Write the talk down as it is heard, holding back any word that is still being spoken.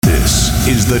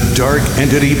is the Dark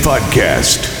Entity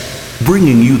Podcast,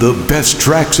 bringing you the best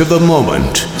tracks of the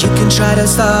moment. You can try to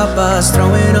stop us,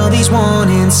 throwing all these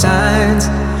warning signs.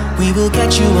 We will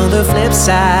catch you on the flip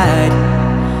side,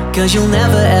 'cause you'll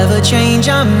never ever change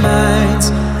our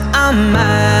minds, our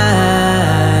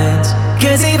minds.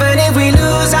 'Cause even if we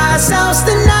lose ourselves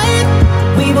tonight,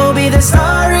 we will be the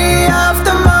story of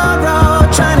tomorrow,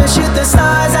 trying to shoot the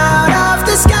stars out of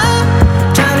the sky,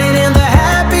 drowning in the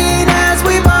happiness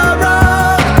we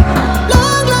borrow.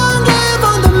 Long, long live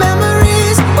on the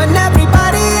memories when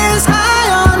everybody is high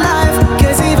on life.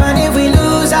 'Cause even if we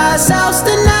lose ourselves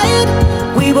tonight,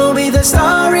 we will be the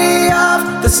story of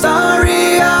tomorrow.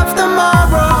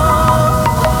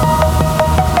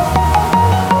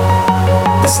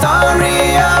 The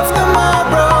story of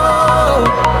tomorrow.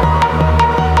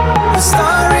 The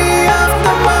story of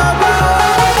tomorrow.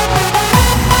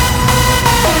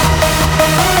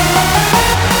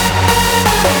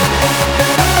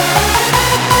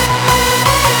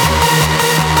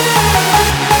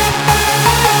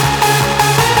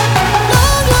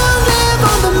 Long, long live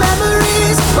on the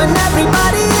memories when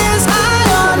everybody is high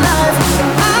on life,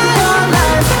 high on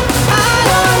life, high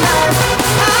on life,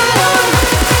 high on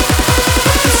life.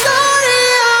 The story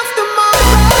of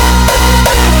tomorrow.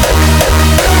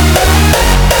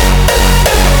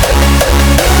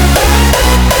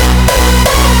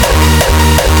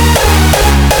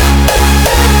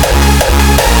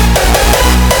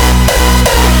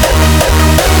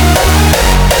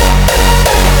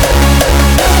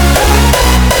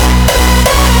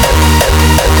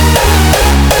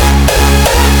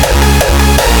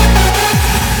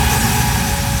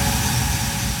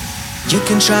 You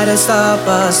can try to stop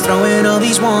us, throwing all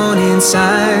these warning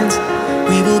signs.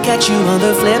 We will catch you on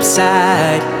the flip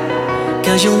side,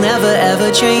 'cause you'll never ever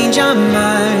change our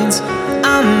minds,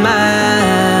 our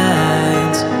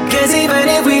minds. 'Cause even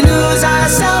if we lose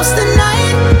ourselves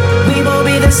tonight, we will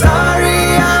be the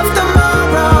story of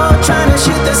tomorrow, trying to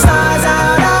shoot the stars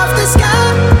out of the sky,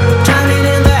 drowning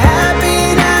in the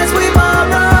happiness we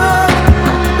borrow.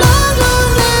 Long, long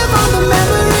live on the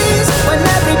memories when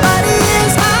everybody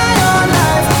is high on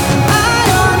life, high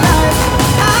on life,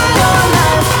 high on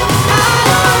life, high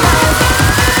on life.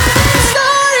 The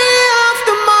story of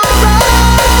tomorrow.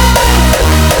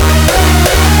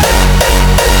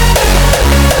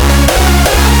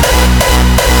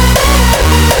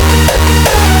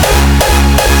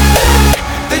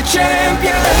 The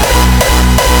champion.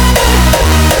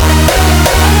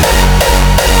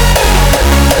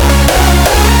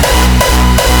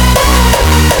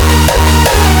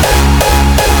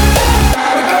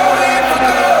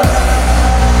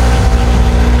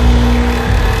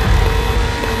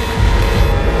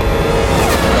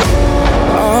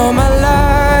 All my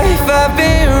life I've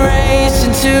been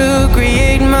racing to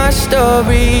create my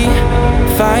story.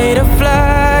 Fight or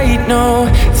flight, no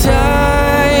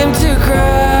time to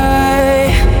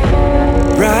cry.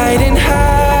 Riding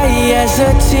high as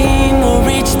a team, we'll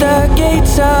reach the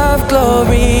gates of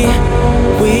glory.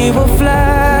 We will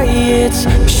fly, it's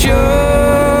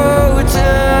showtime.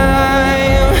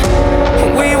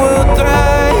 We will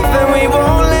thrive and we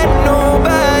won't let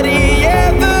nobody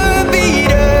ever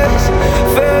beat us.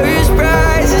 First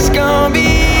prize is gonna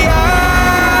be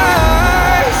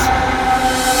ours.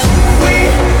 We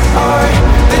are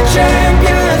the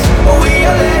champions, we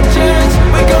are legends,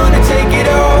 we're gonna take it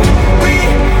all. We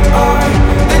are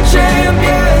the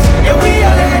champions, yeah, we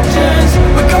are legends,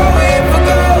 we're going for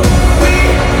gold. We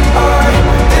are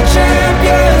the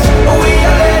champions, we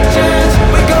are legends,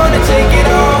 we're gonna take it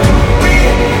all. We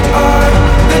are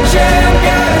the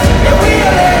champions, yeah, we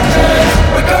are legends,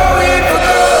 we're going for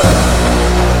gold.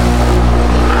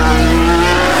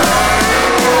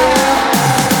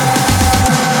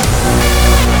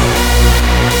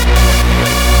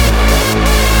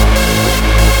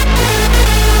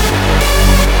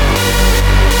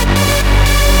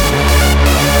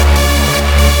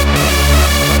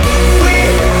 We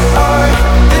are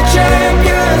the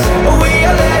champions, we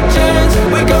are legends,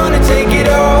 we're gonna take it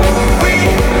all. We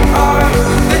are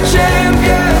the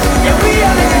champions, yeah, we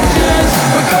are legends,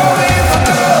 we're going for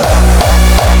gold.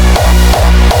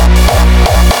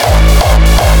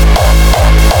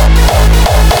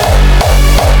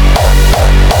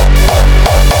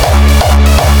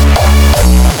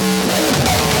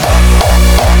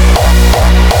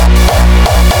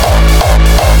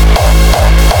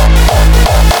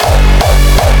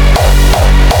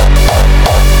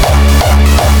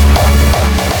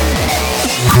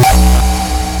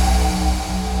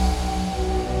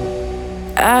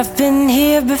 I've been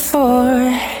here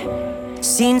before,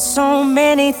 seen so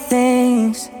many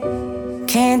things.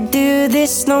 Can't do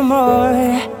this no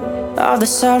more. all the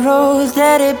sorrow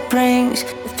that it brings,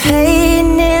 the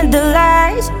pain and the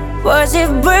lies. Was it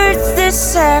worth the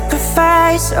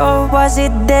sacrifice, or was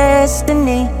it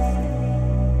destiny?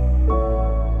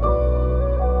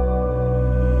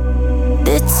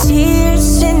 The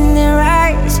tears in their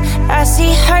eyes, I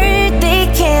see hurt they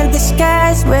can't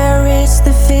disguise. Where is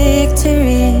the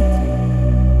victory?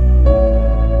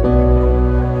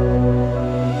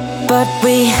 But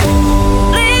we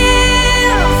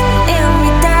live and we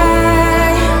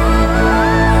die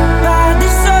by the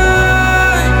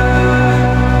sword,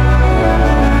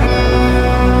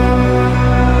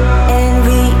 and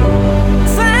we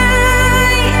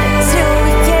fight till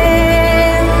we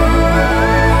can't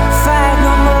fight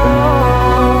no more.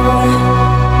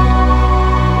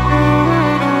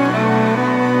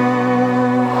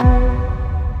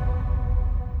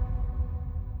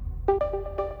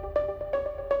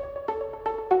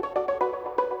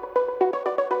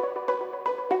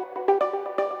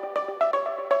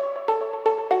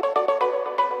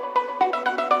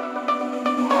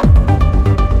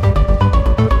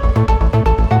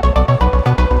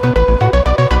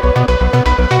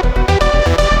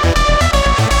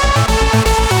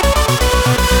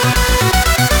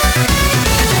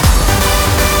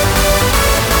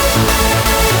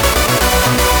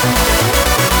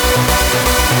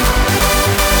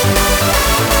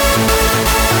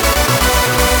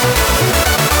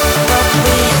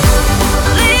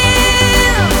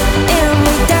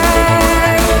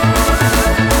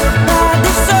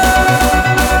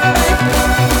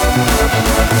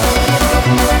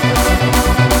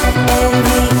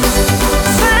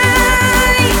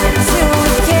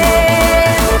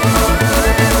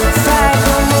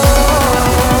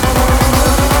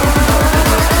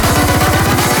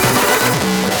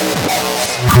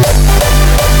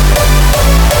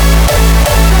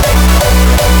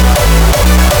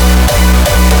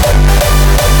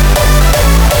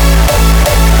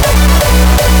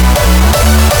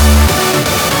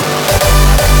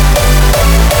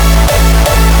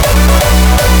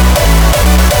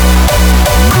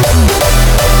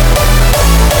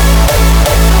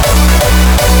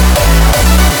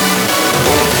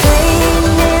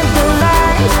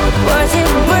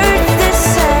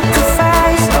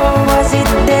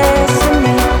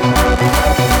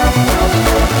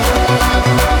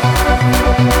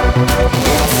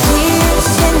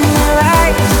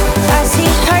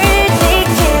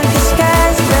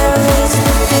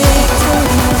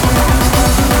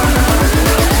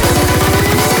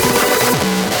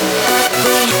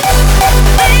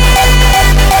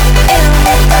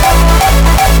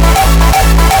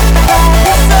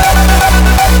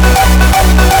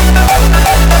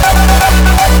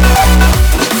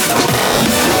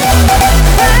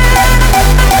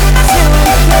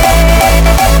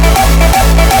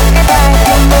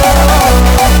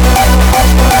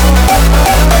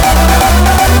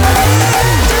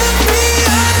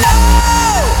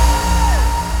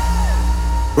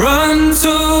 Run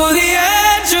to the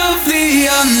edge of the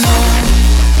unknown.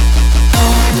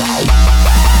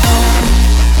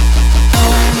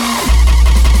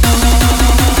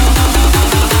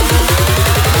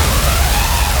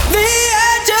 The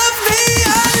edge of the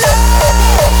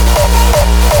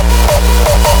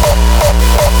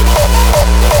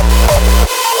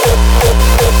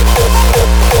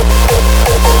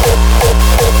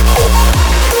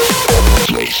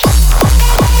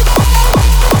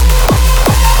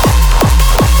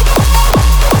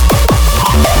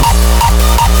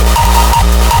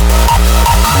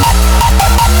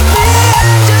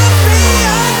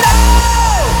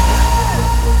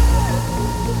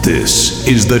This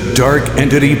is the Dark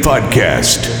Entity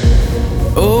Podcast.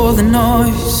 all the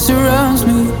noise surrounds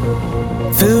me,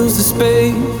 fills the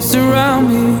space around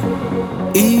me.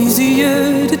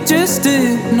 Easier to just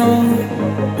ignore.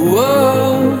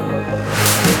 Whoa.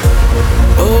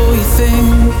 Oh, you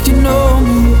think you know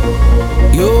me?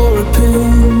 Your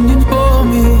opinions bore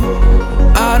me.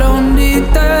 I don't need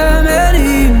them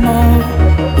anymore.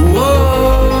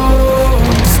 Whoa.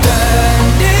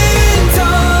 Standing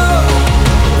tall,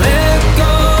 let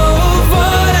go of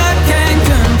what I can't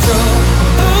control.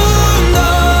 Who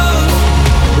knows?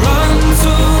 Run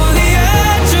to the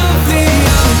edge of the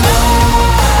unknown.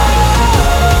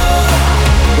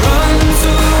 Run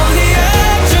to the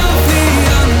edge of the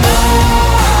unknown.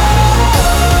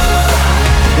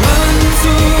 Run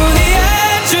to the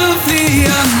edge of the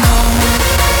unknown.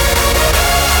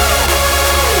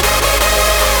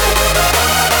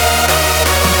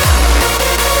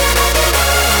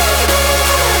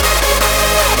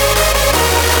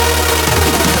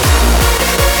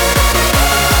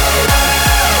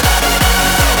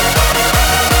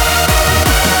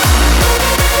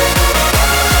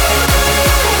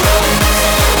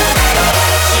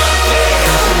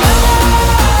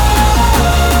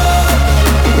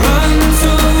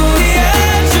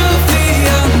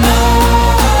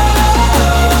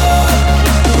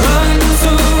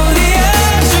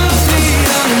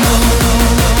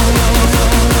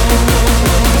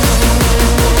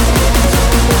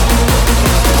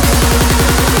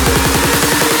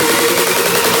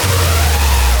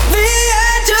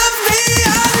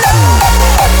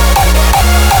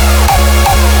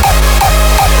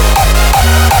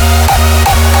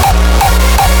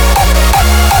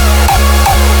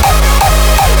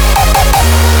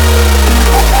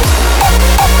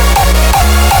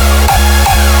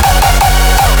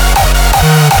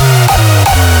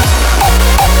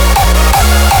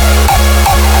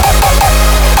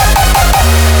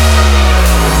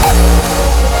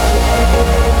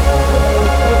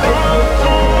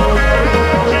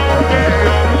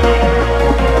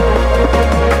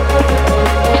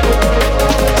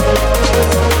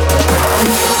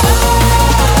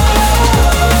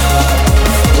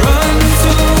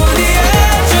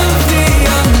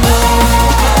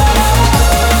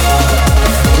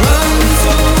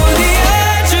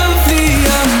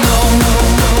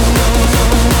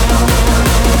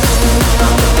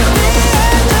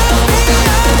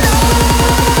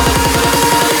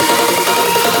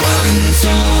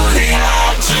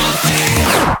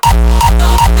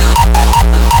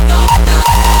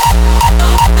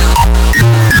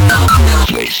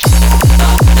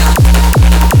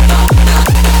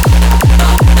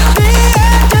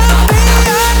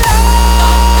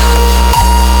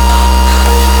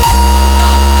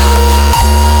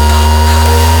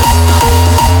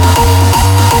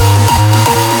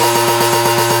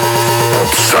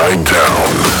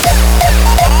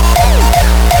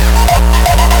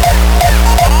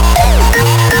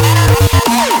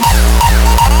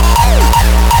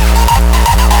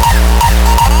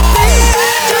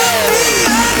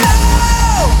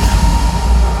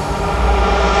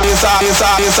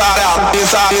 inside out,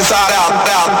 inside, inside out,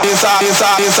 out, inside,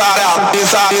 inside, inside out,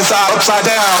 inside, inside, upside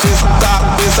down,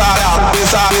 inside out,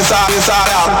 inside, inside, inside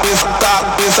out,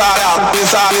 inside out,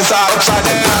 inside, inside, upside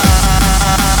down.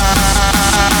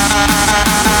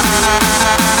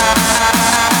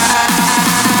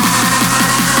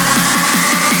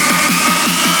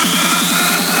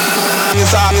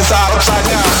 Inside, inside, upside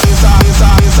down. Inside,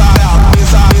 inside, inside out.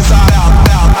 Inside, inside out,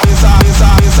 out. Inside,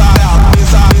 inside, inside out.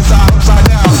 Inside, inside, upside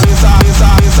down. Inside,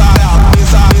 inside, inside out.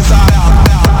 Inside, inside out,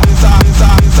 out. Inside,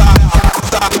 inside, inside out.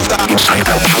 Inside out.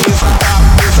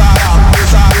 Inside out.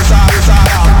 Inside, inside, inside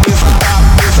out. Inside out.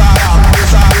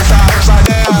 Inside, inside, upside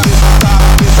down.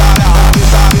 Inside out.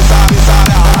 Inside, inside, inside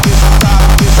out.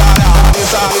 Inside out.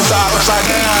 Inside, inside, upside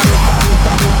down.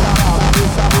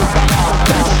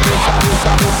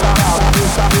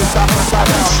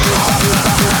 Inside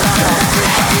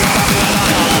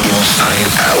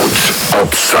out,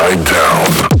 upside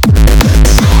down.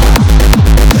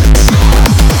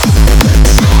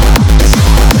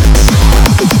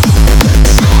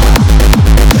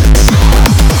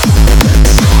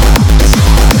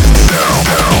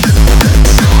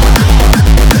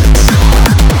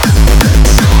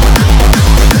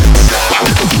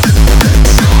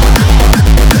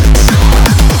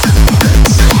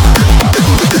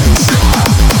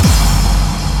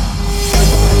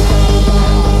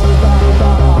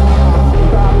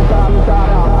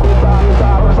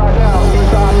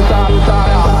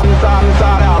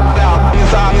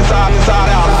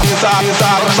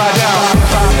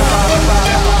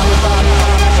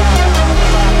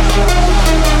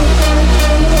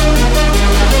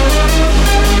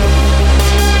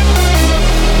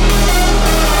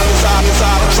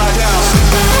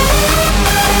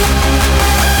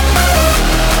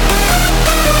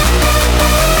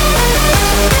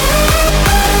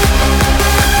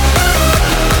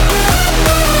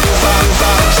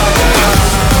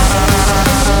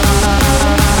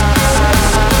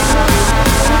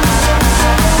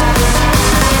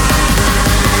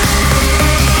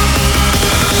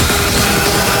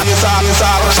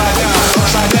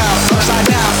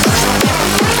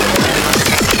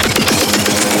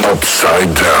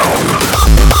 Upside down.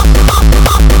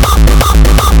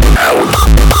 Out.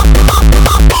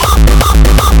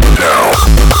 Down.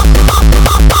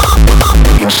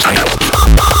 Inside out. Out. Down. Inside out.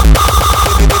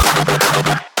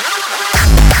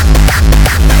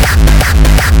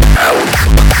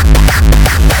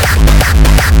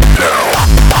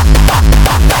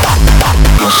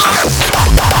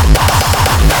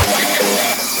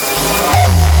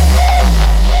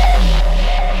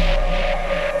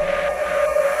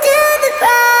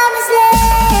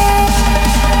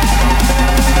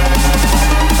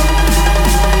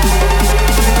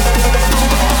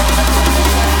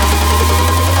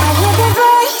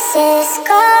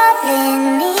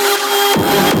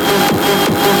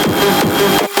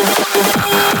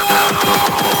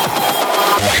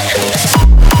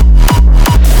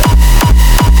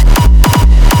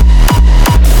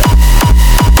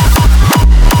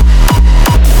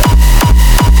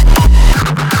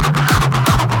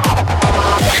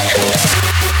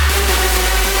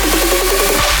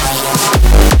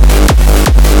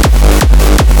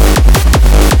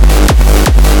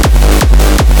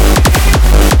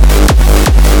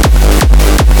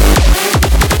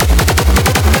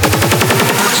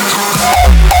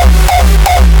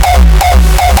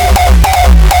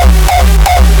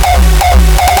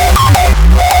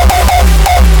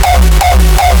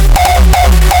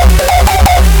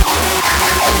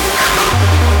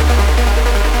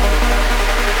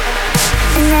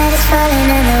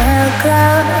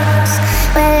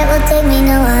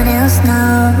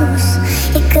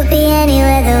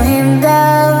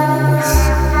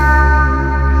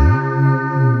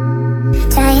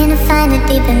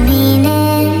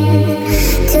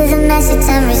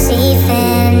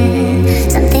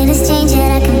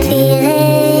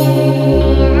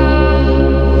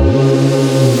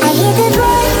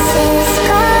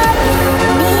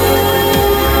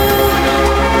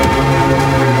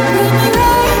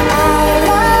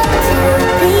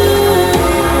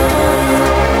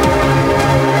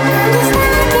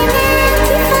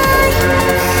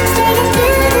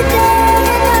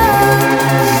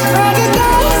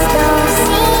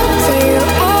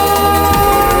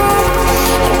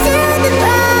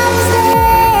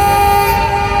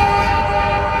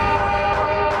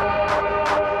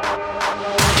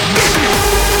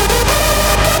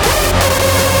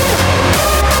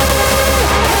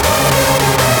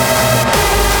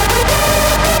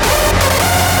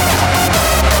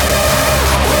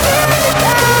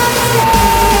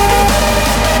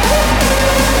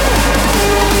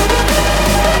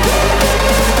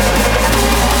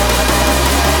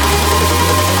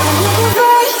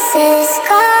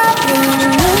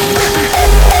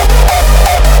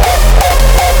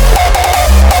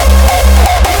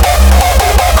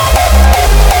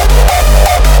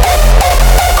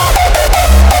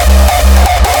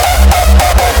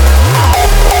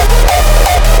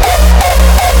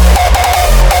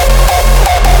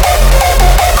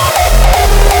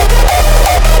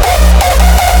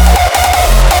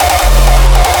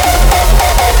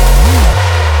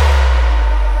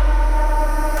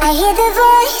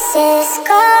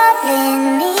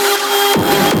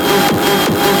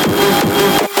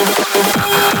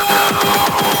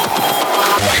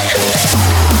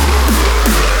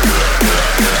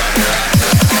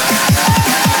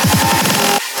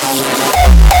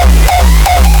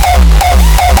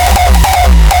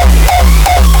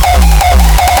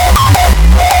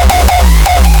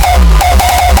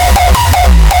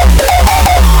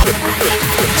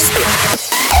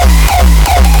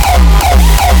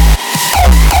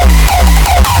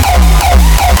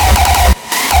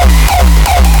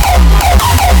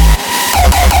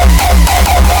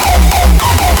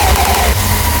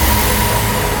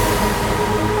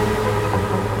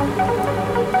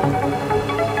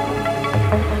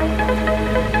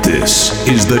 This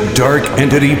is the Dark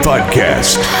Entity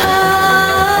Podcast.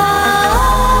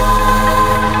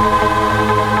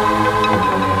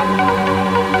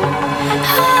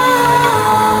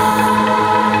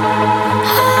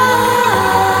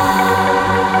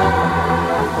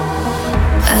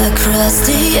 Across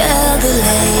the other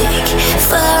lake,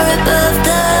 far above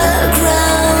the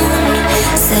ground,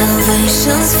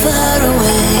 salvation's far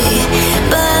away,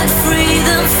 but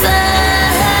freedom found.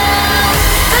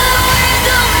 The wind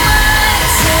of my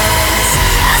chest,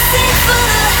 I seek for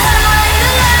the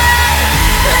higher light,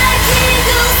 like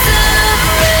eagles of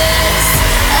rest,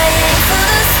 I aim for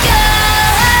the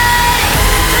sky.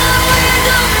 The wind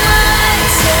of my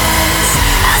chest,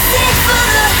 I seek for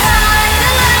the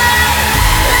higher light,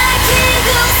 like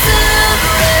eagles of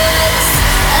rest,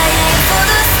 I aim for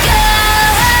the sky.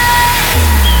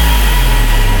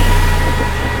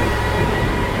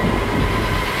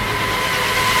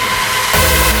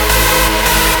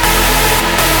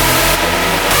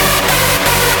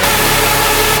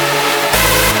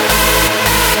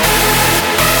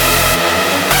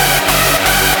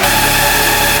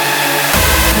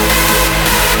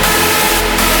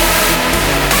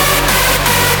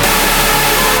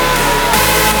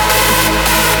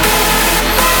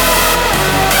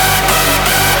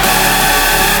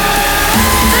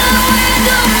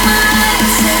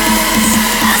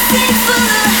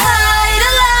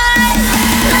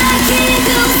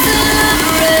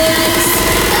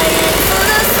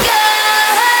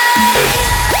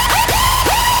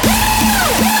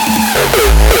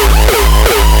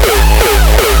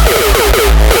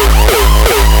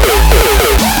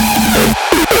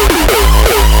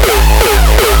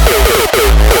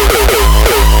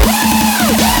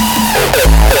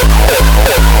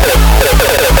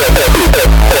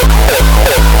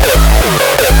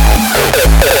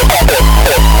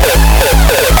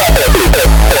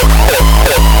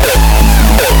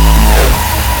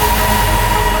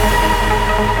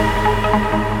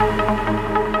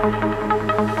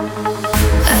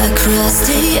 Across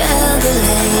the other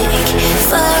lake,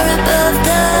 far above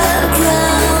the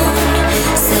ground,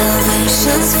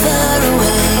 salvation's far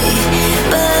away,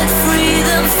 but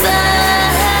freedom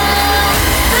found.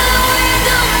 The wind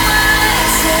of my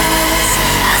chest,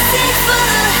 I seek for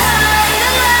the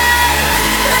higher light,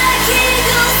 like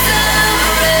eagles of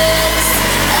rest,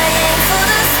 I aim for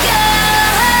the sky.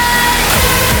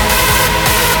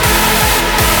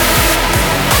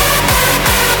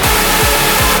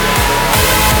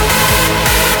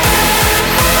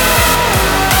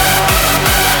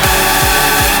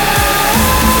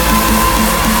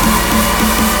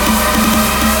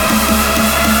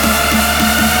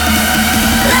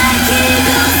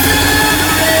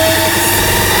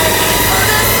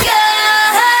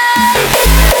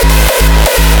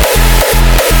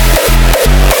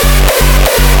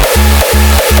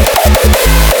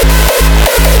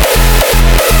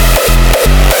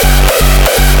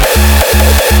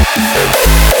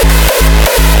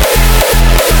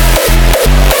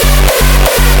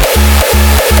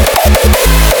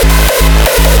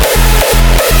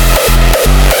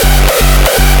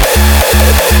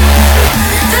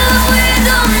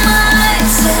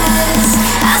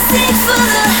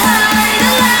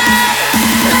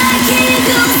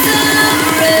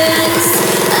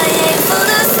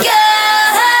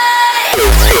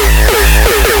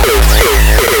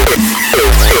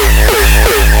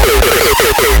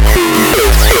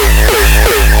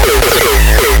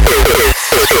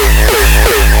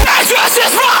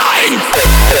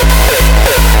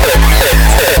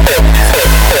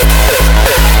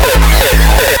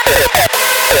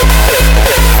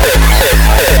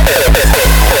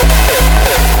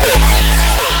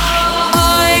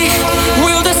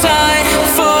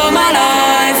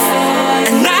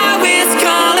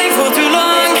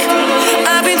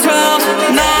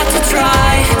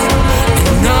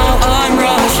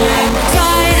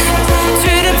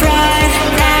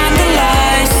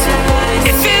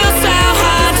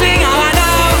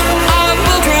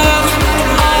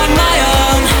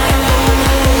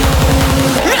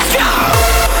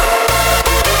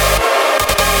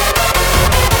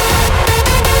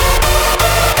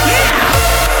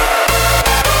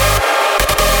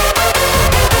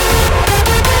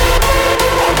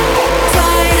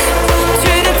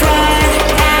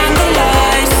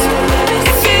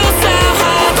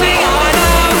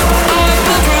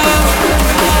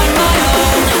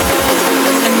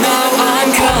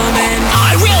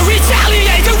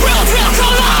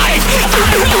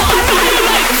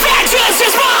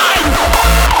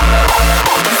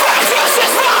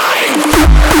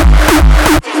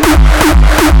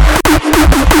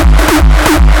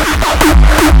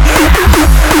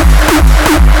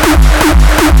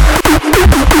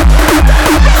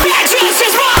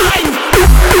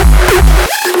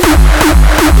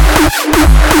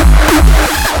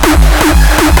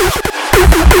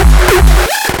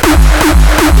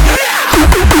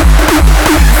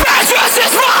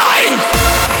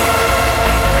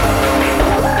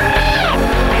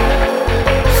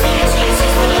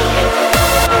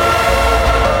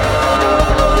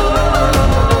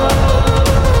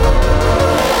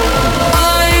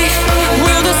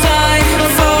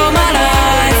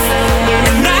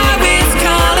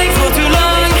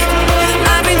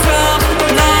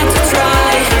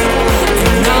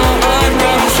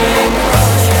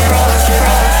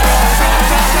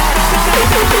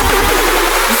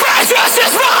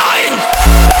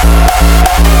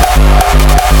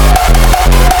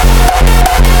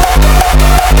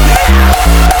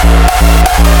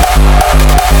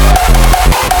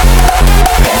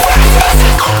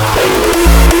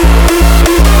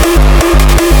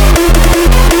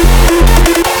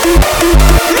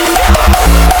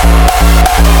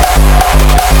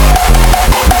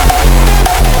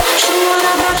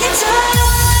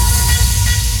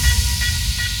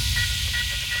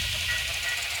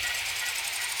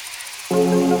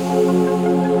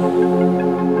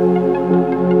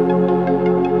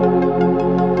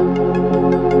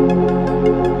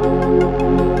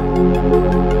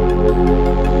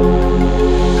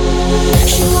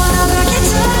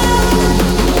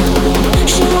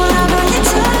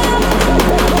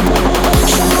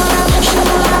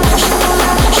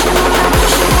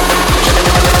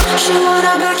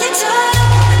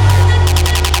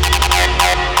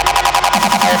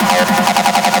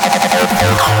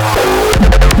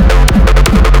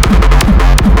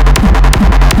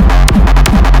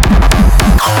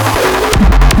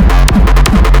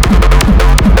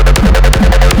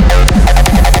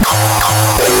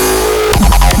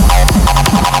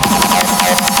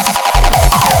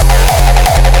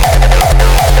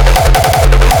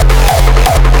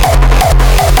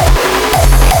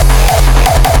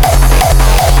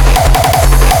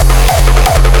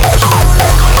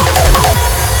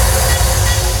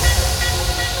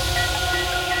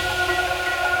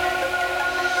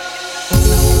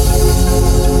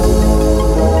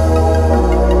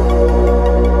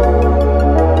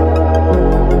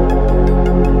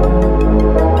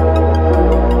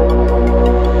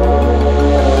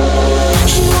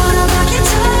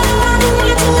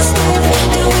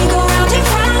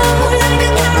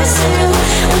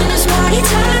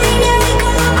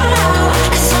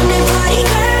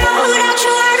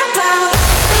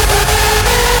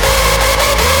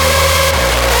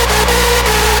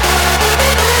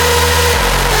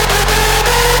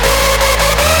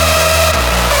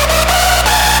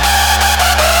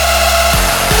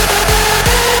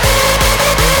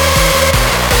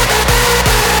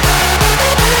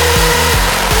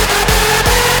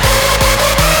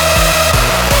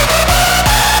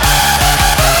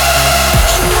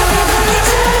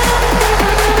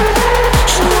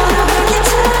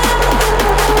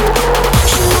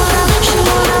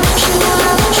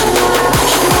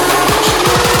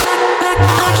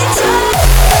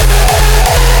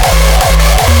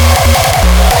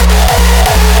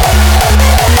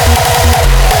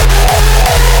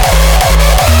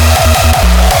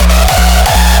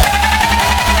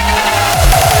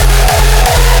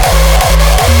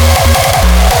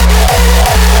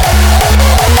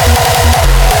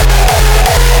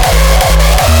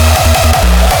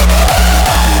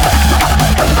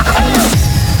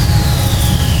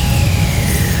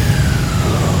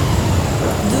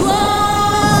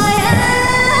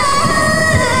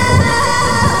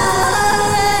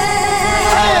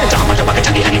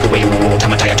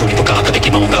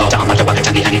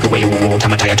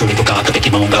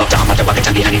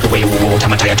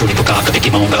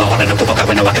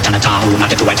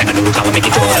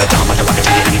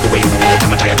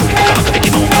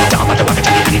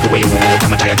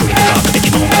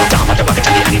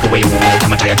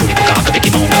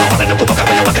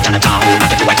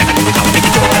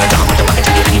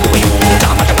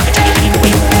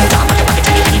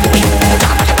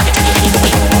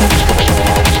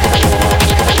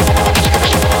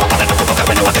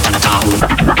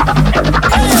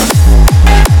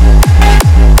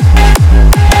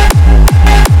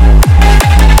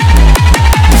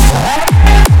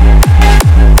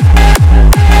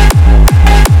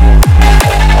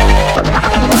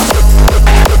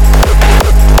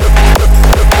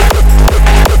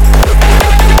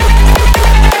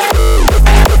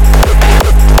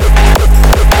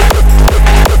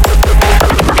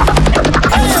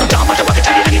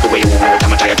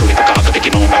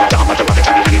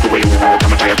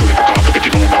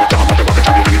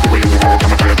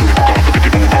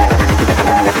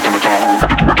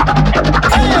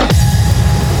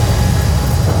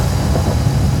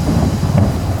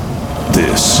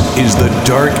 is the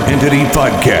Dark Entity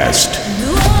Podcast.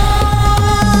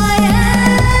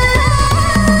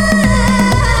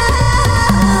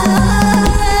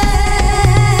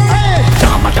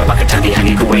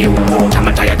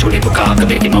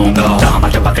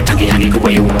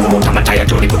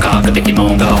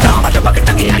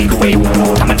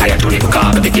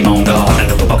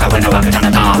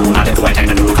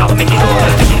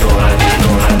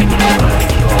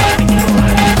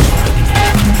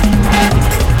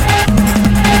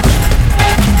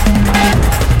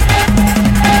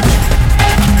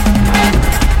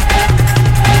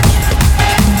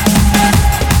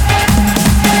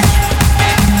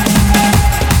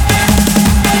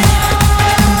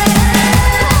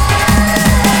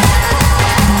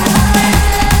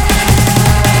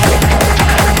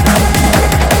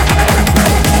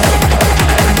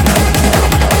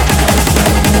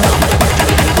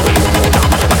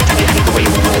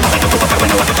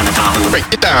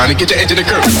 around and get to the edge of the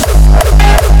curb.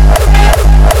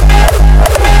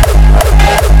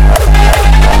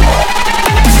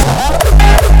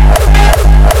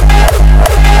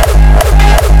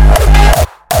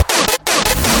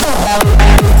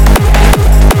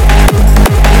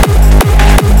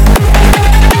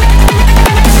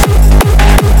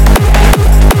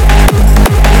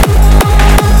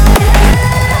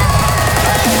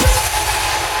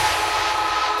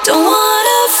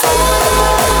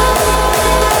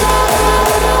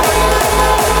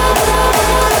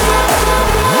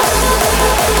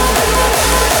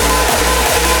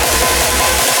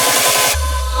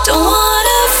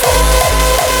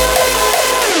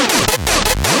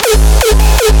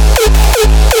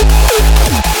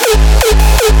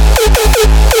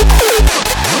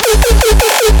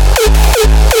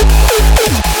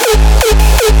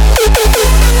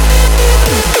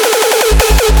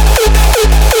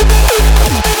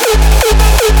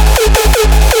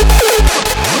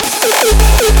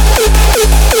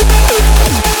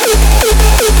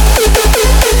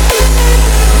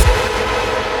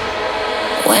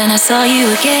 Saw you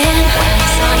again.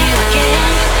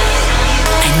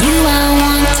 I knew I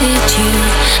wanted you,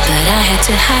 but I had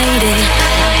to hide it.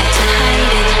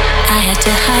 I had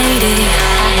to hide it.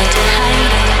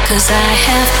 'Cause I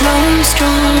have grown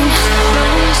strong.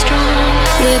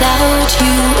 Without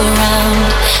you around,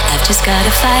 I've just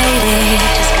gotta fight it.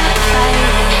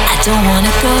 I don't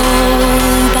wanna go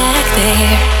back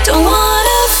there. Don't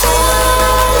wanna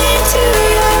fall into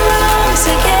your arms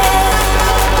again.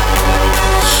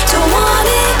 Don't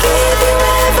wanna give you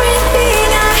everything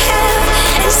I have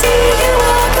and see you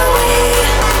walk away.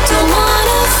 Don't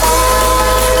wanna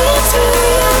fall into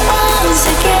your arms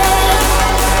again.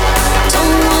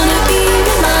 Don't wanna be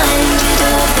reminded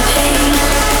of the pain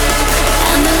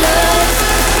and the love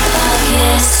of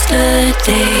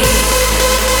yesterday.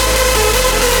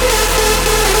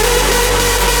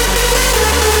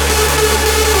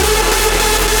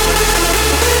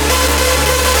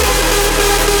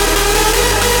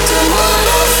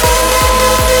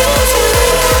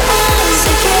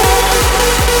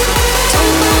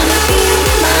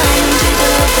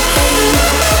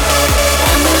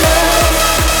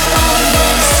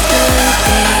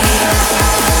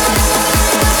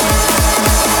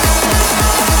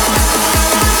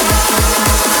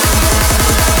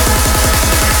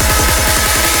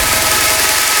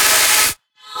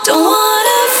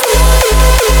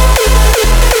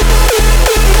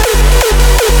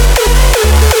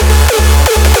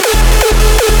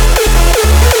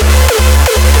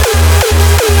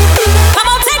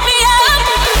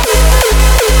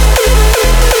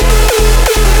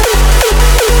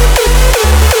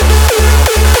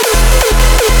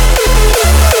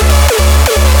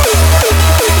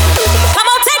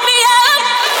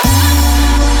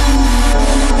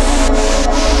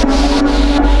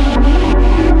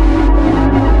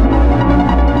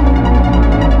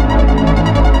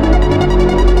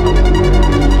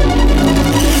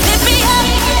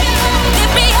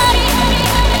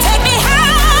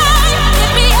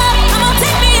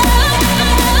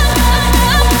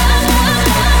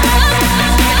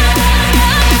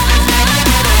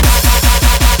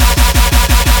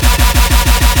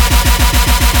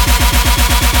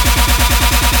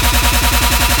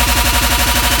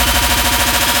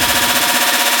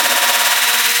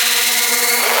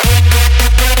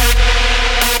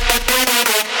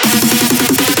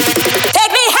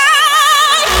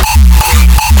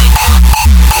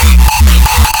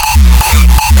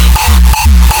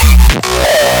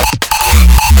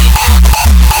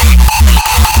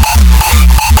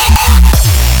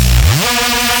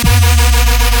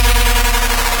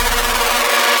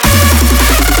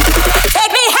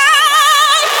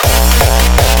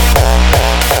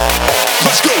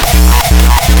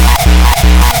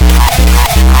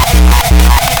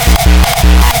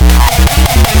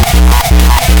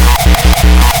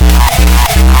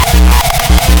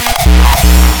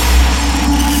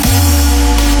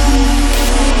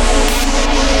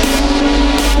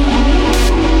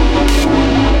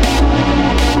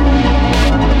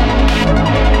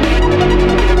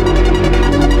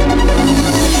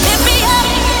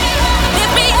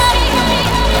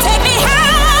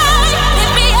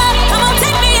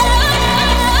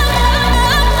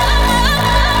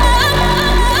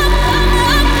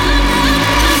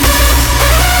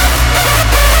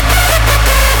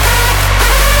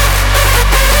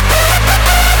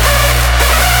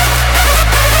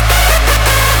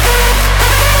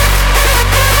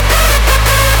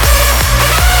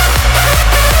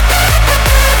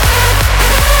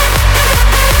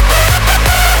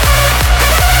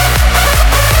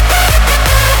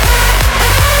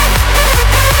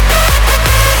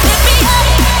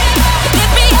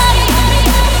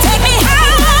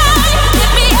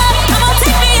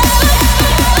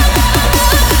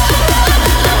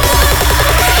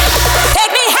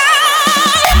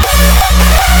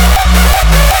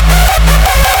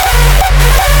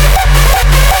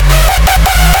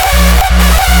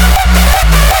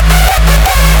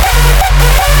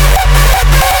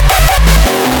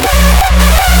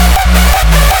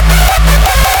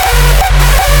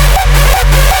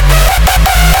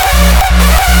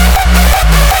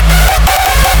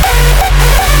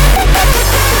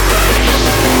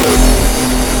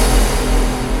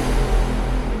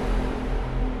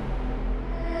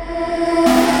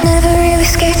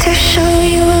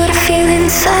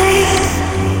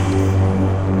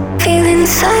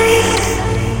 inside.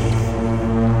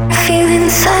 Feel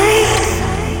inside.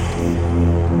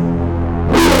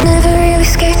 Never really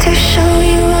scared to show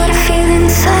you what I feel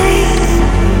inside.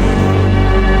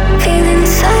 Feel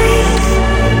inside.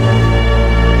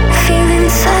 Feel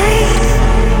inside.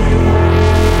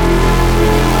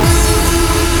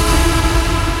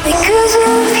 Because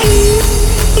of you,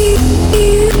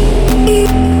 because of you.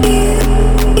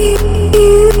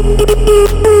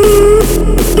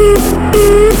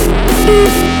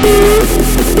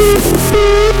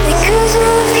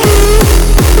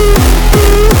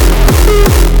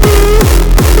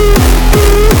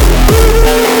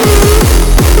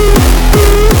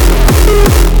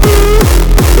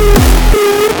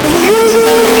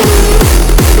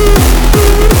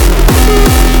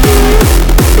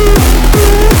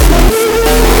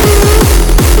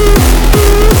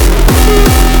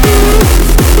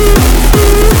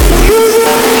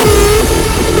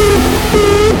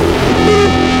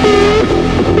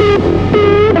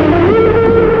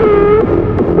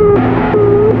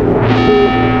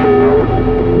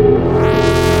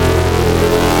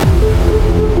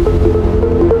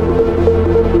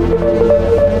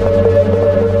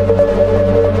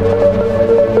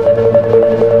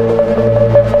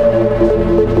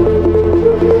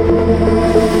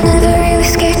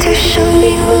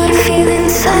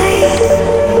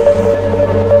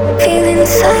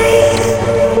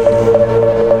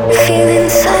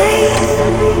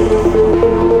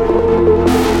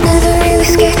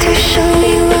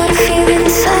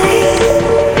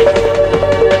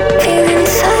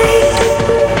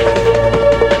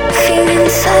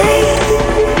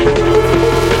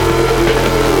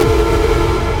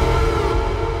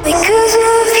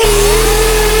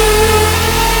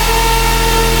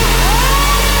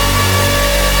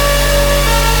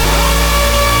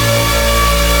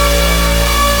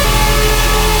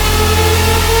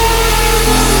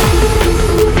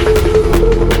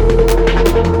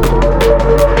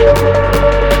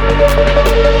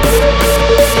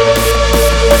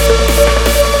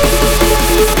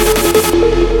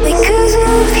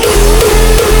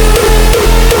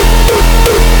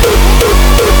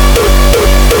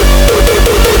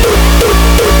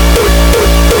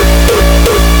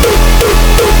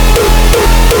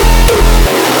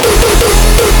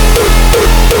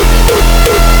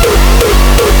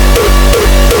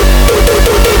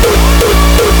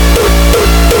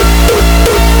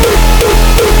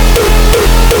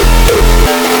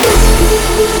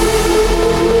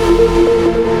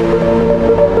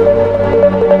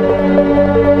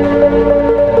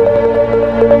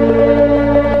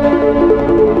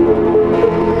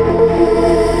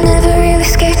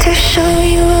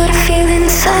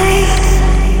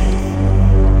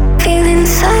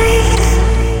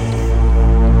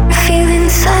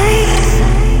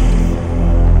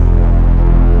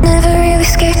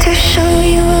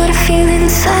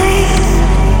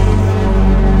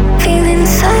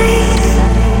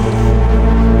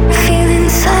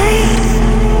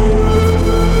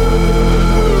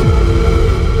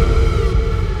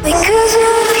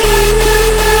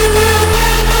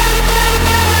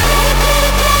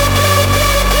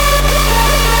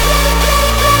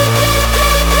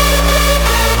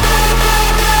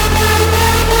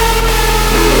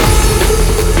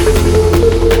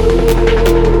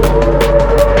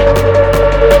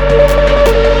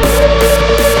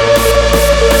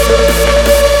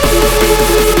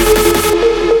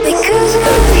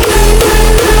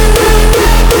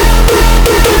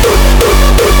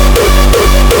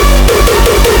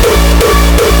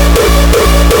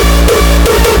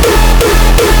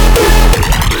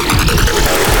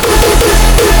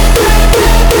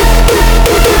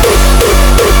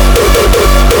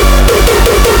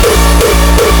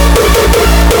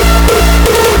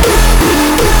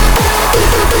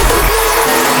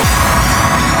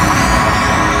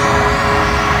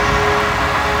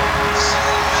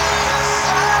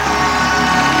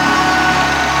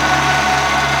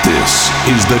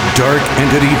 is the Dark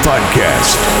Entity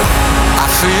Podcast. I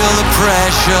feel the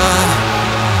pressure,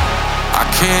 I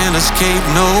can't escape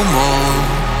no more.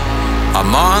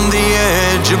 I'm on the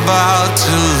edge, about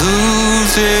to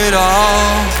lose it all.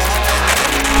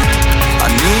 I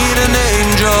need an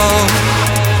angel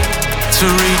to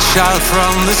reach out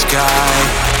from the sky,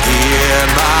 hear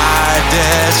my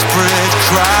desperate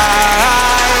cry.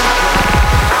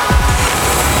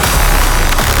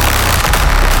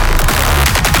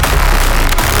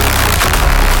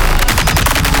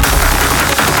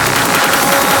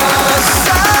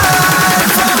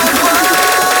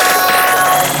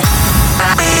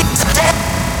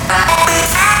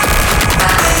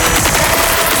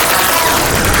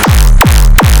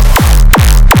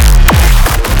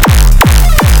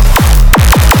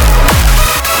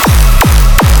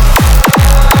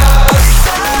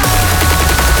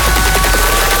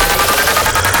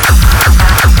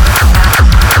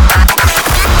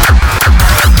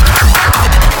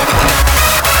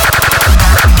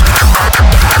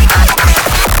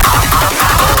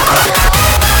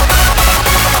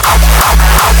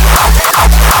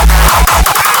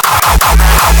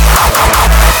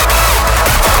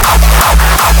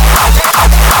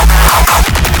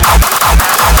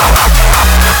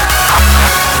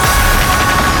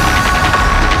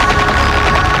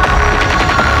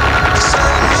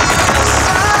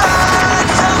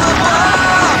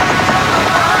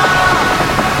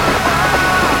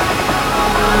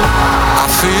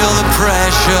 feel the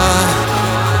pressure,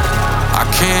 I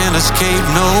can't escape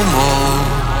no more.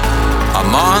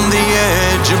 I'm on the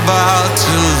edge, about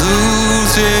to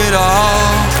lose it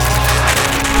all.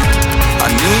 I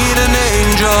need an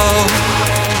angel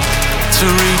to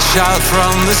reach out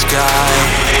from the sky,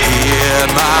 hear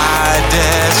my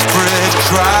desperate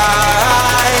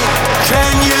cry.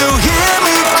 Can you hear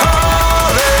me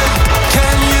calling?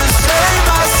 Can you save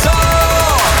my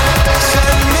soul?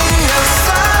 Send me a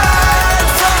sign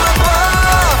from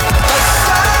above, a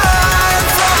sign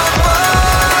from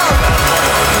above.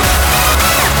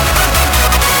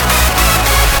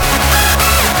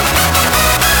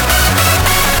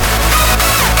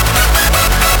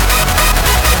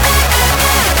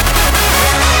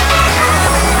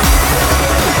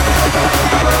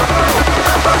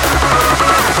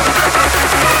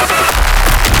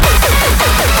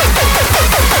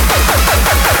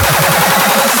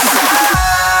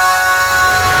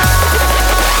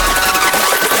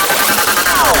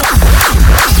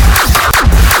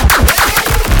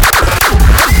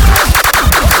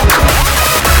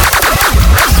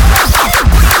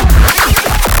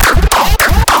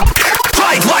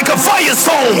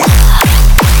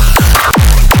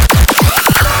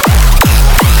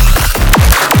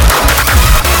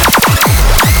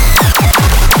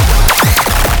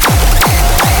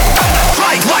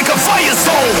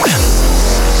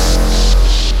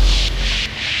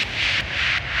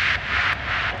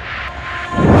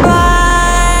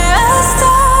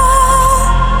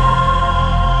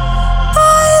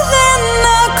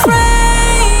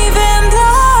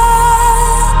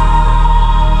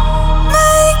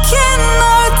 Making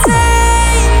no day.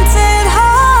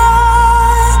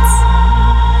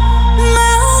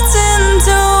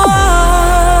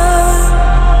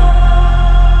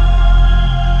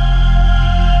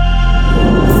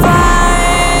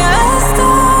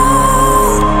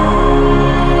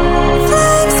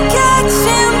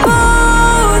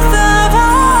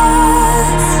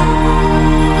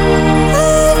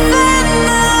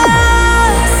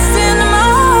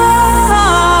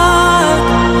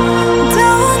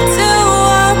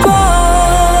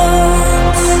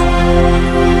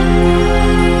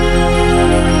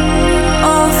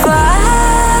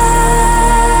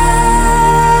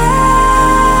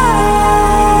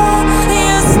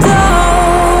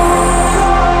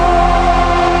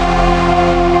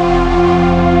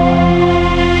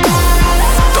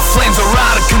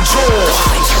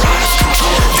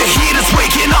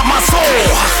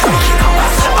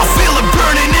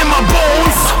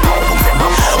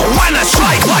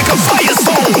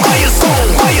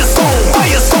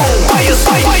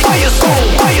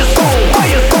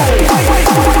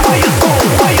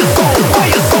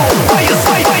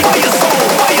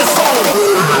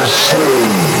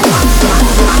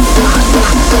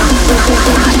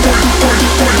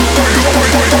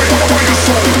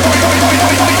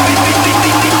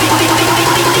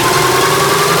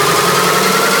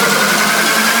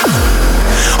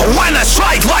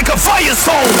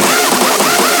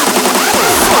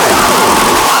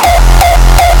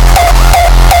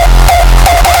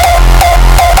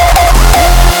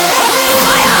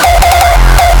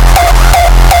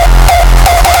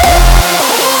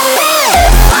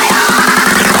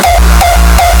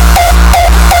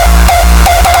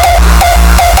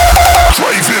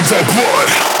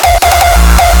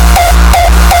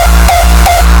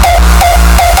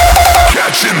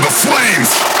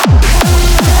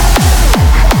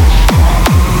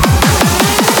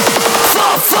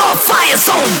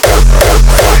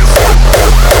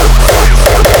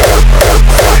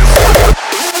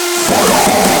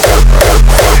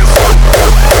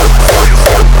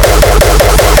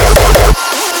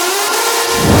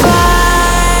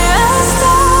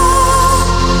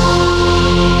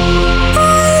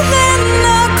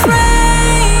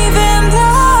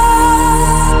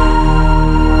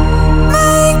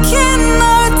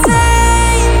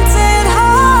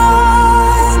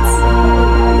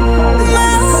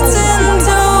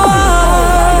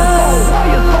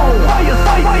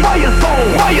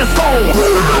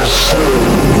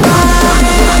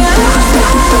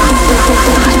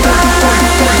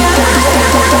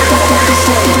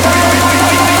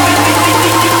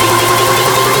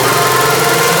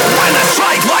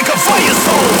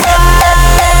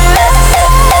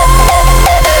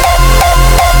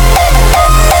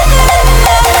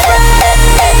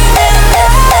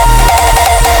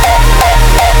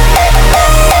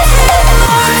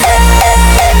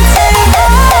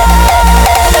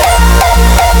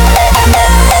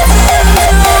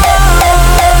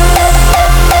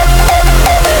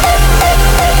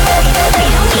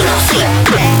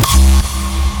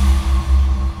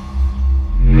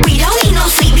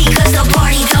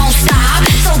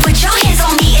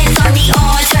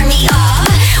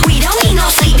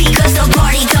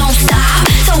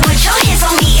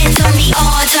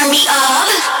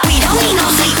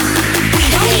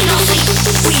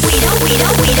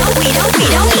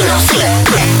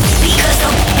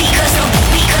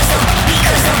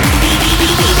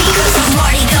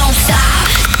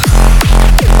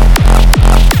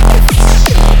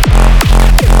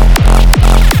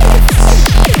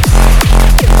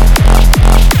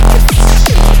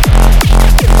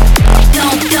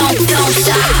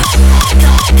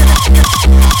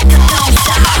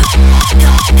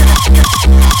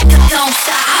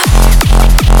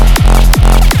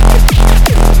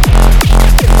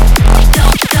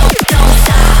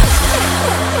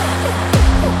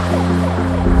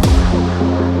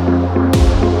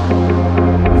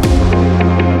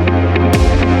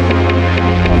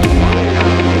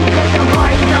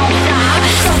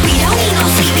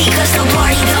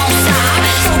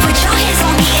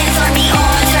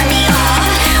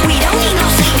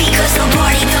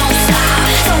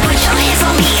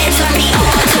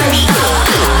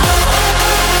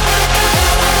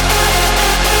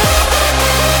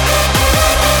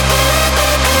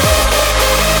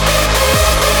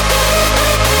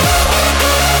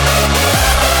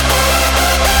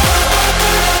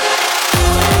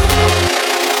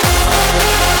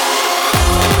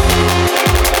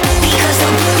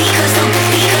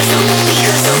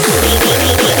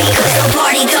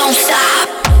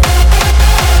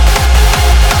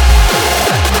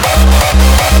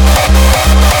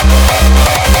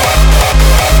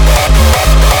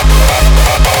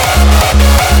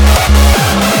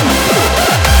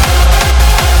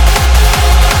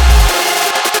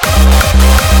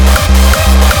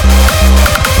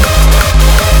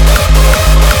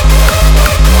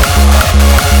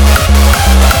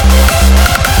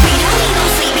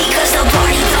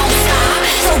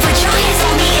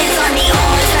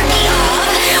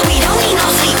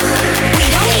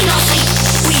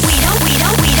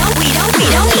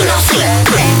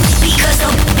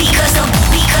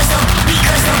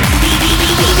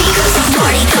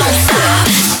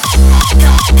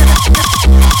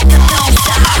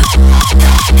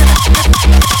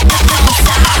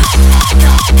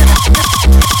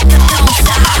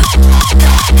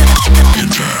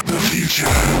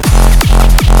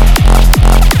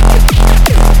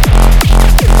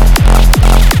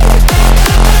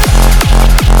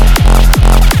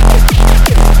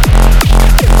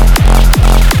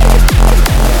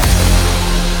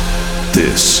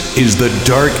 This is the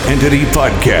Dark Entity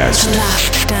Podcast. The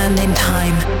last stand in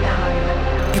time.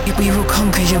 We will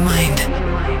conquer your mind.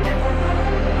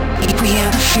 We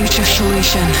are the future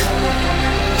solution.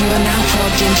 You are now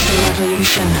plugged into the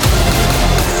revolution.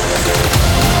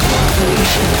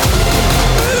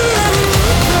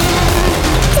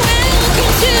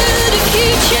 Welcome to the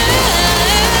future.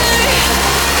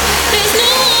 There's no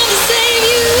one to save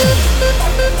you.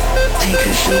 Take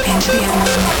a leap into the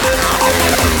unknown.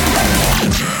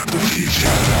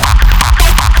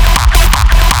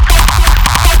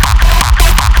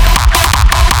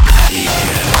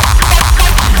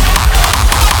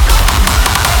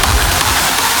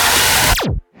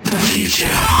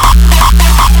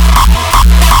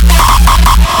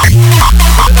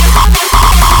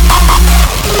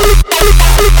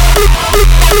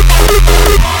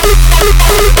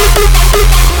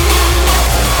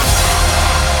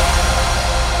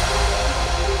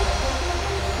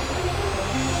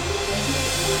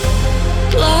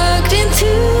 Plugged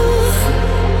into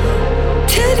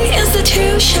the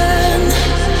institution.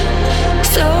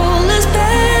 Soulless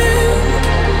band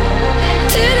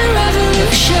to the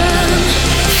revolution.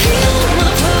 Feel my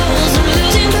pulse, I'm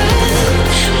losing breath.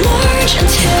 March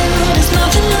until there's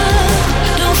nothing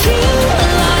left. Don't feel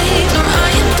alive or I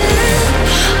am dead.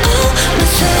 All my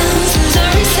senses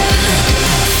are reset.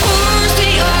 Force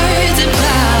the earth and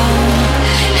bound.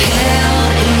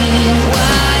 Held in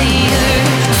wire.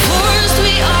 Force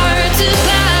we are to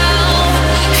bow.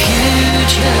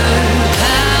 Future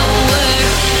power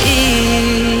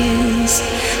is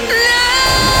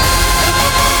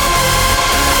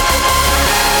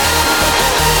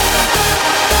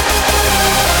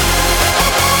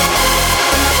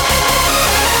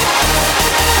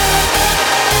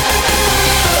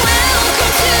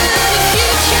welcome to the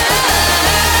future.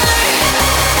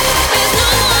 There's no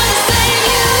one to save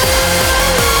you.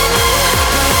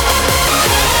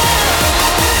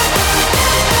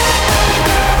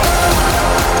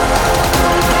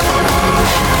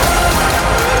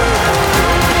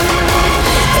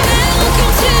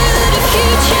 Welcome to the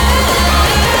future. There's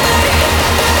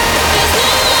no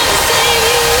one to save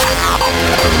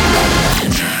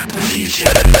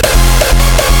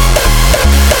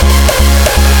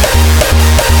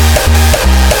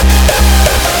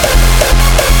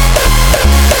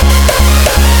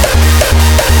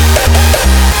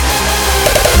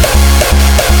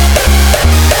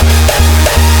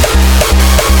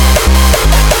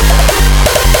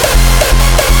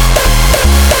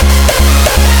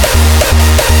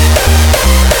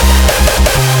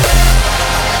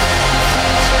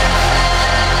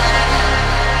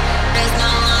There's no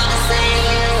one to save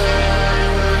you.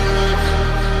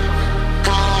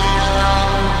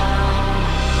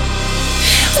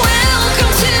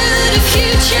 Welcome to the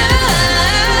future.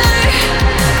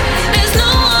 There's no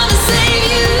one to save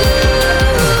you.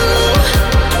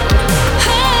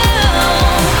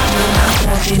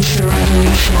 Plugged into the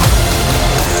revolution.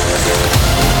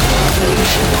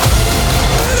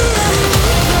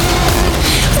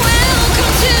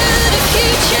 Welcome to the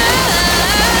future.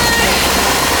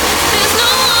 There's no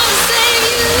one to save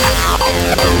you.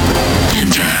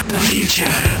 Enter the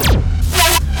future.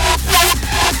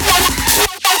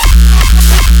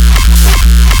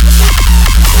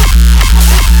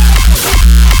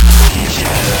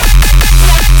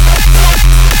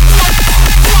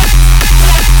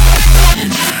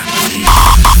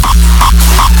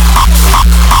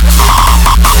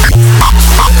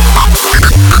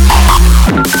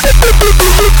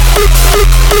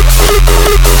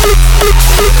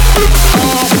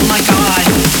 Oh my god.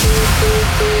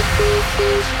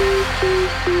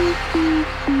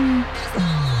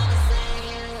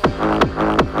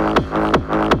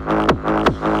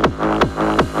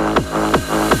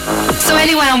 So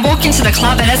anyway, I'm walking to the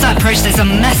club, and as I approach, there's a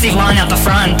massive line out the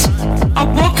front. I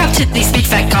walk up to this big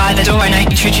fat guy at the door and I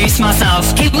introduce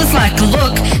myself. He was like,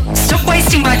 look, stop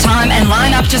wasting my time and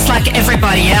line up just like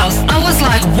everybody else. I was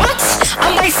like, what?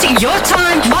 I'm wasting your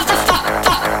time?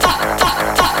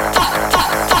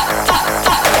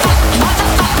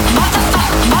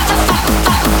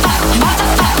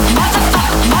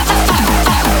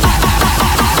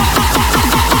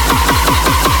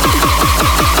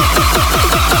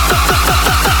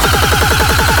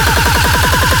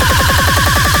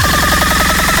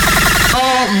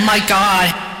 Oh my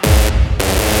god.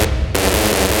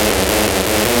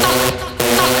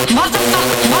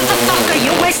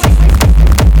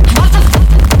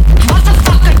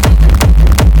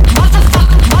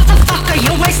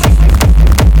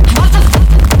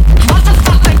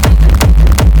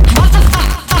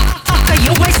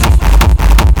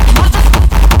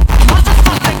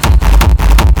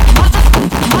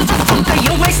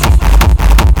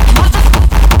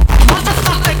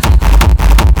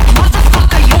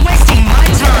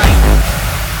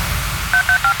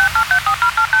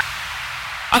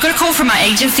 got a call from my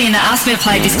agency and they asked me to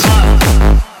play this club.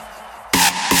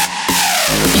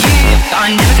 You are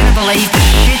never gonna believe the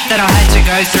shit that I had to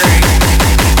go through.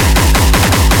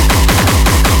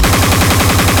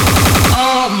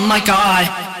 Oh my god.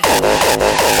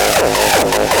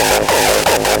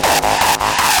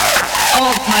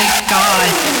 Oh my god.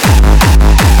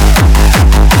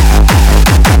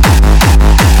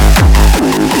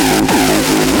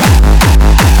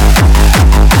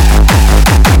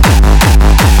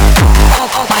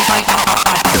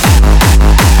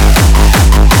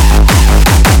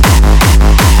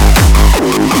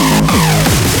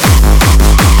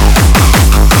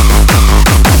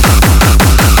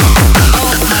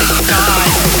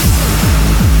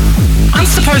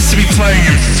 Supposed to be playing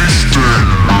in 15.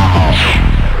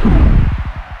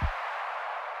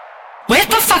 Where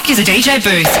the fuck is a DJ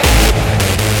booth?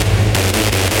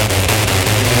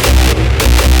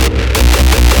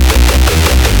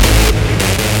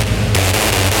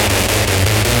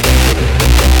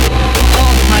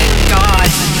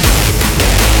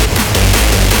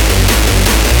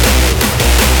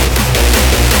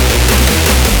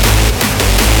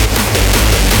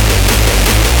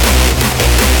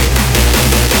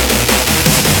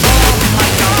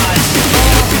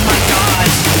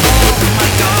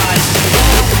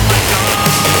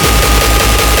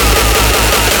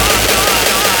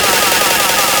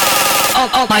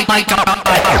 Oh my god.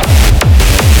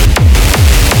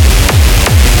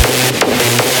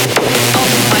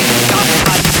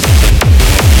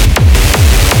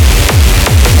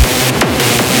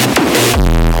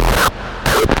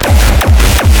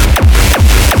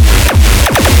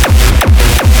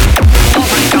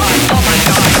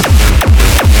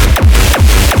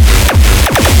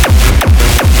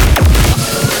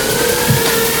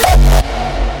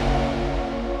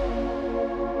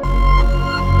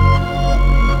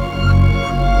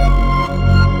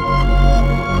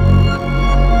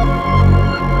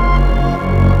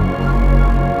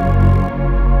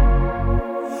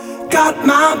 Got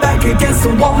my back against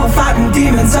the wall, fighting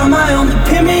demons on my own. They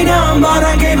pin me down, but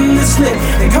I gave them the slip.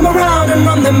 They come around and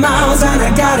run their mouths, and I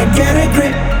gotta get a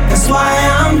grip. That's why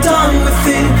I'm done with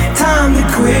it, time to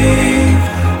quit.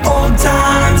 Old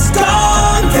times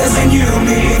gone, there's a new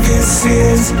me. This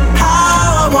is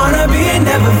how I wanna be,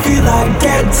 never feel like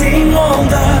getting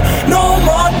older. No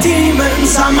more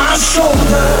demons on my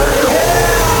shoulder, yeah.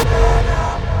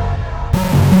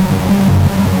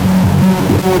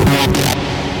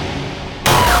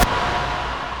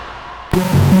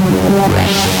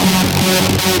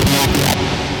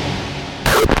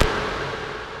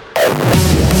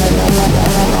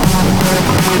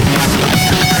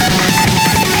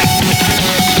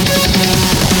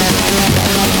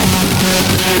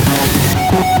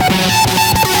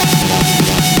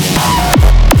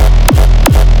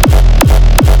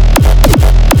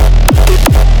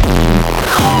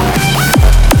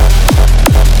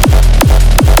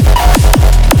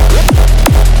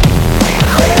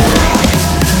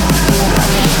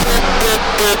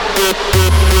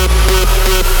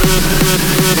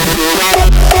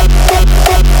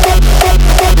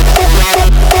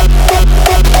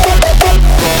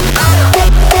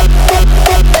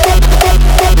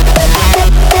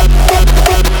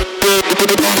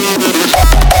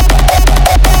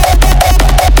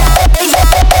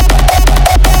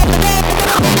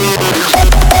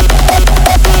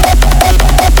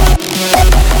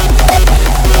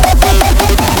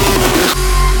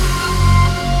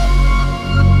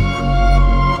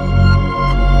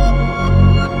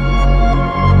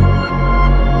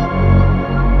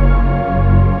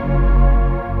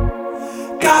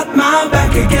 Got my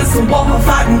back against the wall,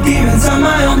 fighting demons on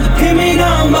my own. They pin me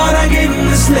down, but I gave them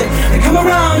the slip. They come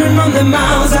around and run their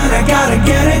mouths, and I gotta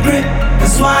get a grip.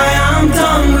 That's why I'm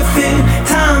done with it,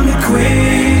 time to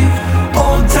quit.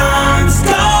 Old times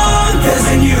gone, there's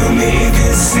a new me.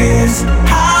 This is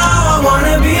how I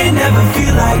wanna be, never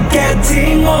feel like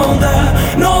getting older.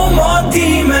 No more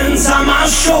demons on my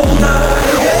shoulder,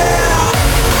 yeah.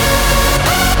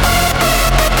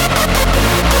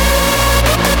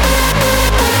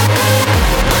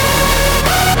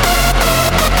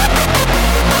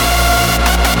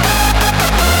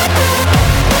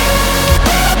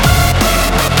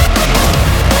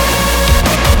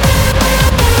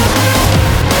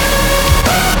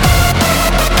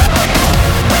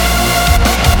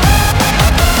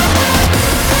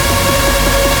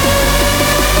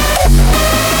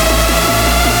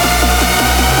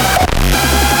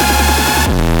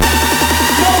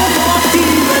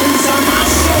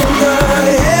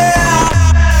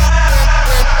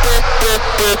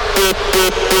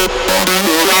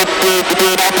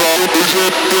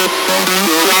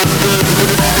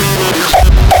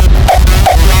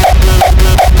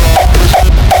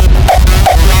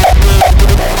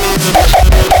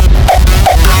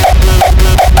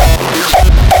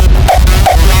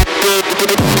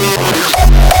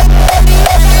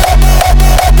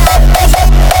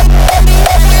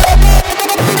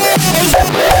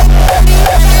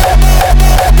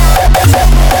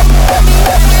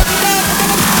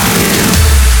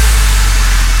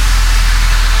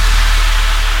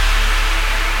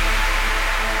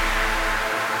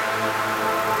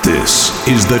 This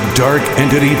is the Dark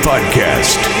Entity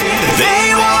Podcast.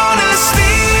 They wanna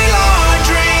steal our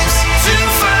dreams to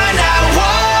find out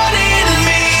what it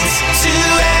means to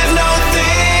have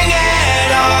nothing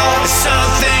at all,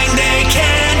 something they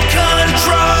can't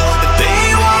control.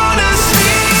 They wanna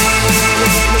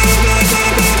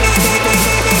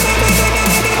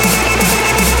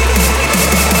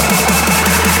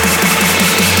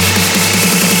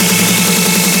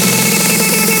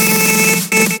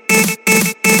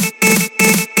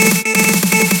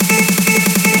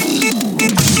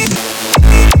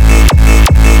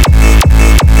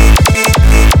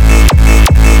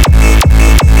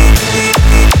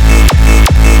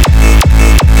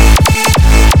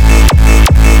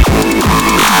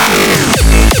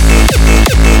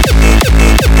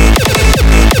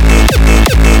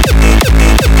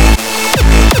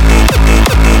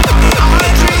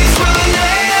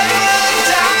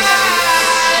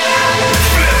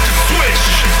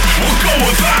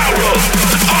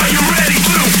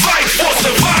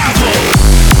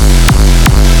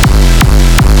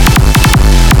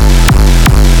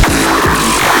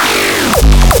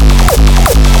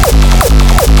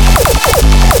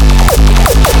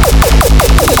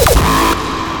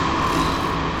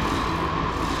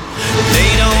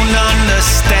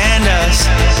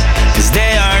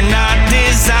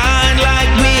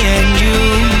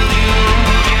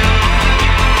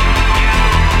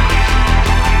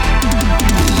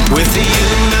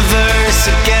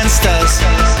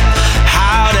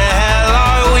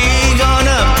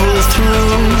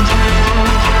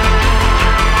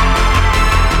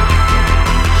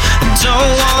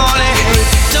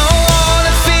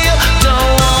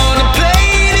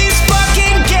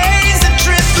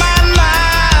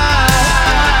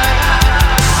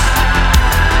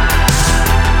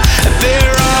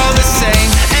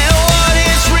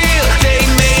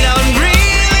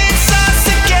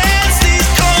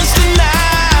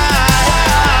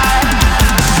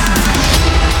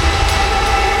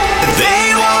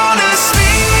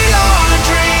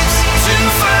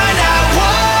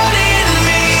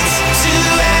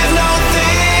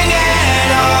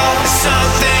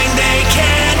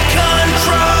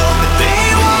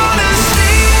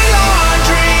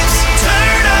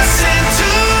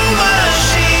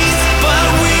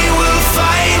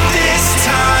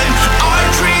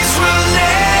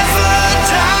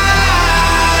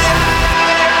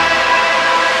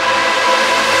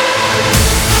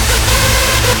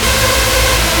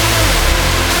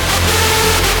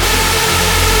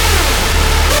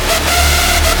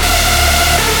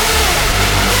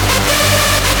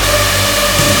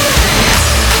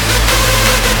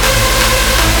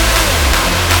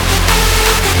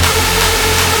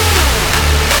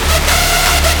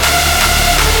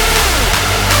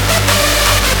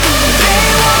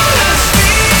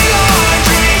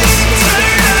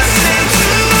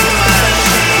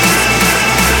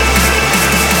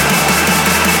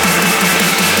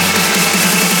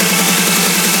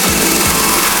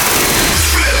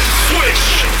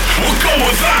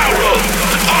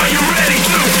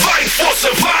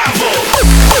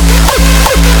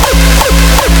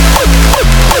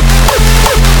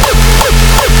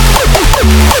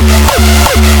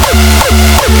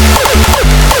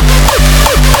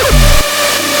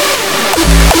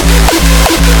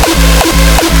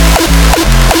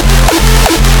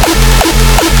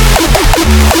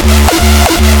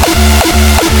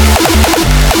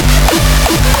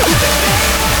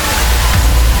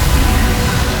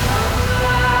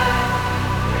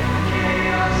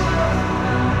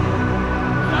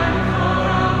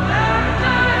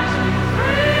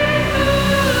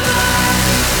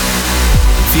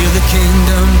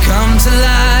come to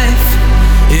life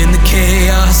in the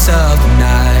chaos of the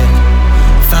night.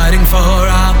 Fighting for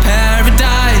our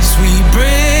paradise, we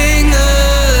bring the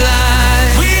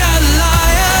light. We are the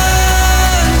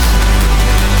lions,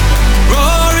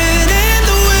 roaring in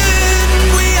the wind.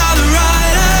 We are the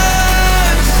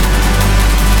riders,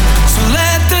 so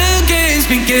let the games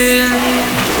begin.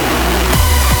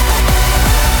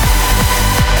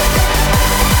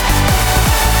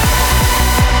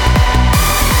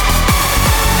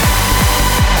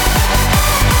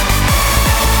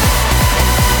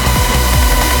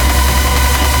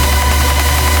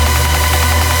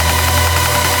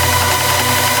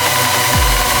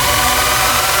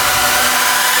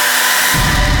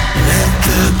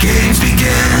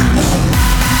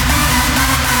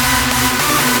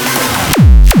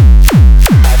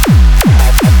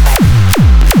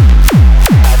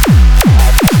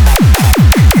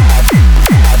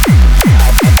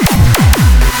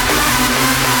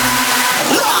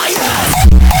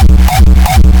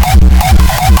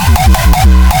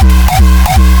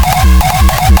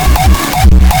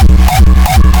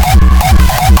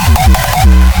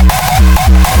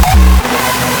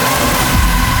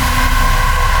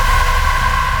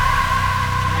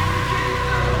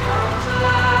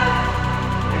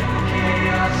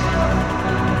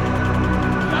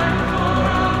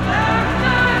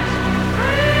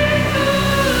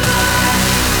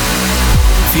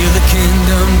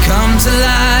 come to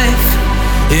life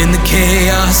in the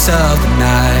chaos of the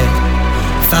night.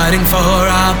 Fighting for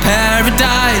our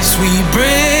paradise, we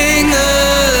bring the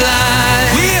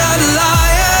light. We are the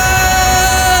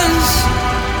lions,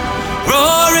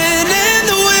 roaring in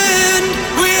the wind.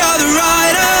 We are the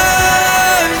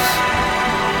riders,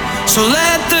 so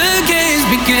let the games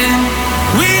begin.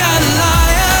 We are the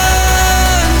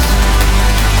lions,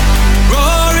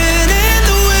 roaring in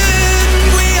the wind.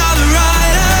 We are the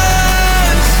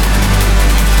riders,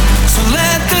 so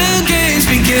let the games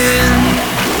begin.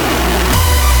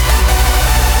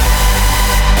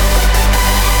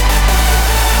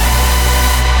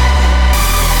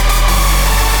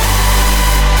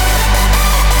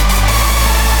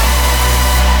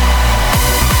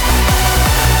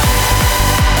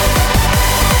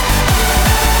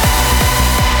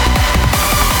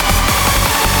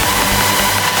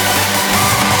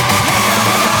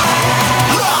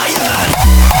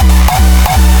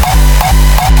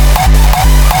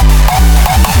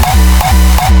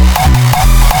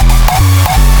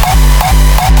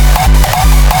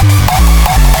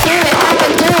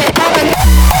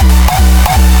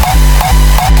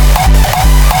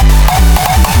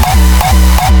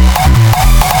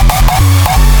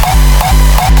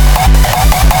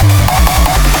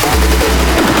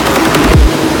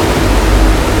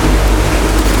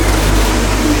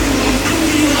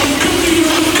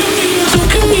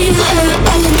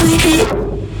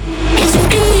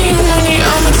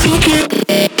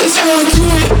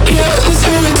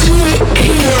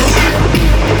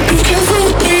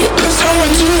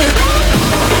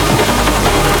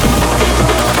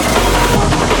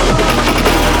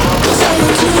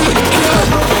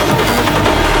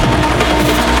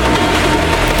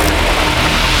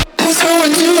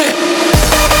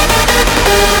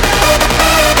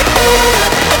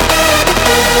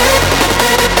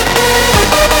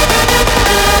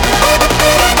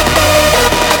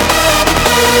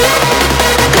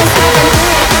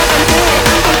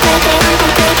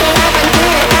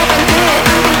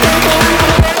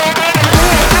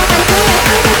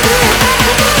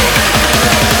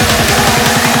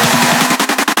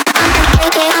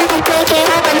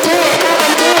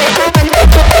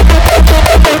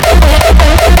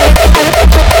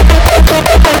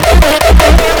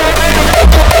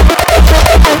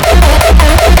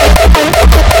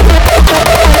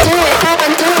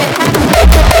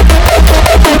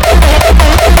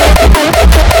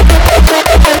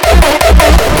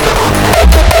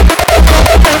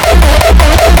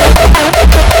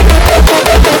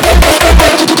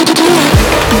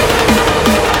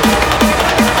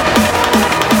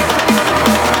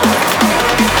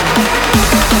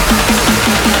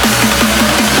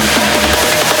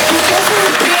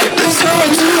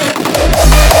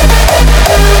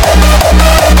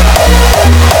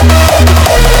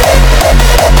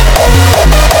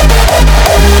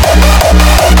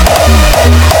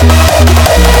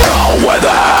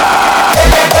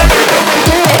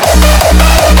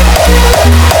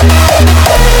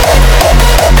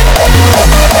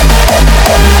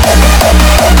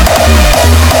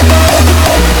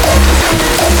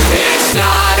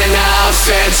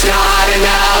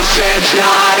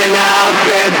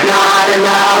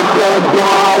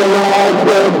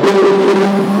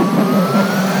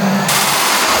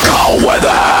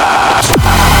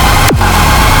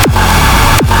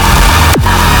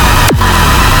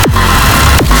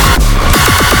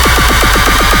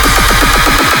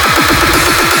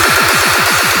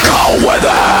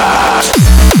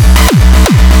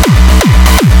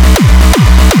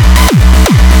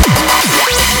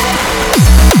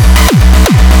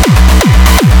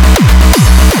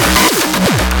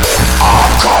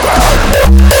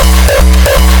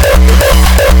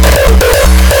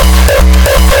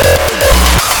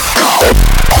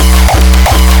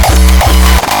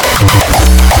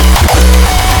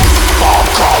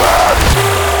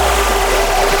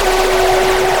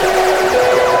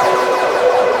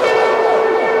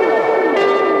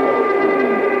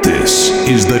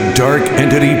 is the Dark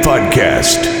Entity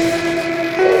Podcast.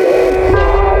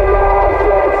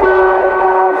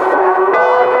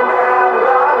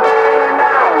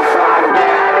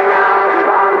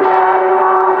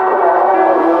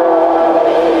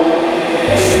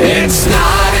 It's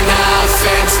not enough,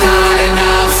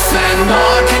 and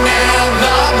more can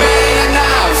never be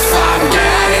enough. I'm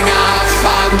getting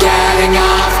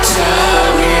off to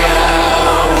you.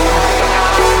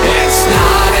 It's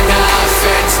not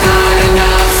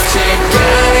enough, keep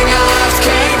getting off,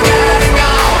 keep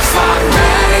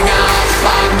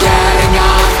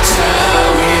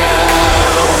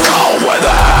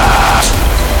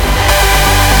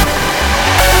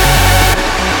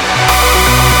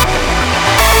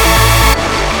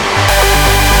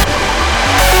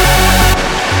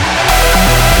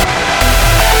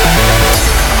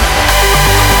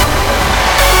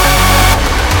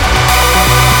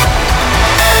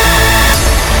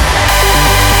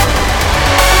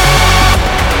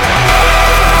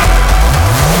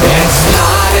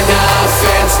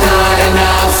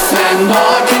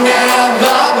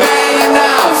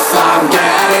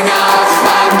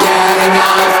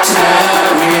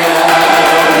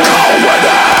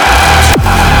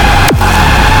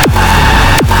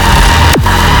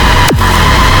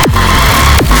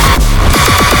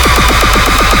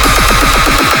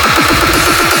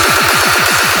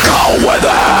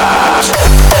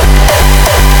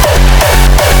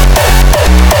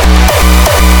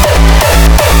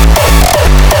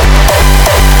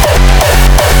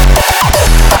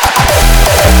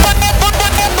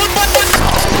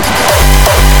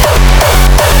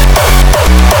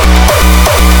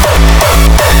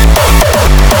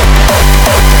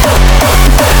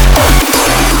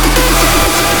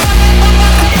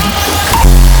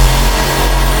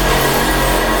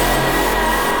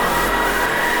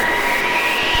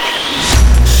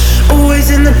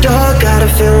sure, gotta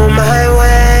feel my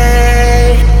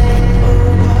way.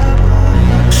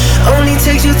 Only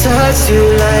takes your touch to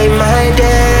light my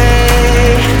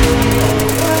day.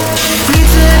 Need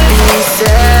to be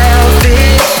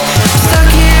selfish, stuck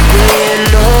here with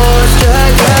no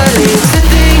struggling to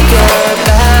think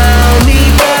about me,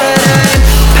 but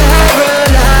I'm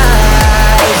paralyzed.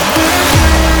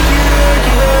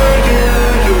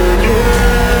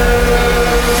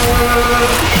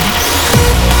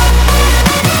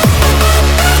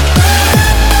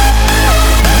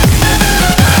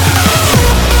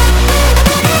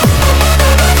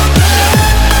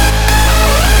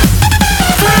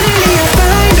 Finally I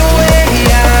find a way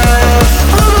out.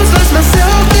 Almost lost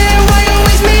myself there, why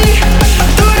always me?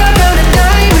 Thought I found a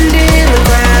diamond in the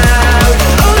crowd,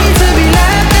 only to be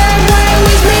laughed at, why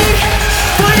always me?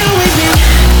 Why always me?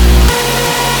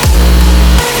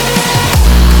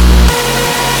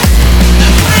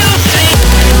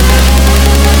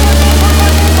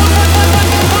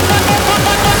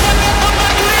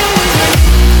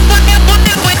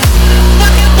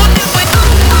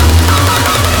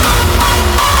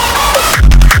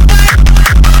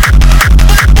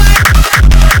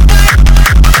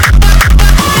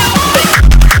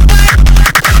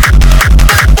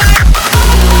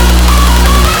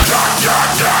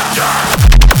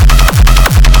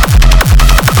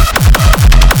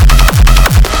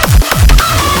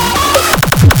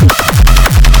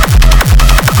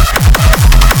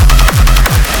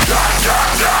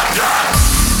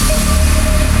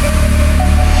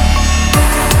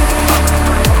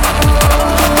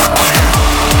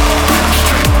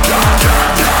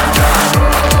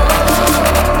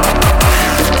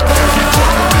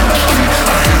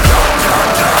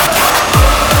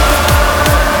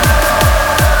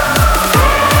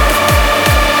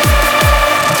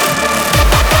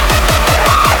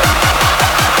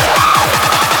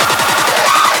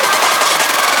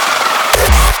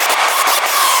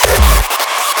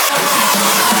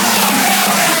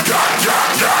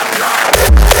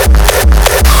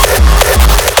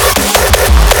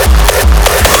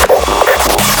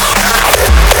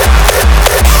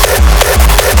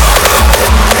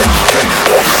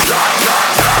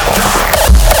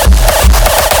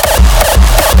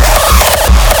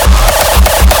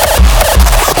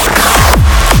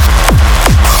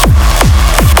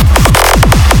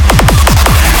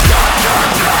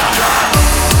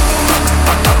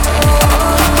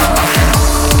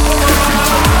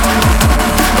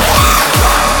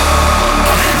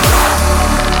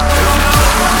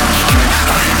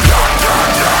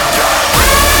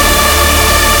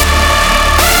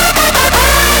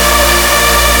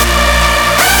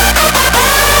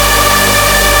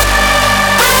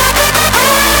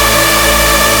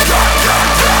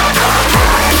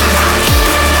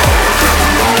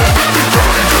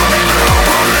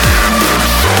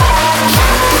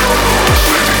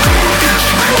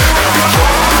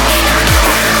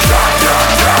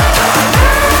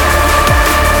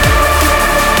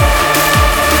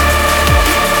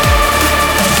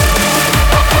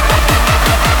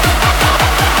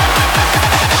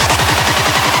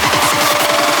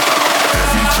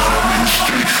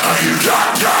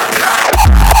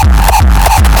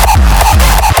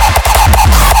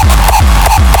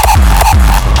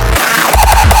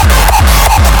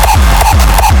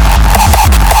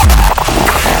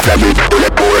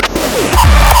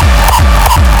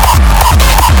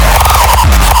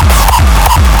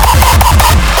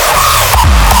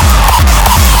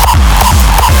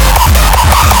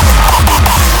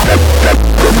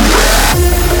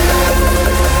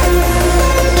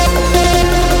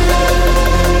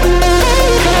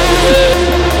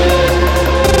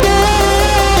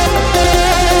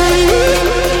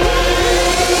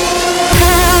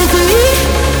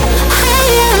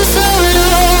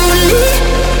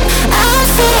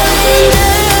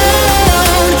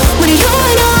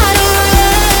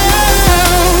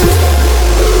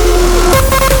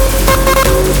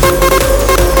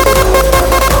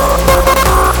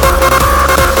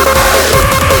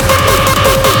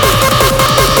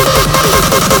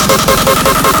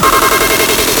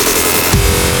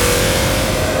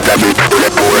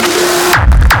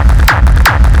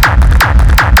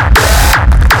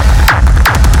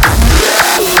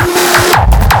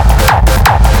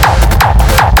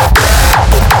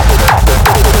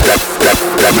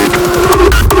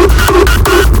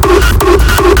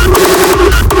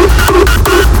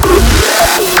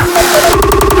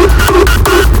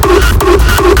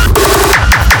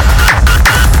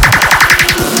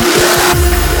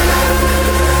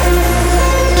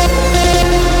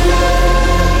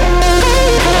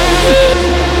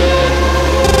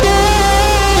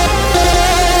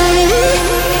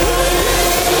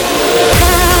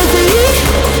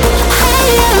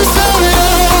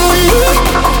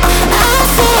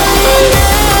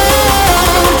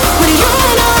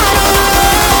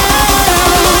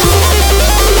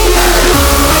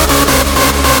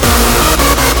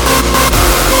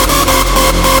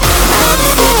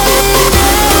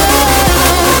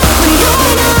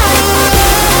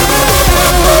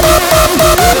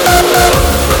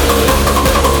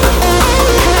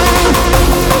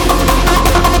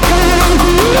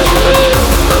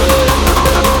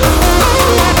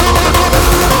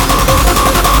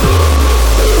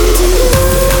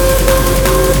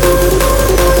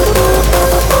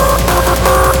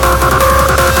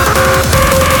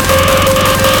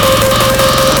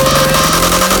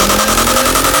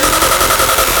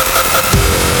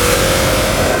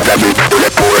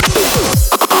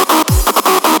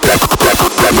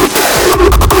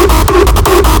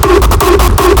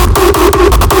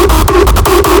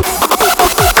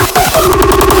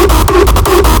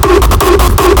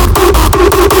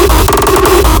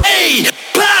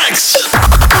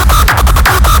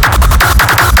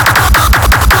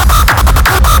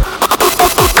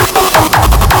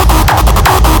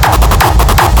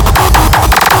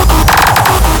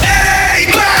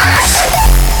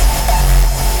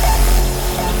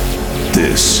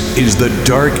 is the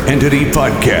Dark Entity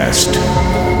Podcast.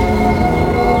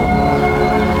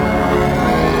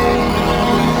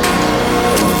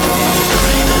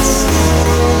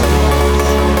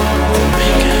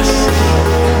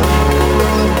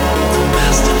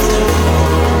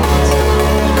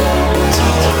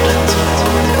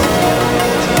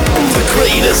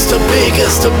 The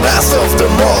biggest, the best of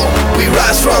them all. We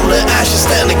rise from the ashes,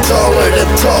 standing taller than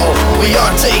tall. We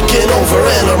are taking over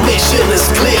and our mission is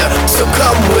clear. So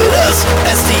come with us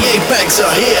as the Apex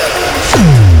are here.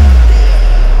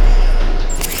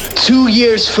 2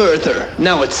 years further,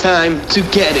 now it's time to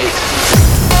get it.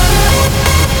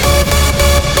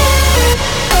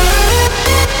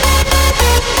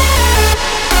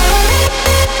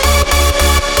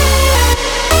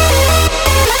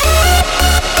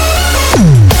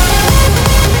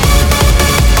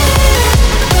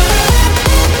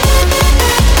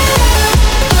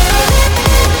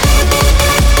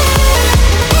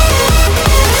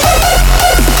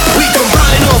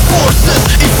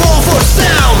 Evolve our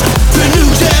sound, the new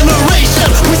generation,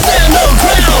 we stand our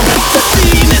ground. The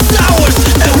scene is ours,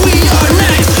 and we are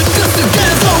next, 'cause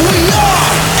together we are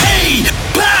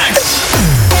Apex.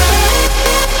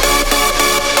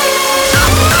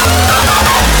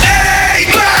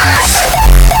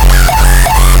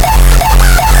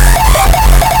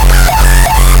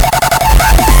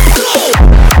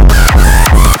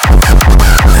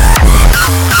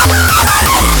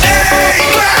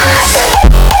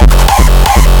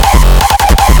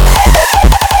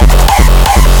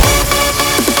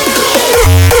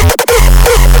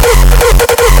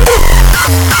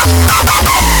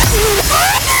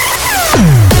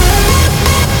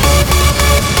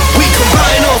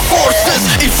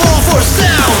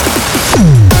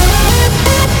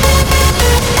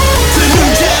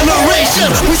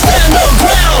 We stand our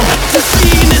ground, the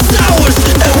scene is ours,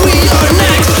 and we are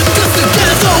next, 'cause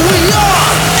together we are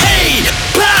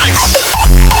Apex.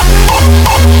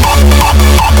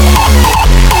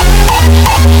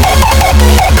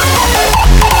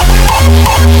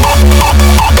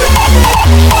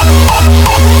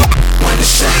 When the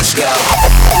saints go.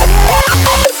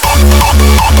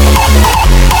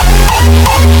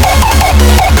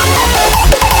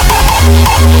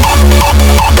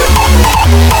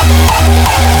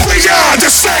 We are the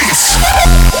Saints!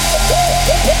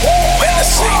 When the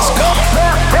saints go.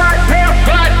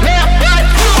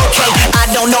 Okay, I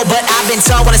don't know, but I've been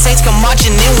told when the Saints come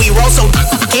marching in, we roll so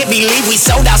can't believe we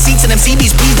sold out seats in them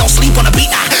CBs. Please don't sleep on the beat.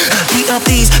 Beat up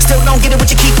these, still don't get it, what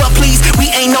you keep up, please. We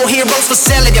ain't no heroes for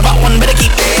selling. If I one better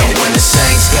keep it. When the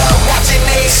saints go, watching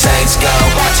these saints go,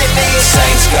 watching these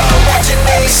saints go, watching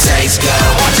these saints go,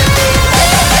 watching these.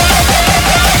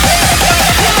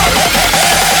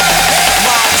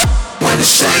 When the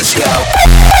saints go.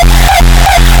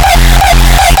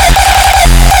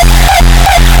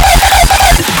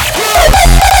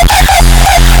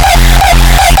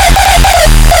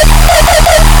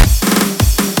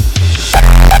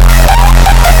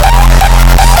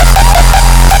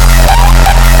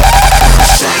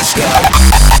 Saints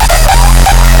go.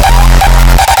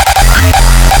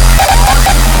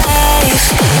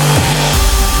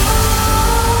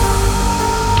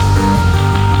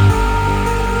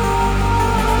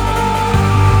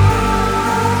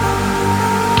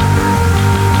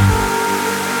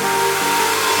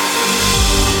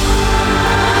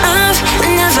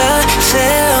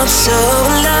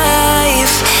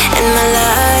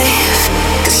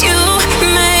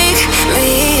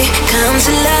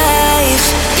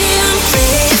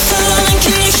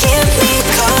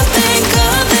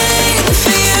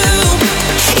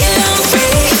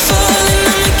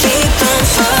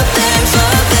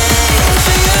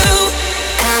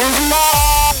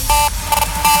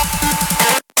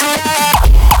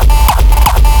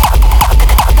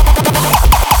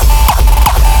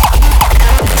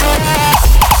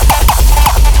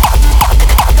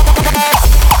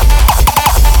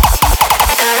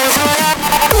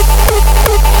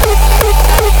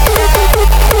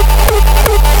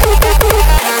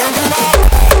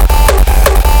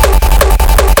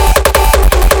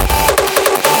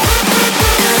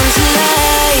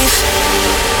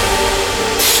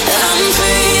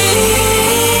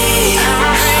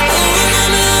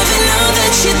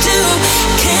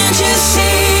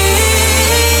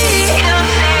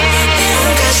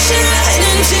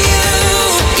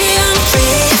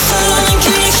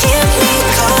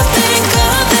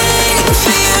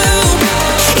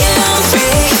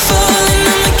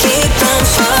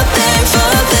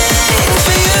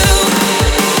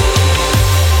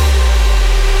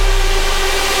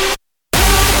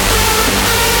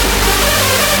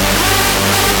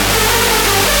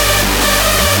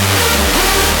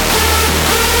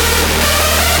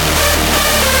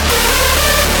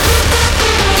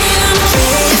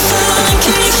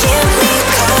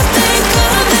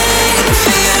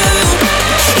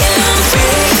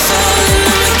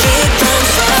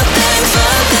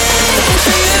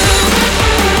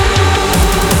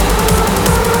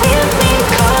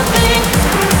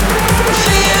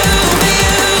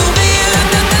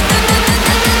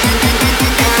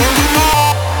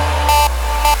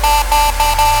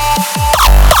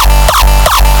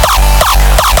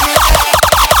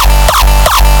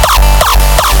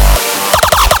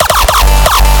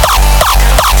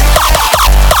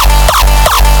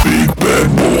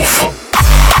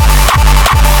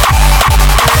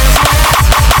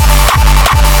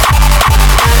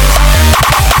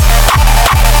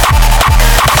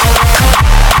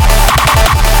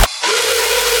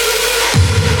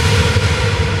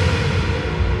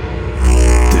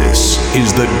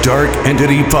 Dark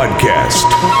Entity Podcast.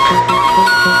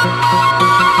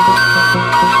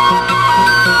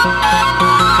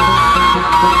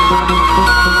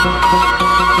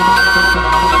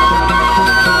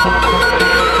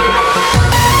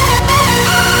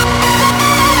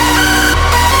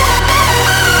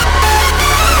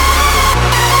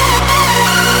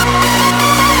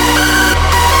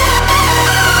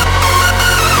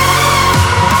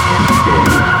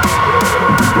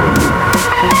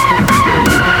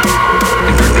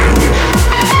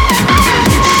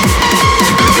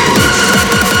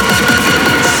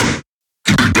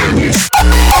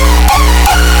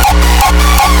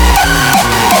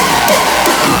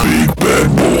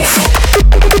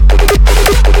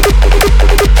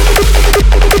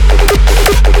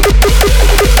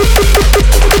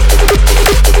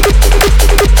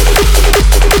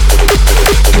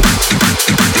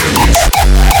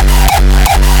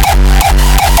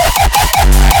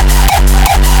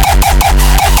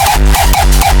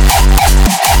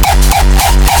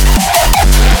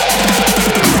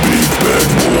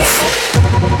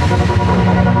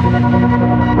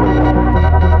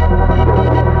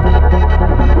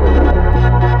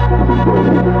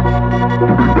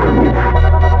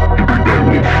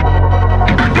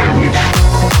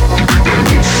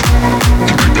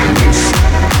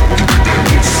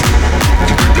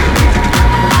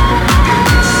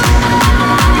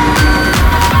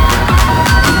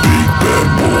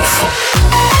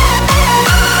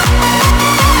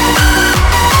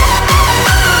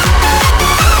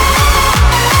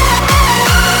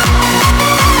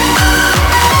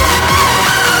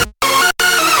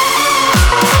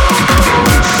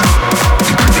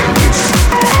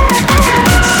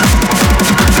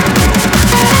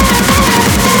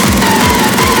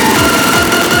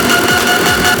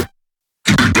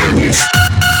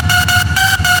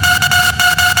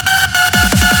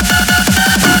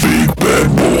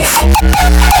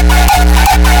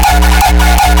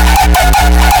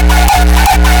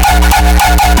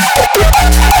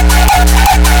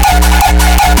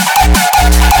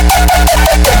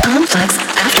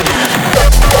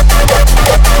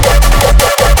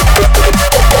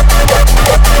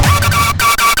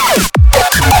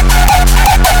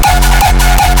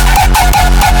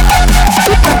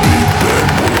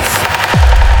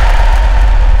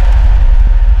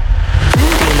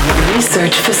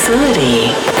 Research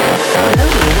facility.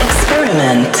 Loading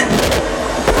experiment.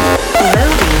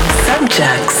 Loading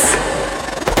subjects.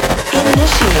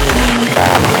 Initiating.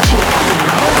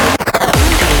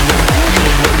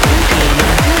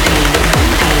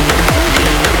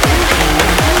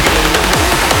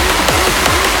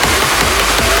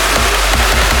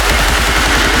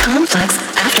 Complex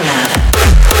aftermath.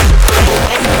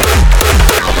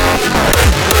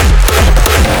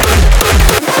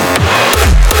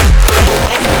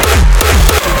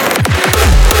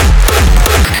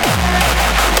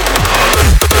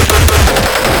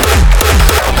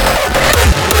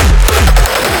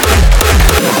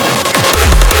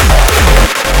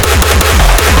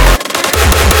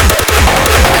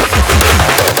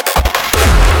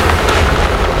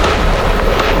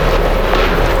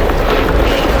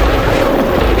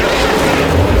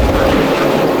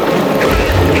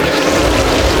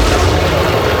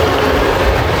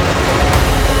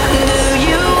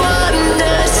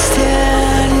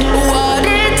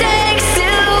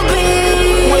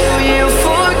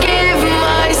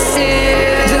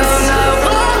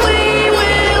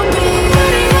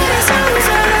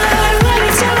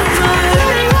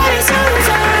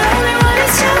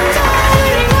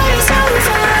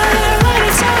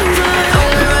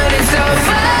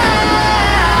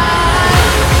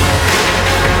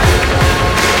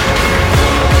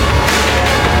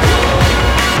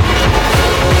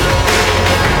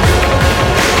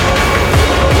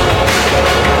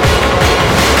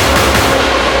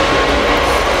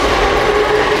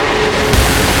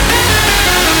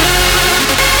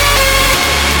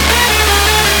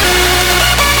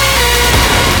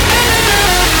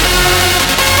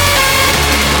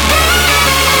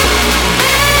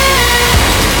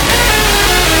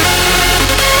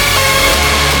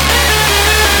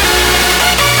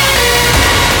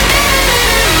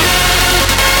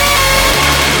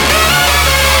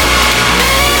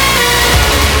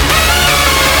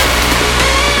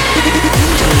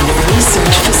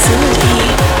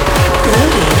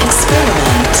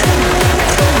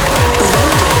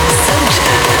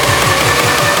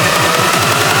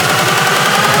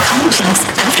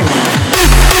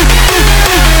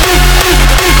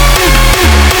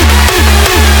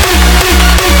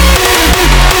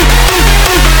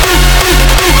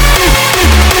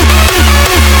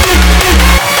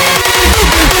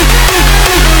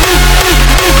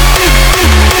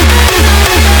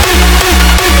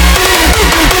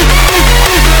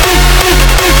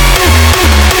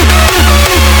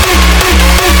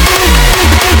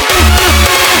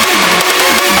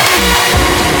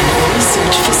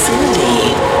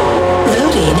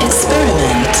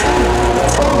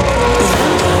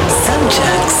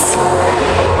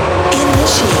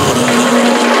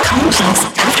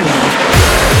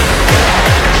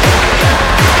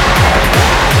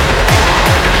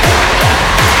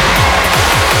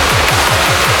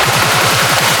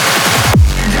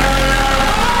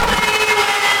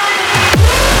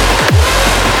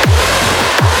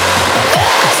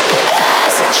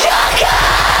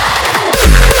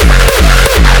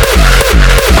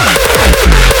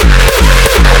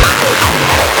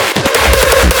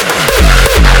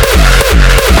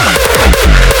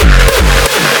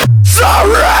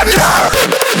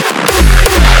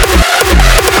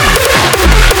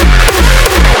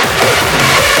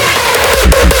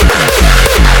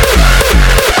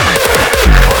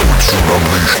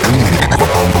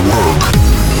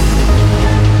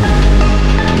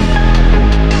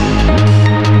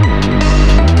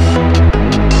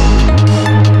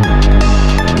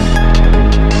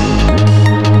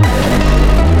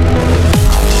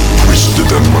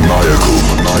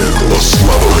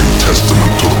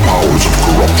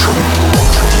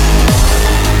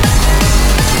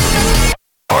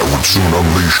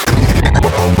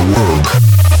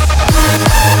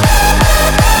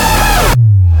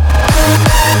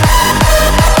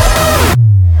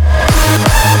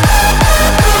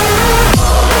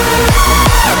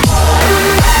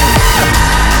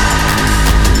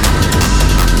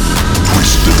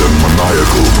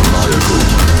 maniacal,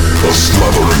 a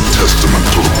slathering testament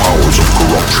to the powers of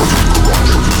corruption.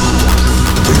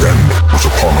 The end was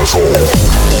upon us all.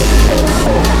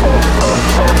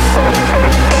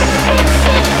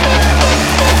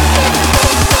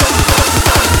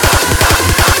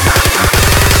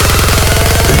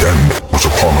 The end was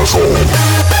upon us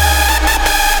all.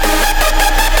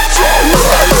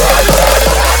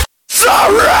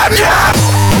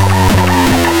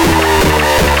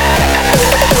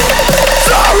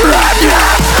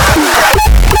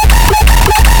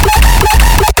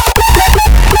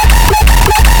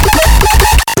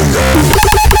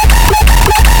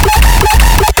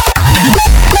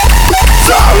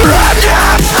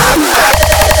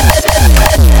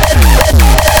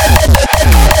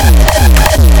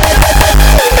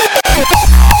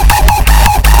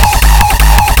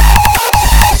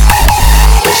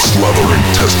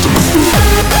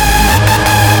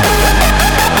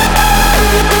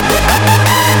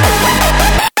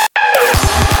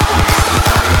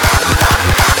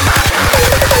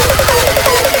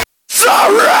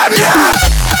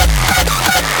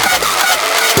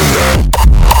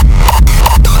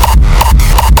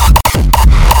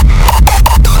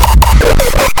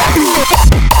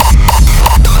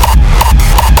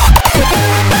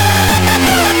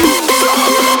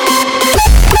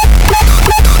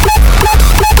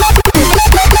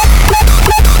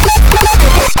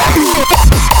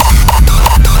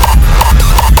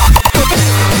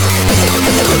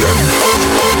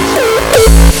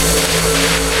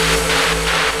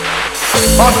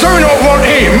 I do not want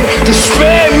him to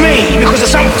spare me because of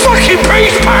some fucking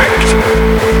peace pact.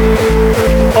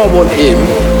 I want him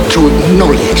to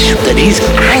acknowledge that his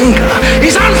anger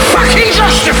is unfucking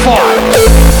justified.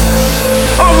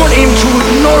 I want him to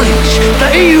acknowledge that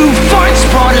he who fights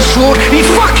by the sword, he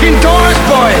fucking dies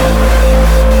by it.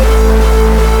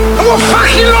 And what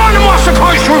fucking line am I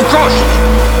supposed to have crossed?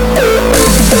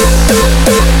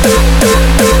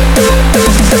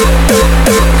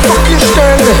 Fucking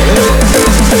stand there.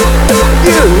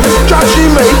 You,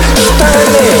 judging me, stand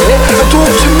there and talk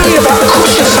to me about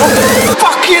crossing some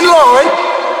fucking line.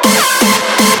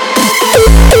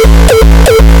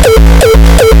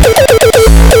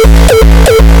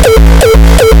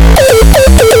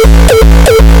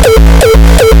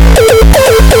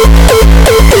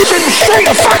 Send me straight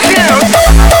the fuck out.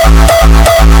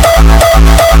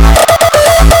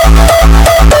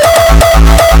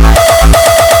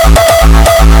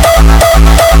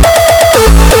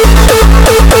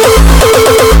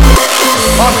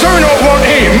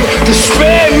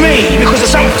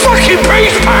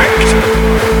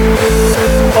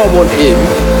 I want him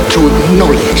to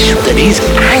acknowledge that his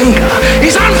anger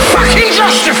is unfucking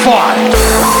justified.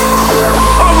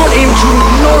 I want him to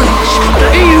acknowledge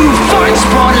that he who fights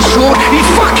by the sword, he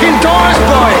fucking dies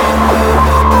by it.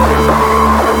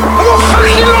 And what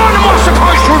fucking line am I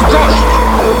supposed to have crossed?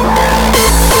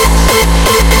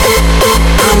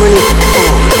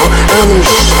 How many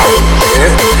souls,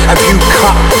 yeah, have you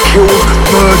cut, killed,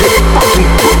 murdered, fucking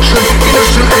butchered,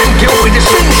 innocent and guilty? Just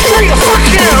send straight the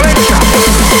fucking out, ain't ya?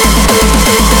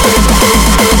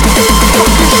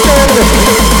 Fucking stand there.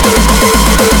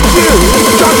 You,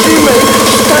 judging me,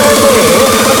 stand there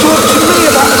and talk to me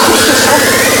about crossing some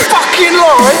fucking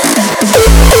line.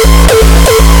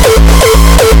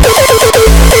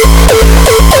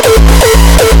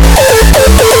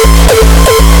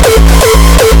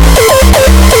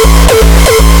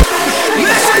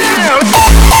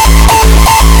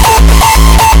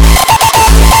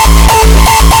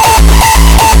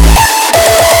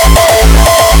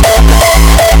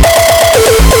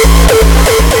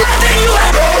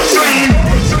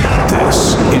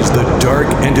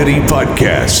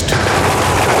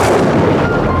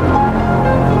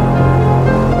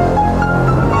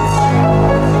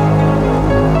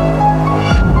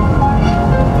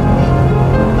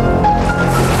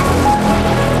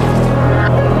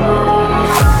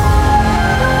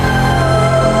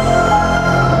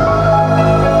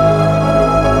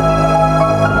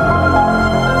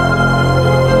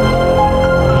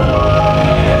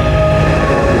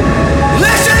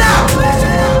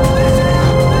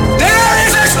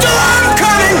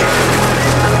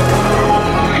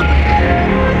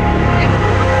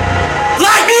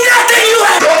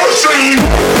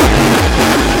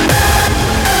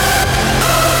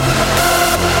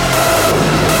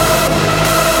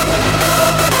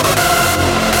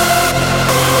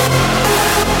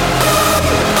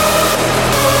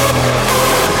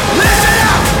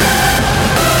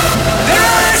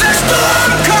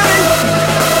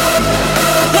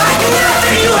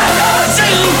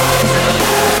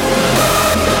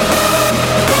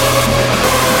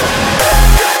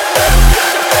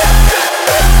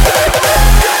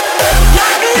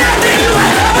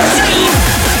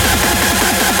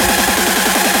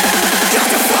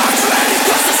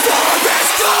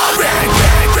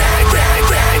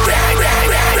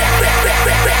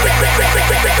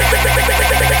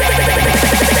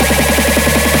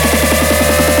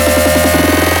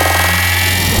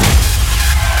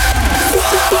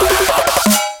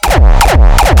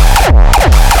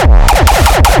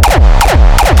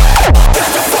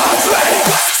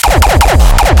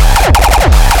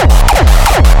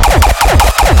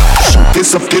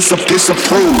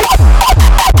 disapprove.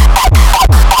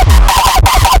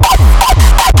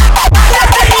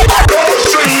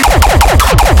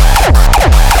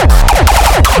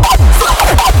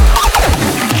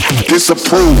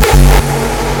 Disapprove.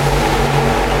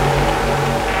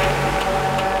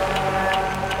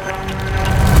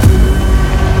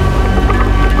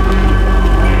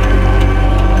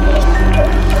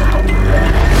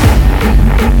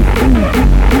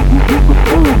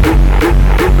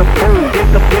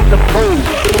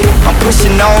 I'm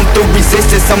pushing on through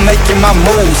resistance, I'm making my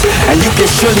moves, and you can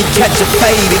surely catch a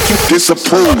fade if you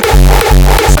disapprove.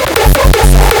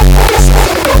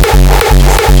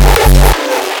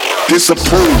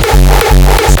 Disapprove.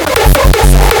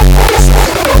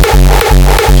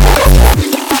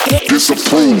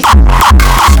 Disapprove.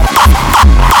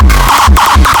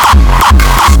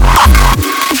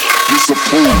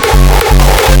 Disapprove.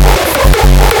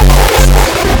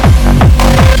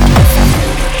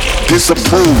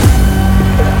 Disapprove.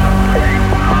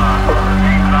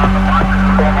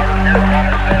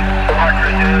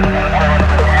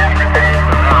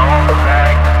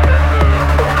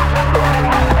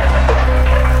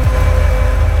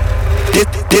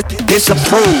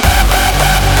 Disapprove.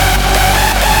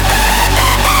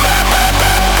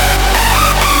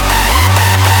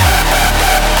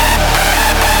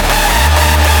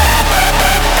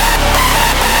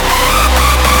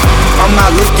 I'm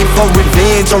not looking for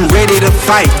revenge, I'm ready to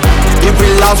fight.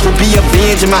 Every loss will be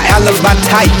avenged and my alibi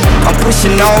tight. I'm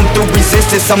pushing on through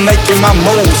resistance, I'm making my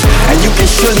moves, and you can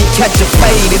surely catch a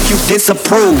fade if you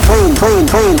disapprove.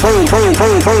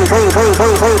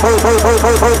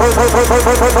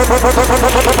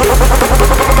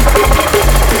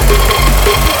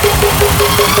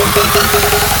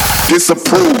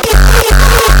 Disapprove.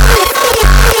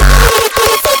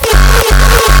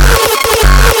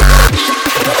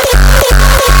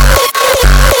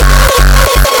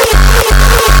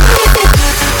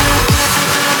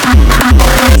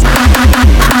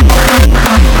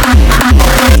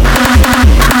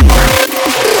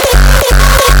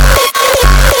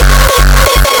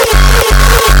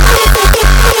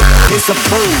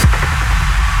 Disapprove.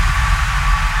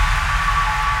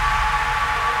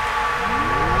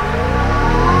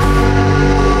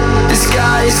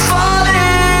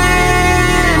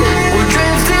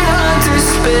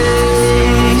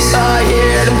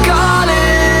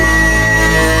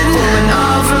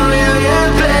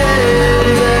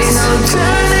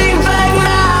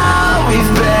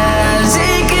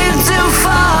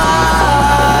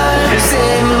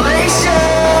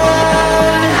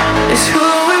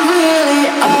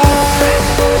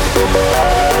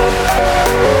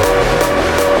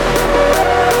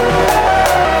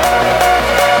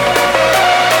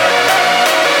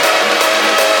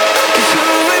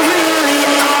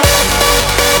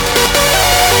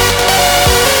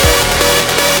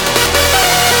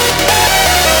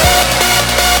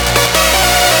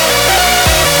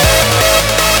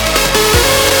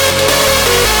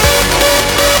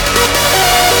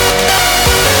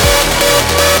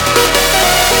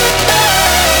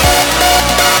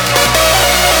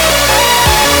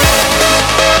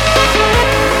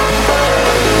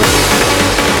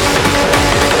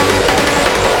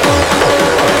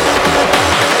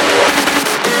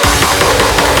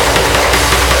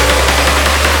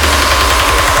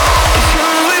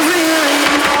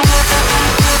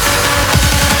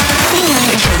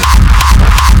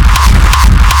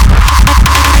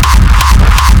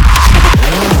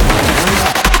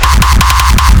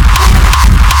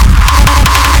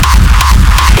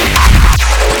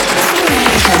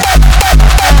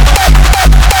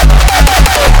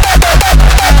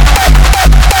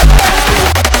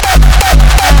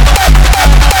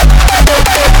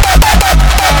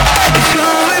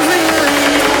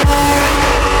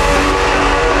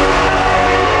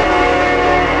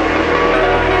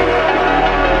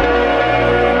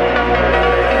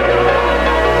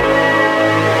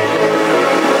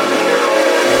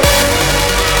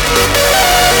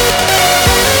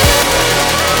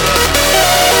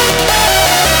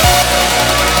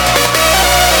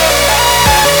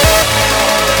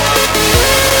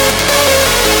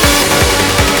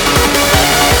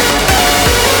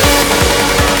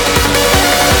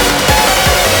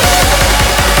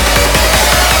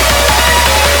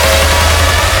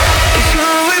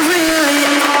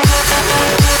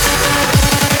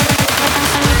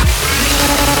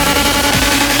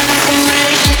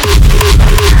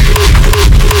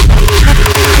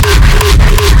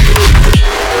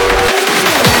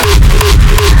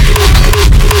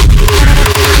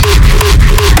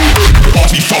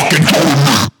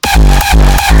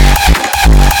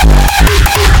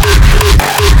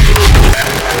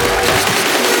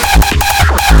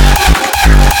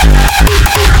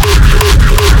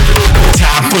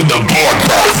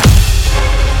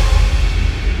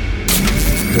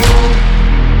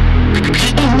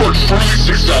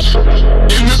 success.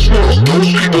 In this world, those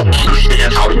people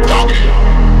understand how to dominate.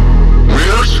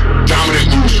 Winners dominate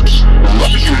losers.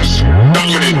 Losers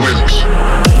dominate winners.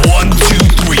 1, 2,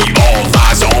 3, all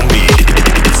eyes on me.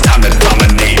 It's time to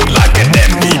dominate like an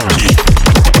MVP.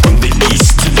 From the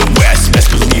east to the west,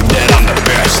 best believe that I'm the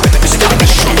best. It's time to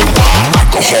show you why I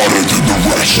go harder than the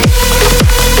rest.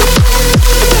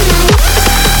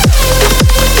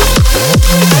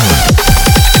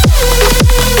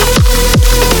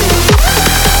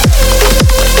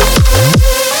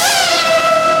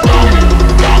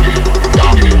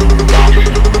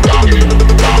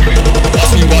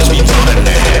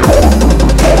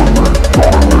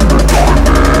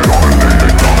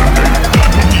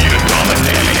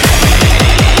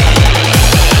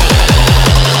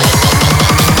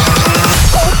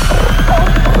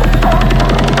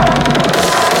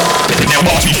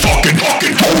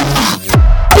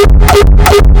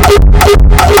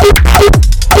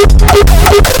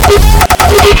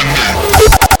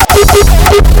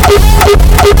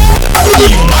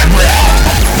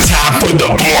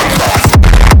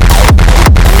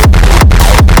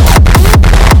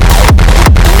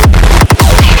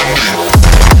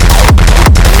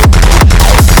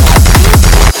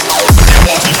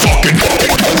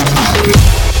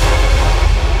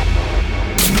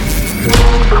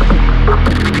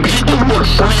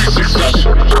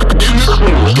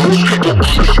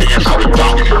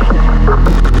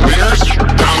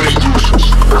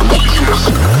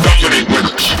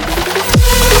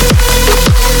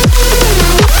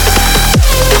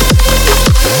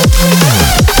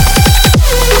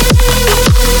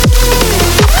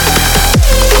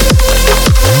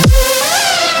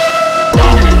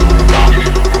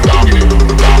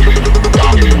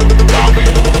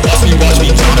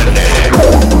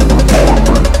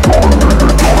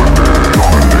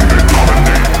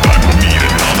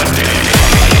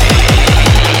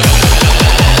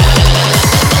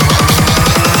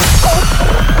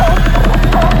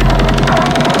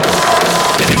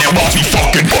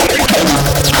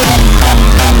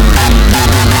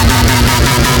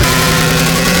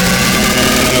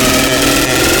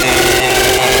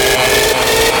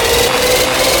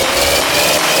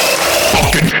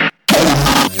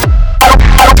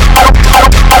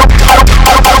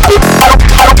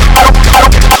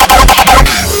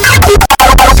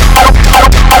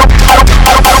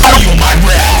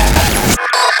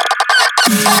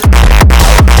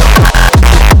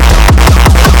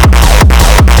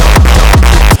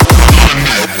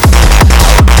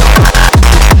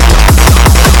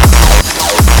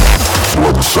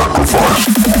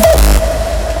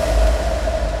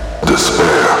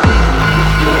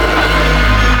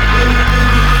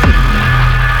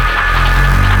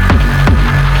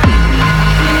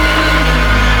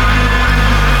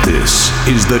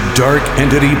 Is the Dark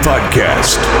Entity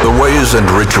Podcast. The ways and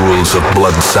rituals of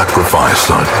blood sacrifice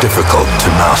are difficult to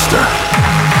master.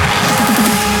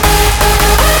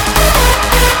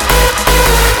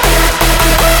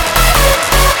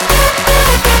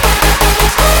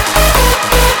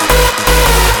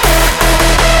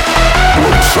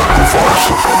 Blood sacrifice.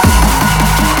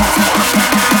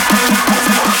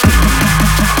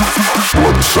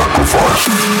 Blood sacrifice.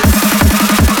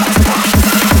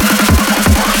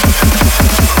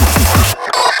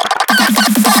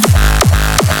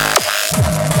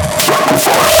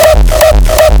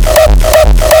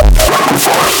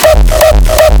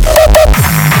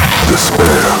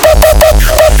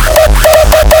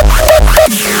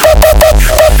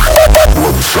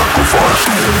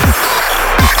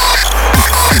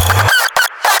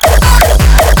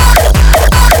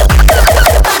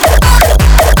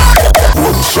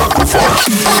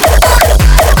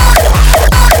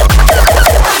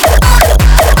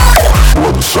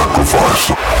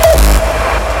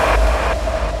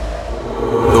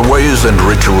 And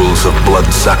rituals of blood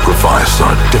sacrifice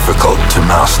are difficult to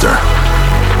master.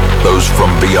 Those from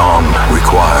beyond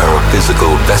require a physical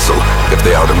vessel if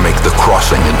they are to make the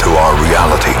crossing into our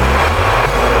reality.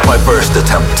 My first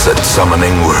attempts at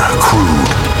summoning were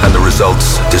crude, and the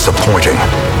results disappointing.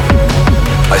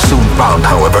 I soon found,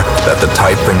 however, that the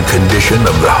type and condition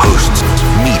of the host's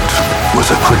meat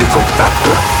was a critical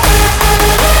factor.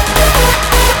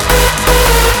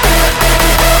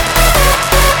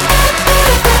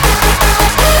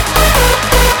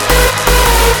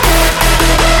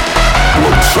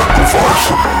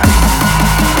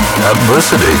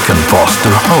 Adversity can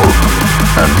foster hope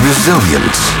and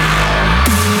resilience.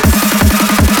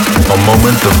 A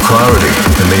moment of clarity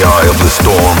in the eye of the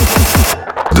storm.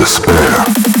 Despair.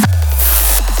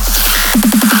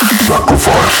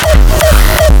 Sacrifice.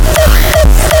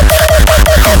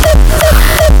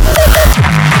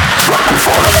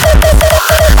 Sacrifice.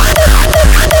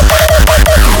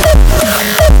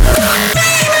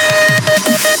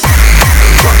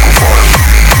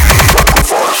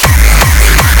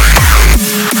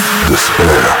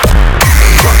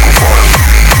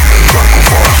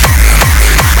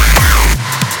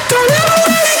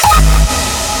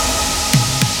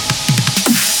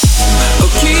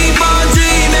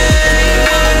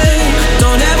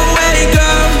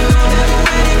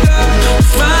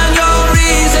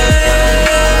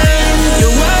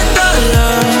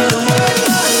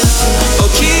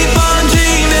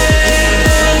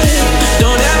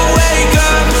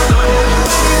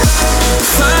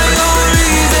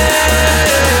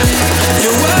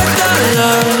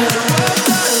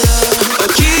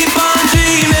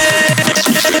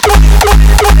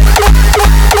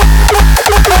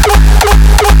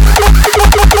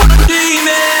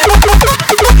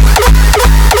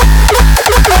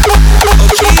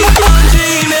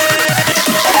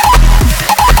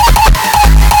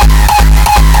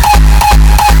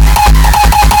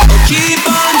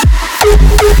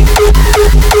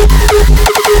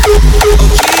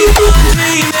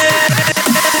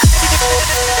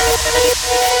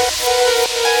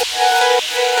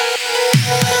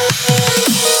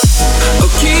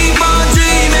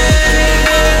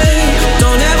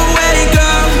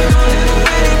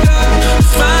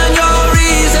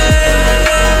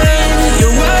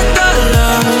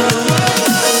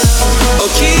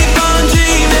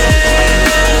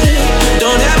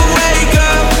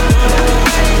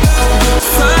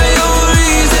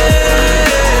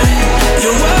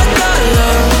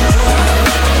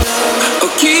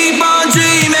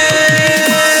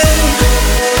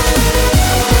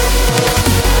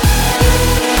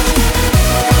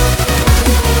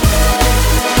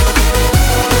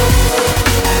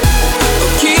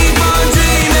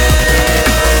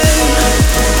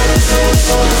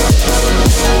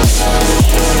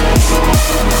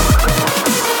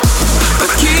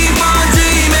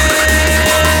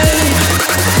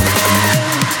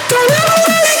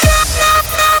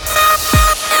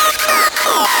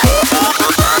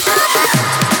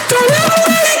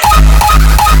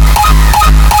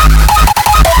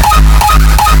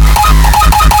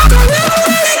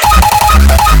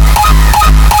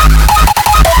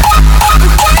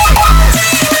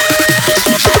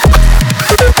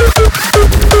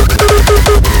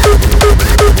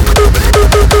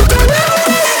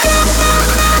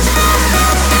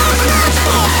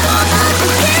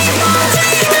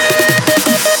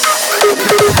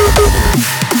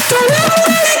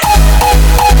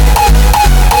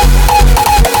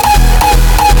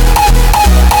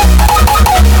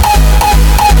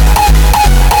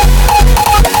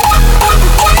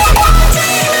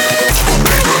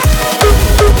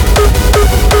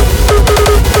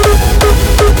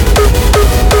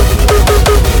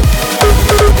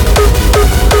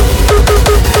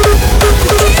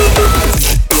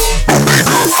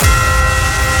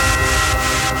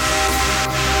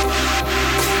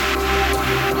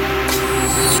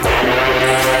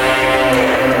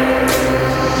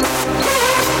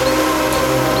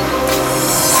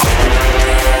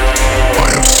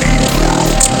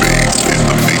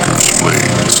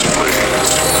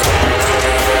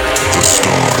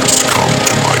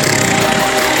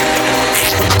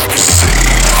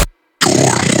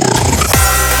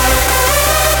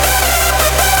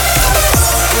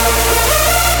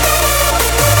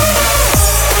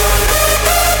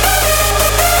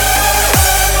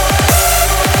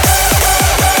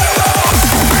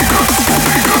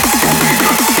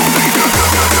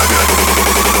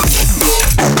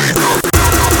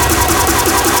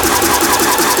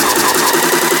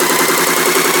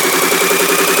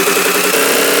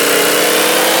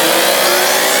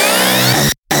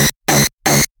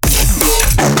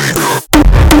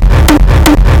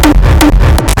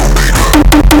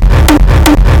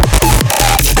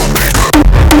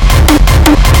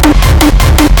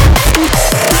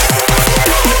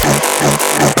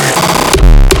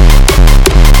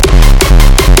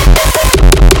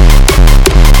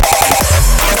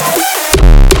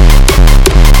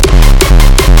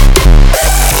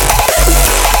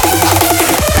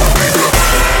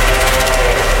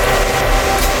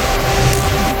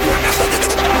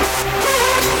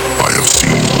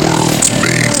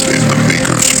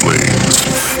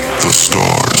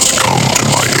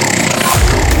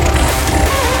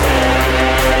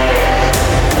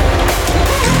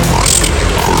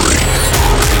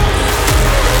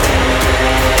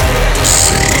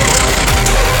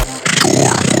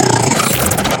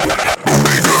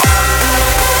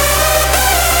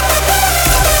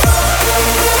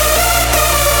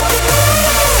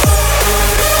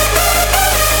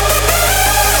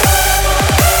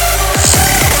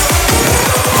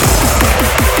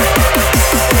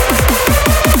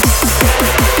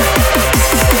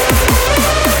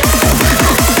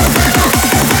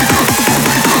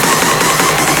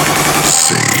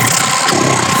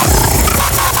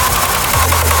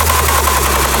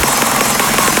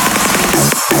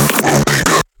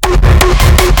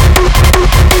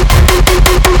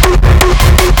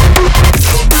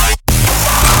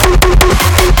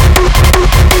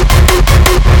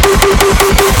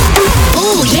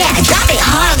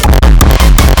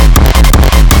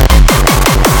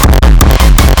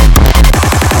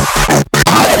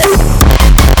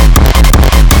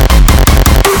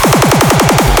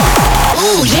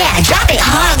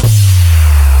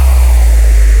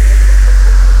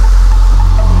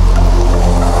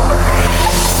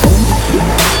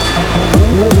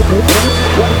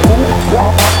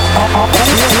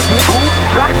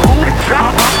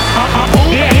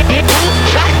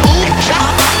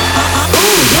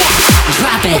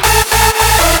 Drop it.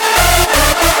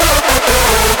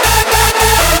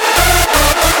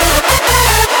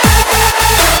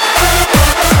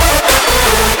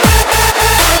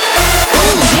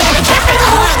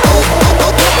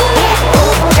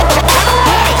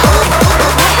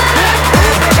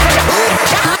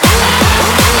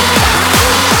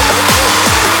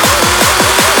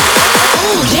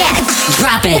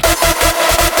 Drop it.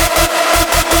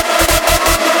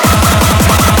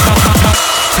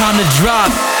 Time to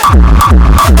drop.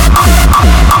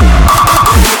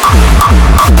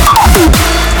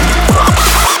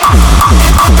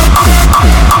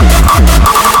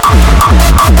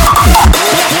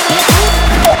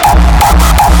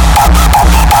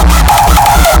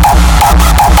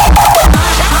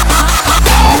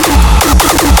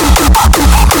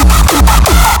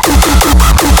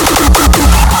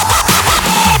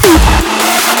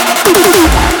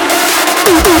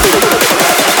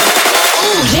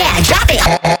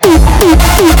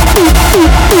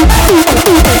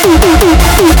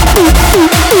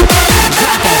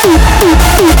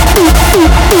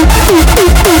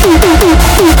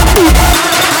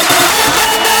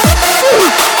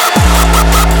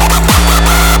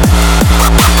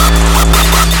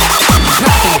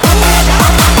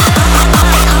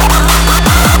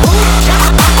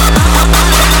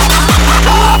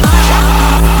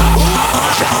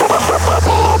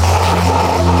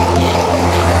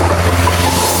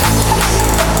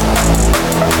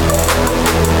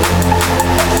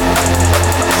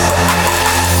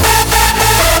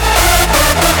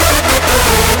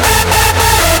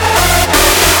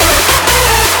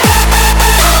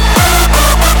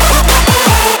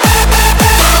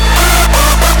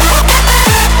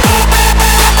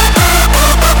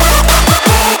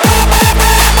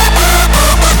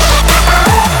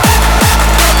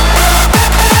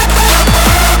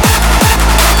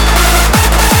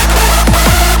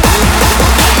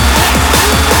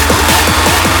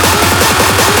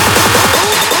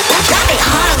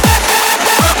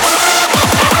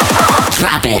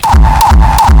 Drop it.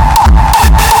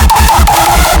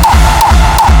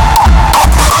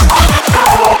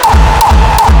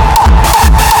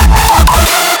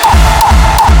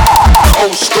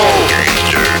 Old school.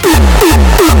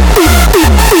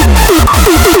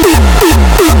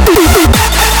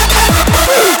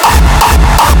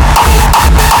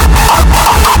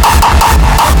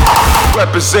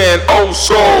 Represent old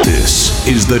soul. This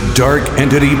is the Dark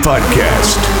Entity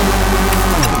Podcast.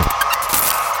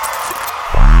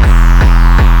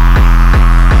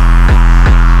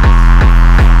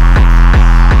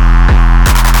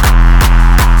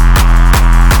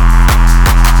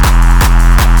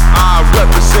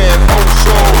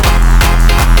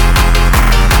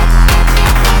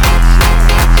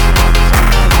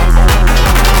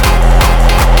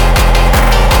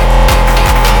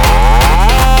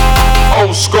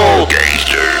 Skull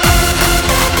Gangster.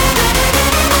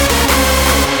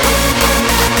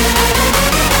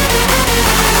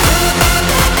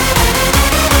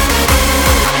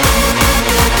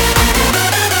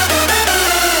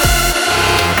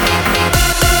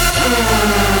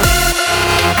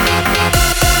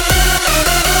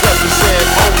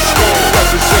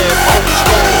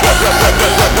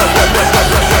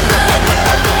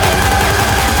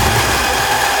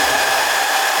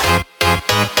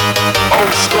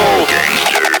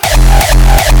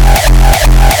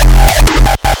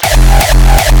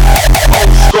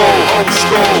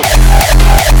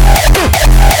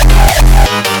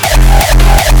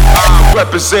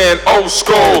 Represent old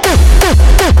school.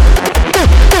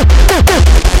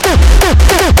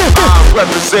 I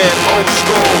represent old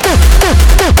school.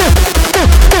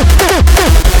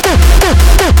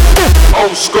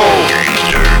 Old school.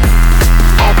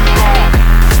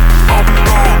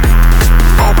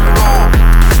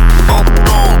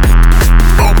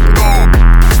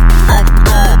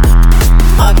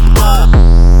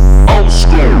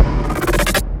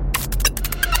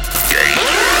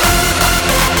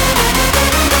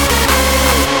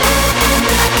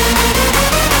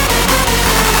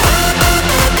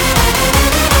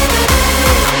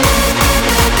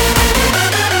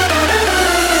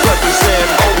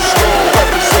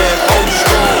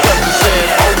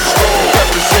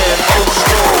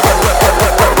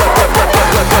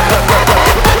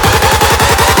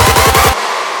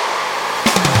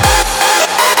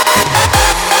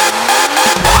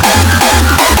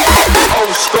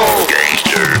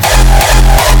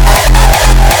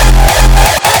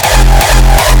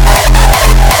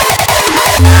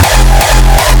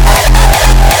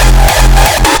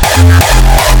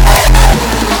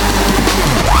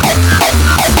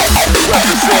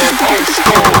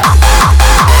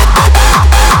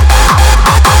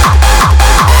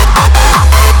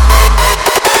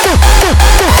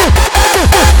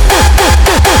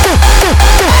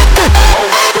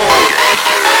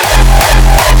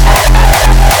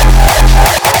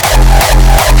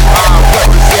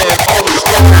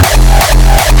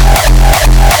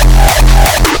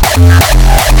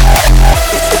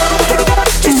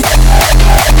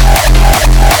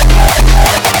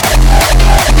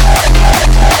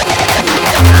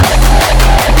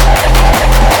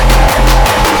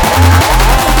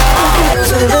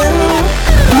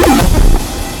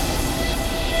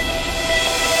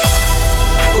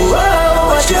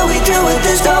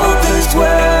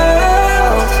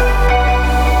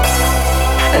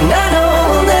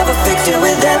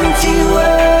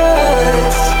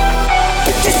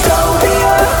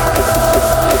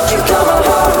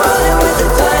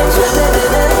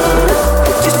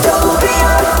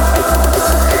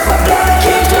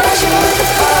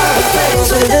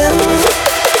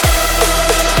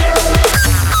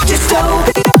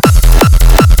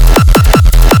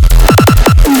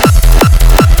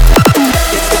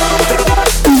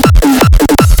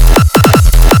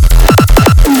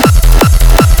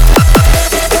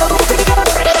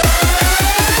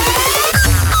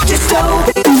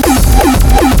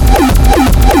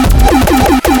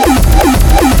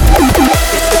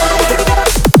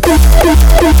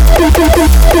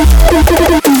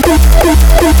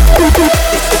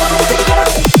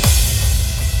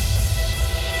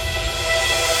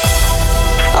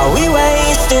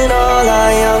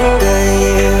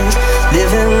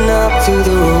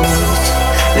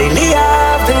 Lately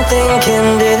I've been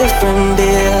thinking different,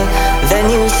 dear. Then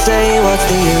you say, what's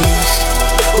the use?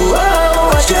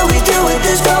 Whoa, what should we do with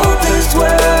this hopeless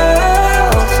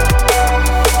world?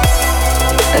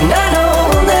 And I know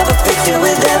we'll never fix it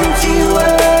with empty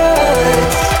words.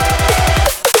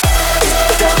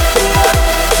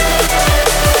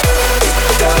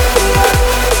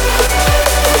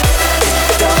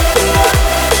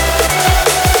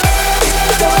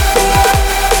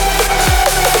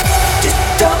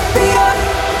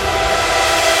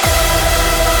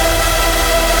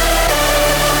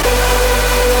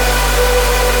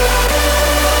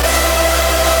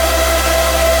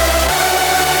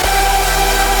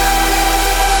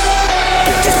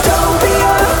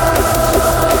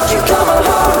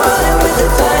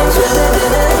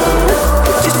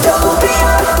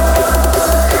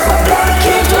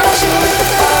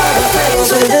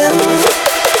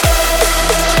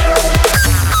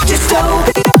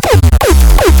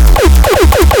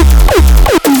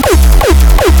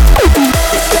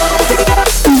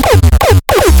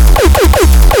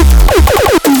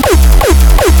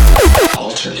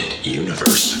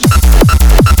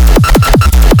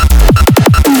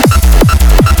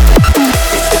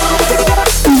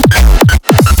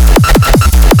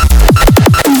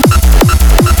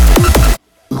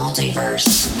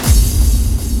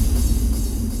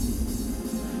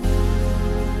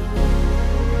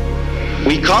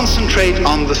 We concentrate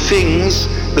on the things,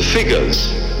 the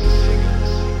figures,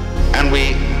 and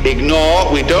we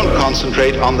don't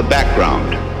concentrate on the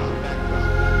background.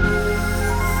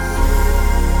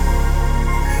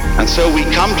 And so we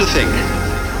come to think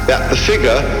that the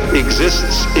figure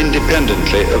exists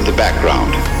independently of the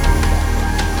background.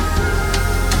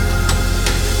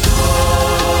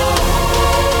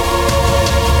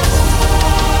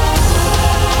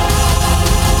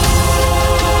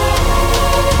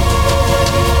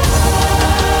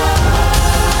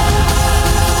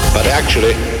 But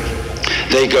actually,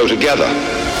 they go together.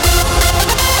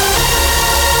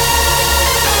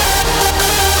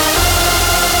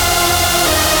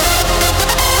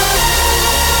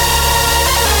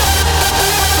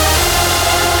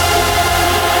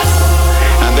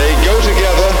 And they go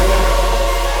together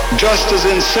just as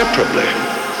inseparably.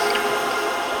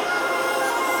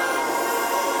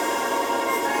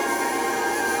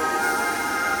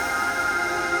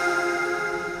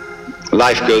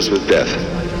 Life goes with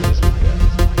death.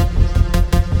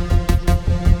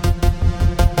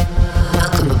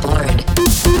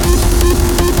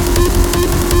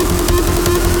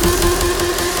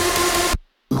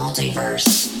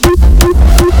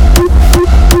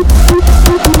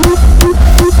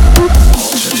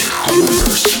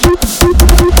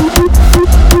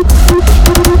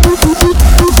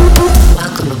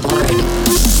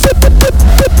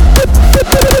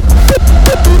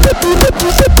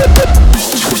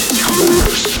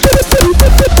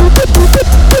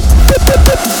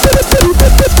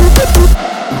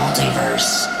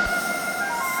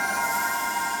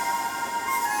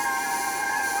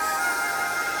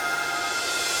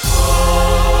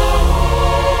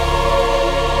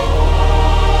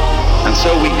 So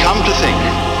we come to think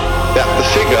that the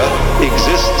figure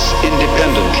exists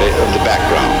independently of the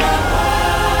background.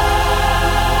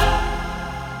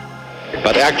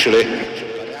 But actually,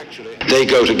 they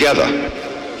go together.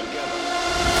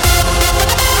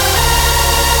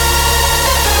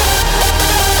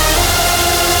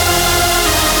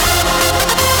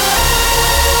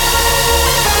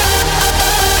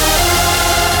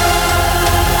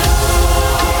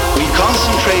 We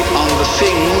concentrate on the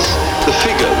things, the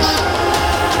figures.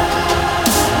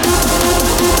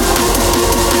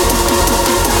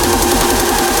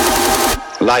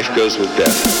 Life goes with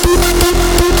death.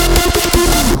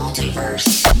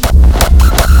 Multiverse.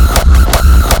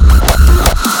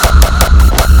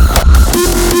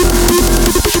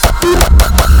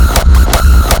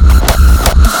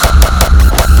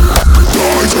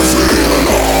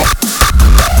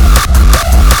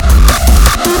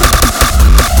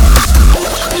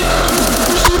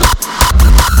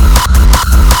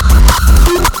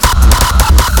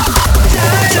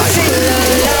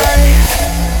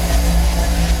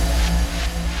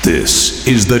 This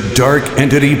is the Dark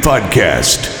Entity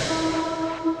Podcast.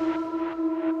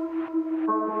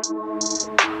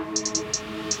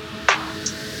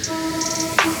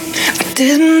 I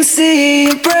didn't see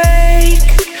it break,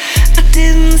 I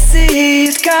didn't see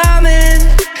it coming,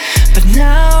 but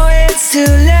now it's too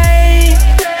late,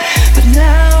 but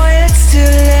now it's too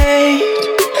late.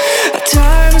 Our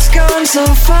time's gone so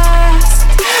fast,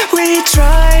 we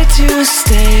tried to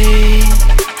stay.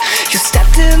 You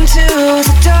stepped into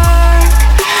the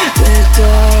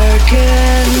dark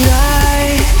and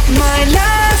night.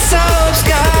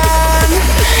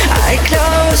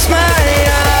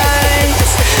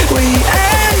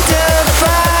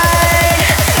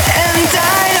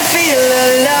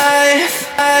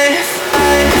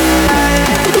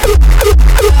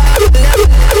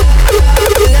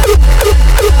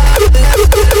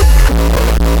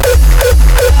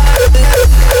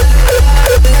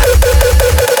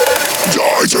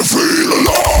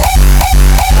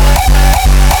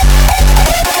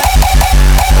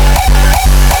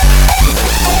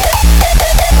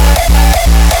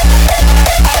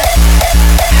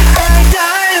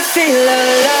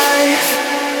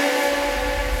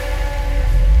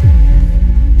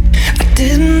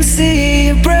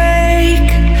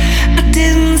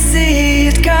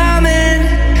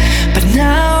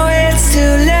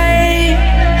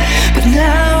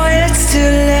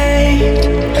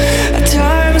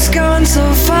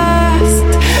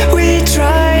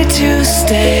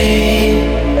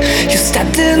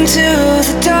 into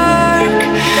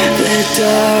the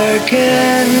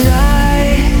darkened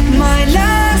night. My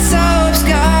last hope's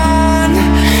gone.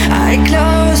 I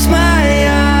close my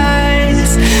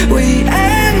eyes. We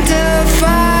end a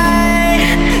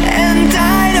fight and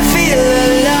die to feel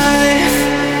alive.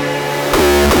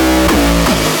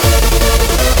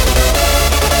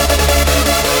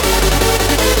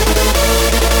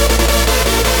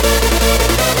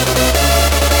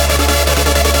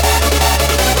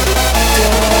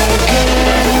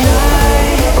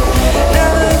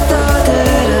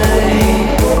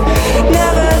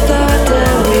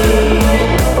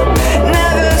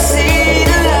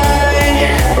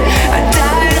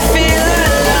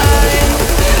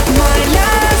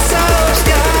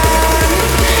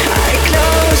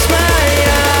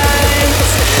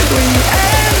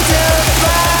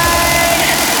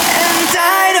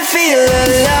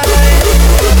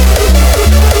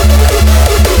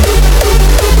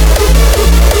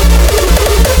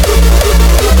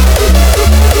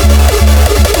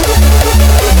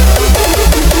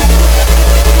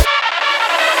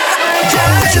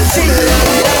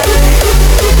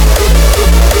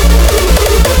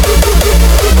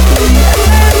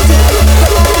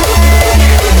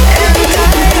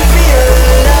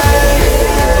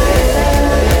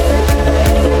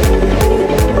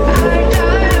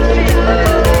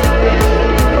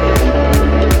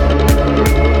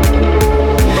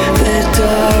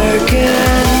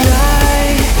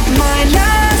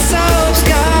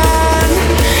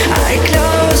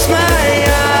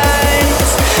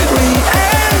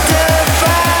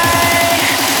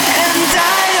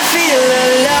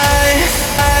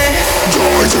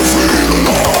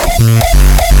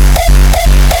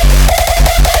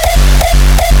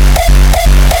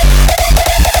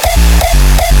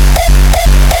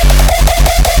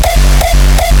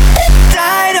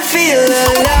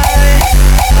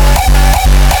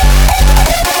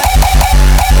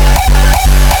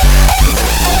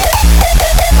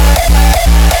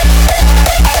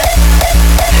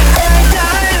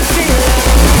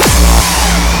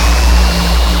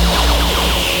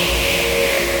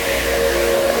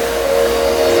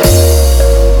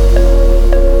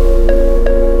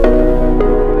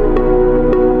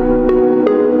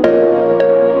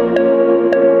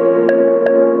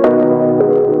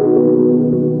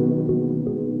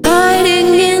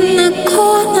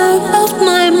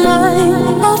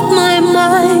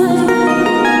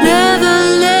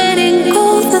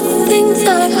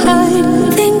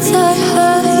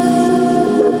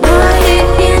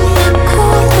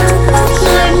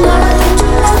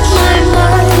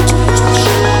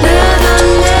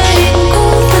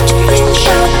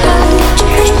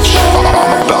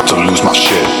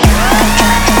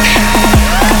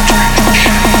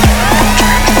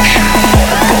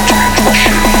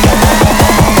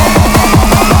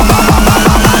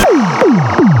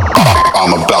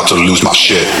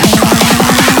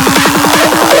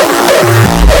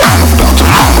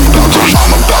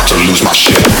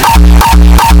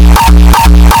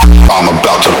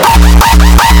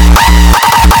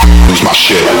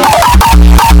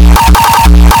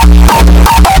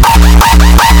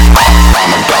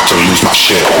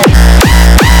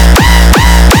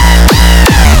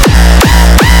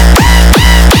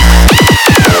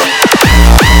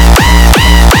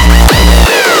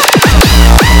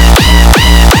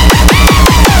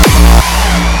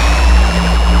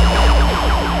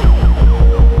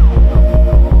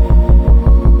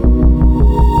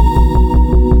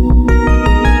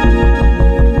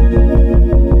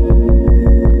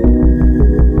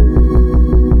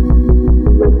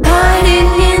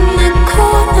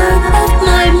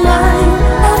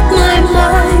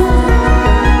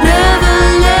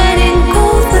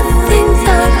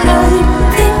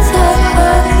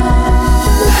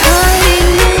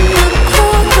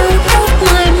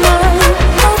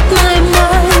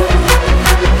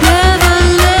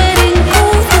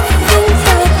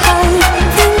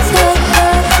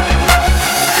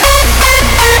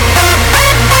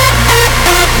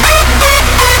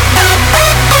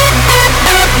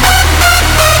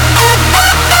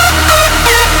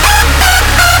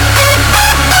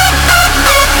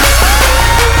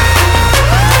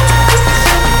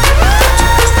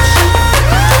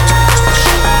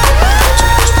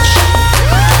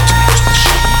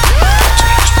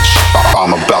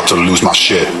 to lose my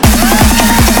shit.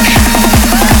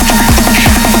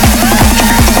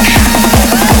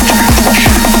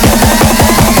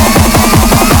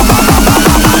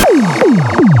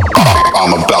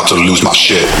 I'm about to lose my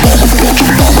shit.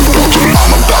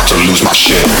 I'm about to lose my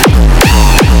shit.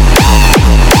 I'm about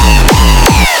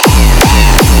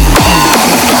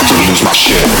to lose my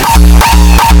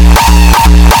shit.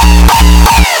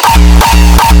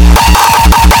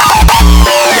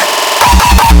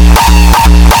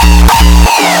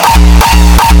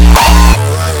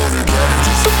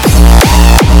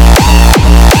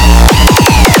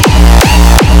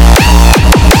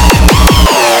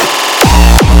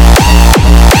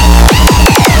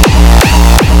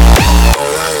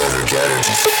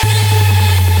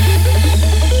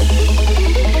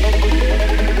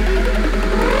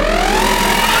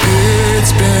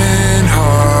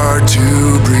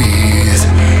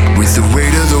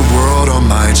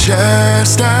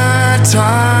 Chest at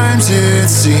times it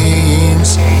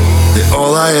seems that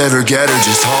all I ever get are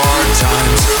just hard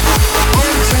times.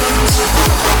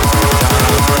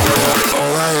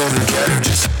 All I ever get are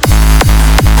just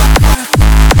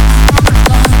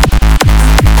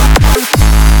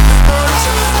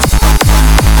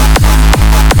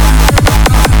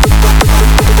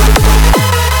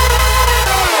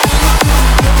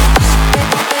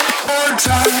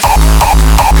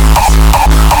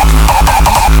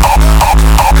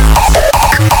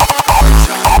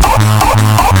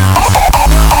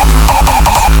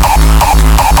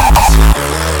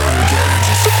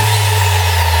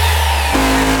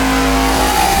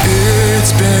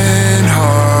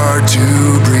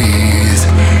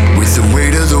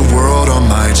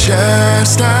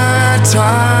chest at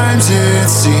times it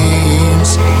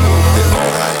seems that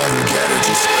all I ever get are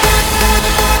just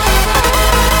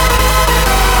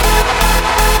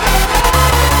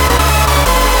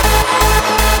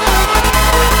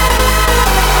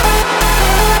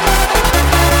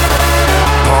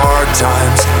hard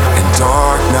times and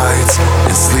dark nights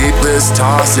and sleepless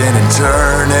tossing and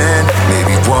turning.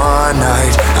 Maybe one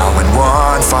night I'll win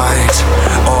one fight.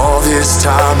 All this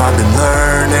time I've been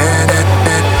learning it.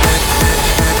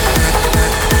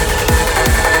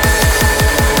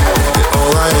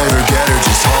 All I ever get are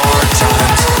just hard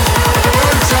times.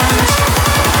 Hard times.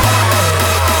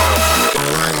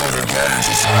 All I ever get are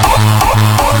just hard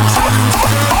times.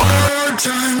 Hard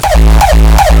times.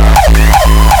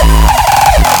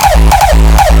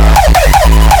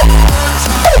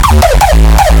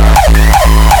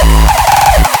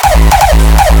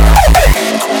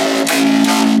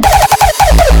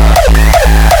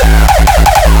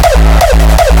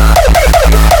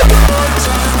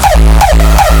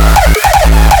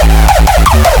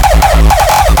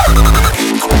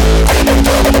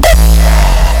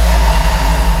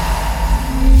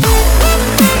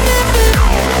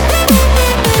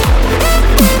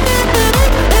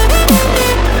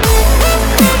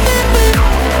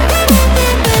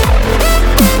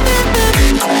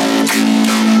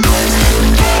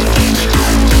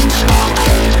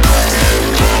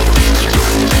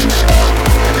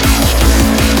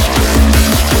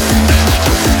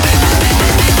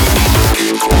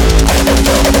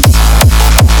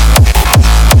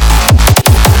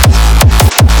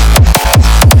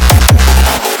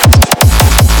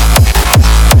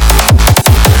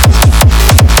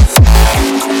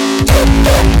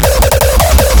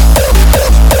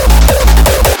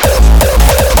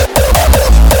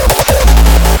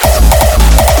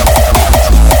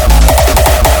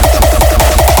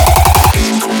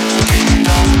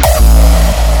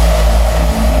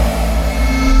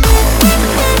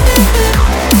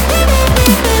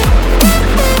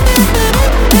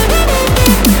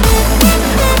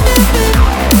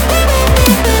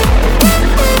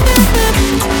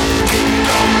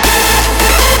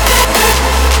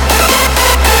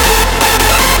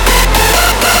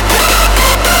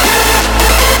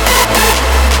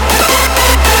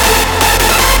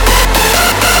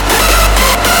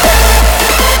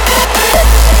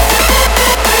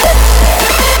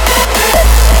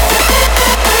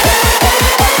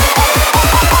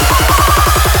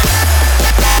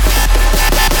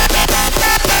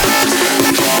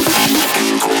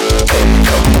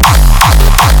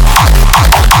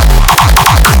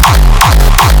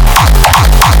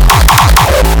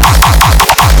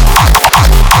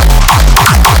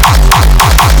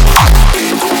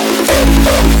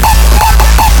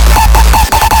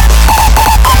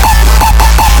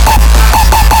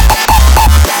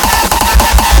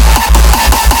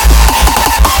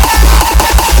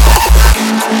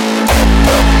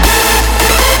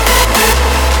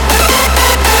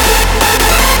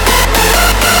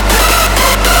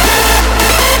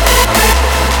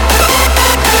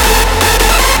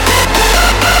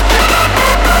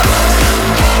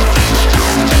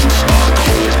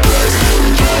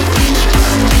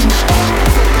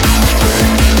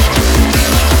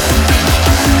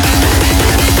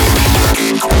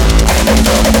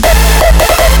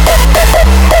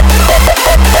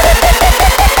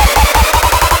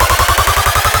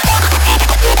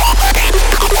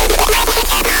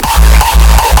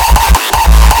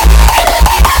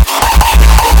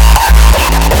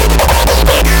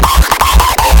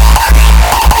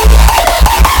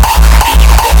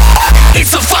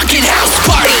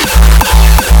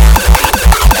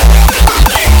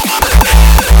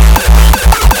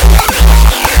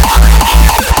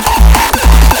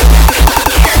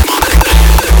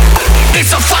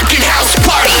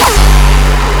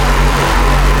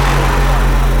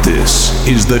 This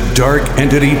is the Dark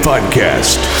Entity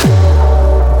Podcast.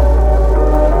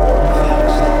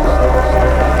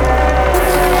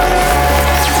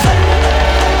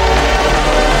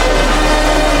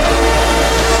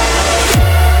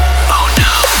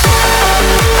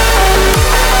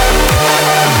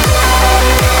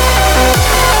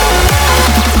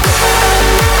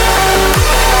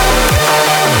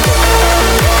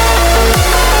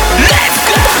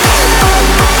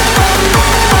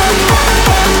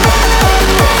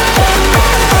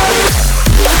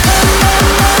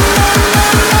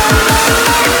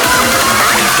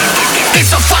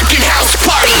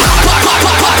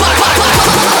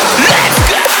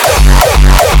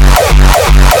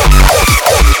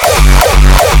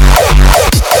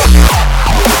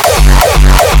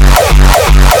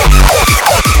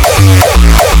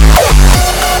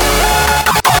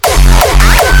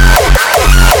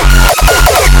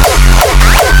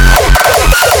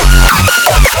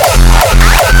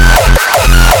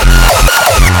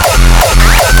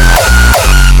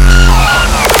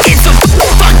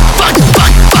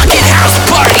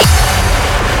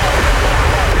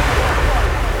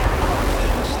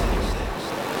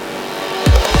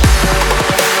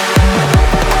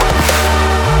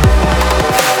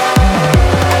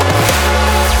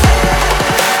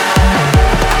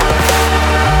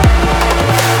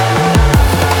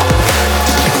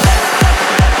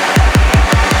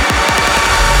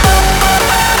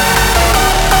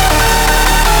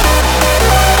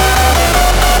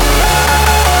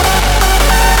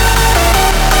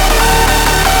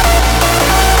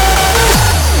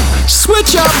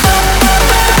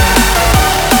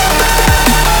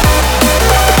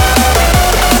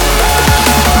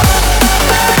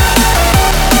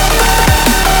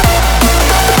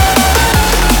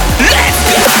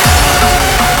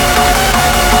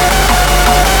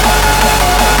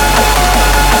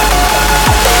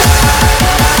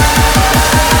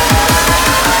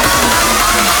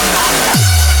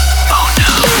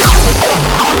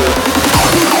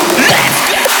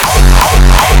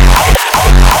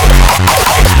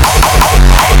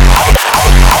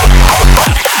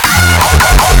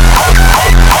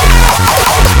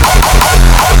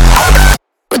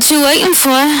 What you waiting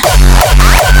for?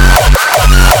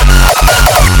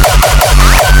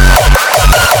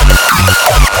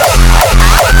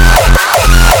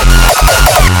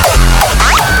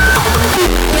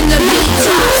 When the beat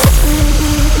drops.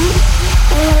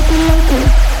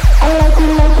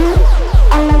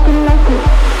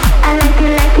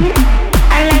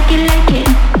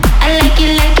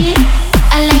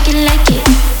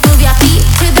 Move your feet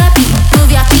to the beat.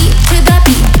 Move your feet to the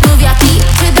beat. Move your feet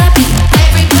to the beat.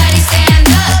 Everybody stand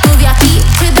up. Move your feet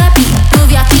to the beat.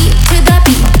 Move your feet to the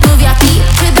beat. Move your feet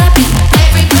to the beat.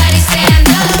 Everybody stand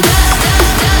up.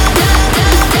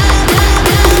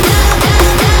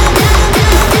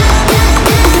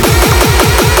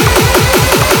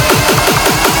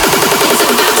 It's about to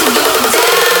go down.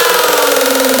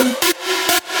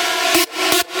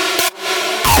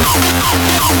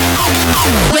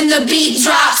 When the beat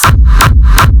drops.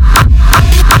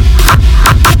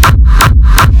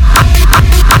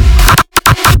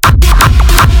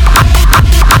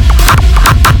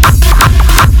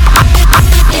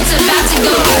 It's about to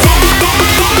go down.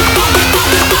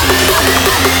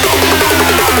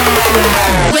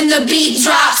 When the beat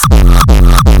drops.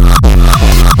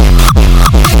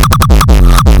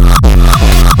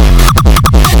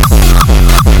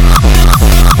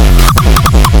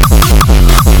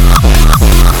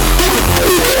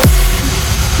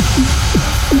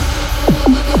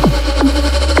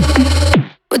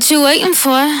 What you waiting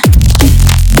for?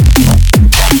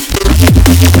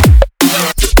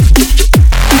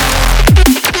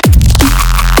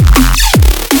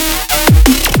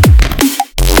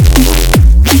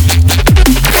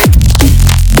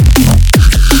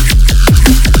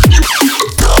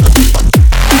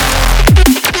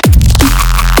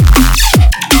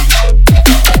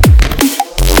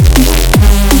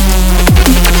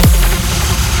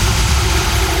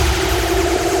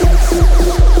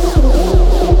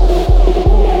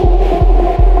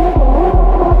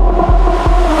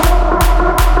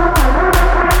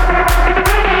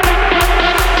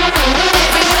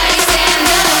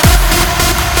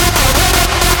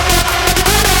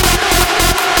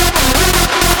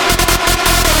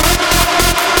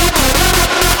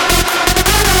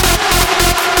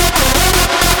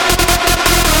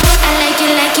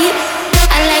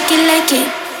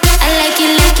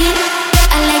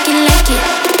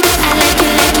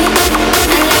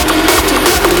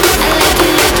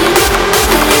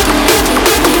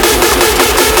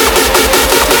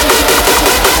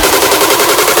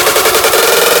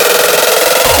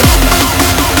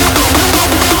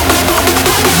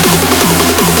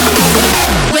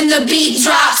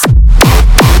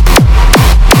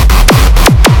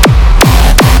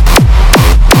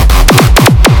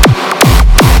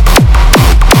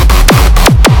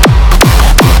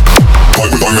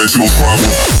 Multidimensional travel.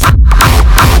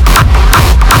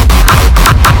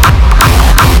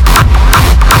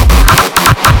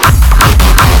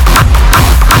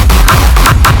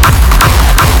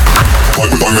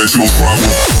 Hyperdimensional travel.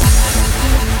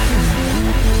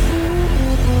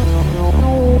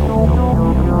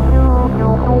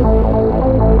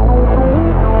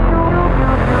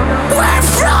 We're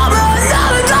from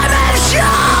another dimension.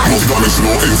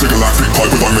 Multidimensional, intergalactic,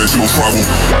 hyperdimensional travel.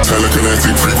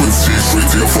 Telekinetic frequency straight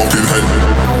to your fucking head.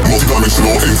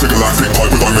 Multidimensional, intergalactic,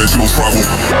 hyperdimensional travel.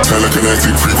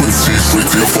 Telekinetic frequency straight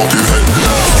to your fucking head.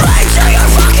 Straight to your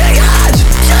fucking head.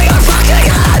 To your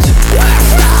fucking head. We're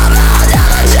from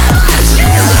another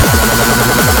dimension.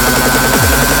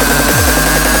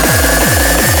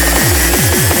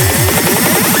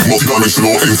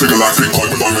 Multidimensional, intergalactic,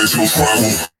 hyperdimensional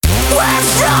travel. We're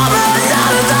from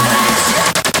another dimension.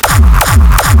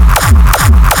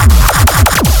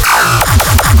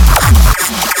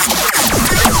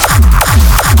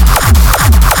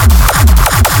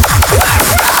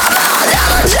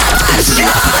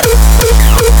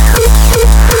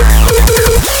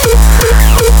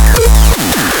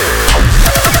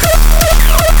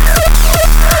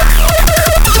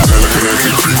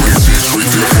 Telekinetic frequency straight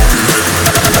to your fucking head.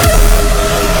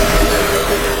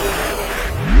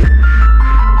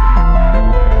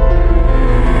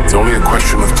 It's only a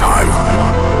question of time.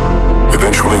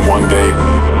 Eventually, one day,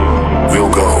 we'll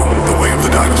go the way of the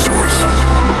dinosaurs.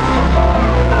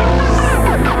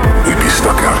 We'd be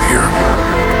stuck out here,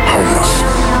 homeless,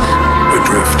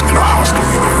 adrift in a hostile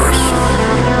universe.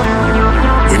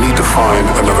 We need to find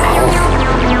another home.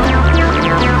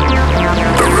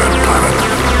 The Red Planet.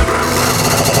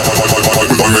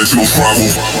 Hyperdimensional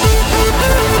travel.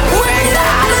 We're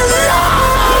not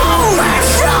alone. We're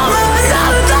from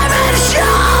another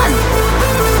dimension.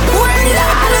 We're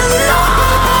not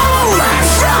alone. We're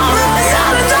from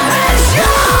another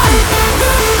dimension.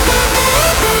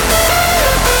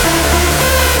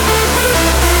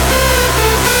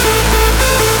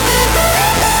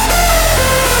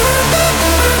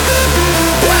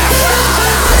 We're from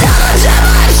another dimension. Another dimension.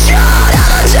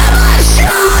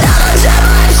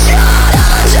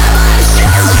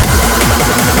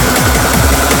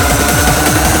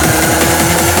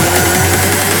 Another dimension. Another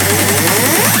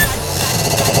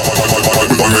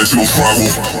Hyperdimensional travel.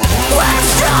 We're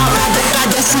from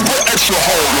another super extra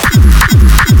home.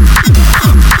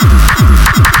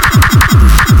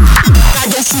 I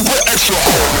go super extra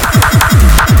home.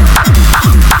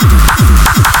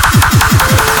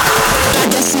 I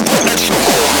go super extra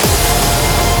home.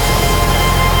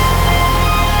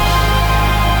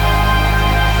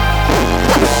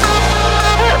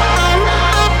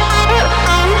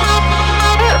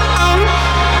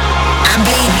 I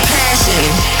bleed passion,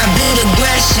 I bleed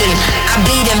aggression, I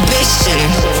bleed ambition,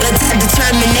 that's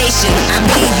determination. I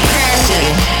bleed passion,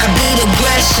 I bleed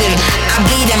aggression, I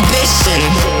bleed ambition,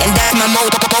 and that's my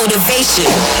motivation.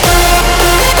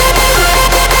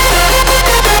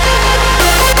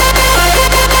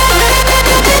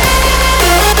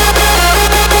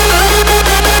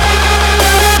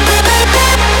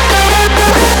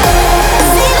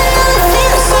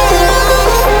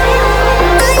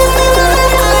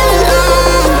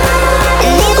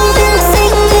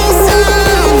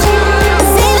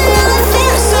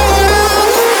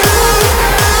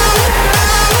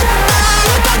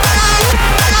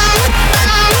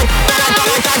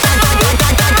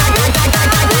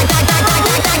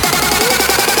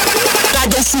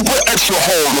 Super extra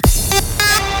hard.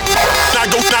 I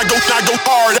go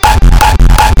hard.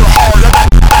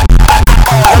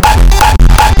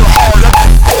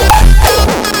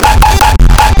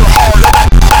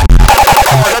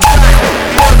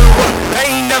 I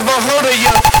ain't never heard of you.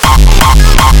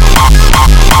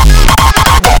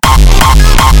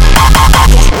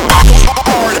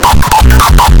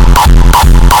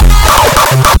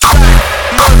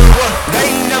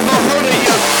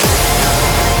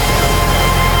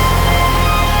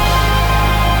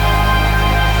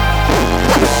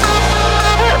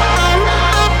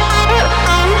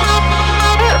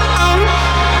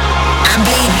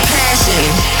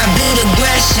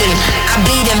 I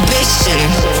bleed ambition,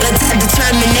 that's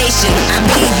determination. I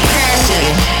bleed passion,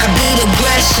 I bleed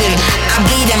aggression, I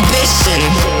bleed ambition,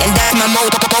 and that's my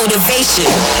motivation.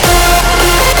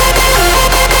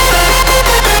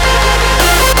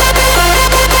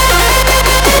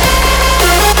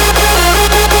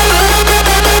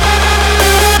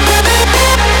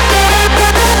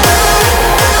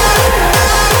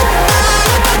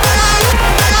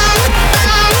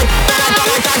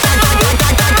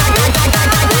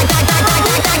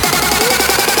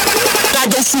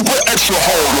 Super extra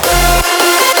hard.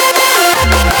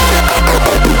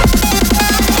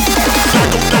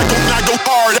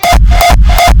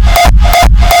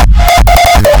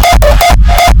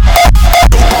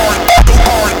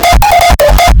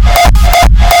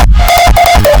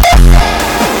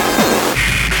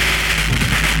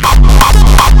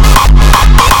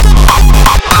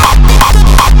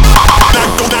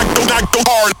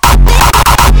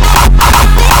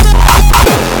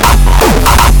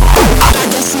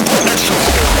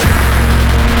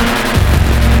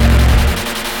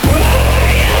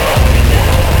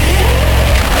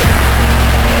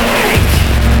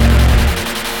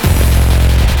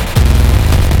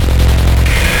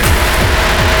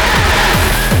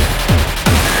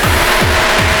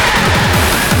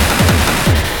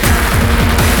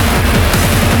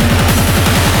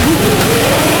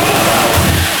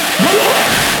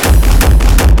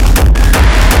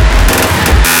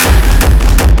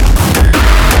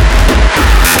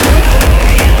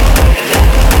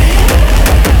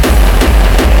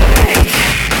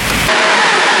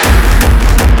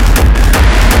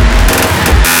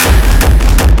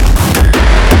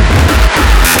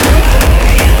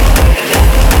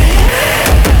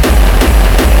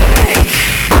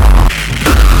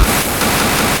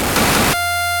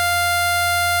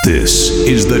 This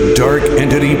is the Dark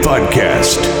Entity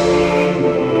Podcast.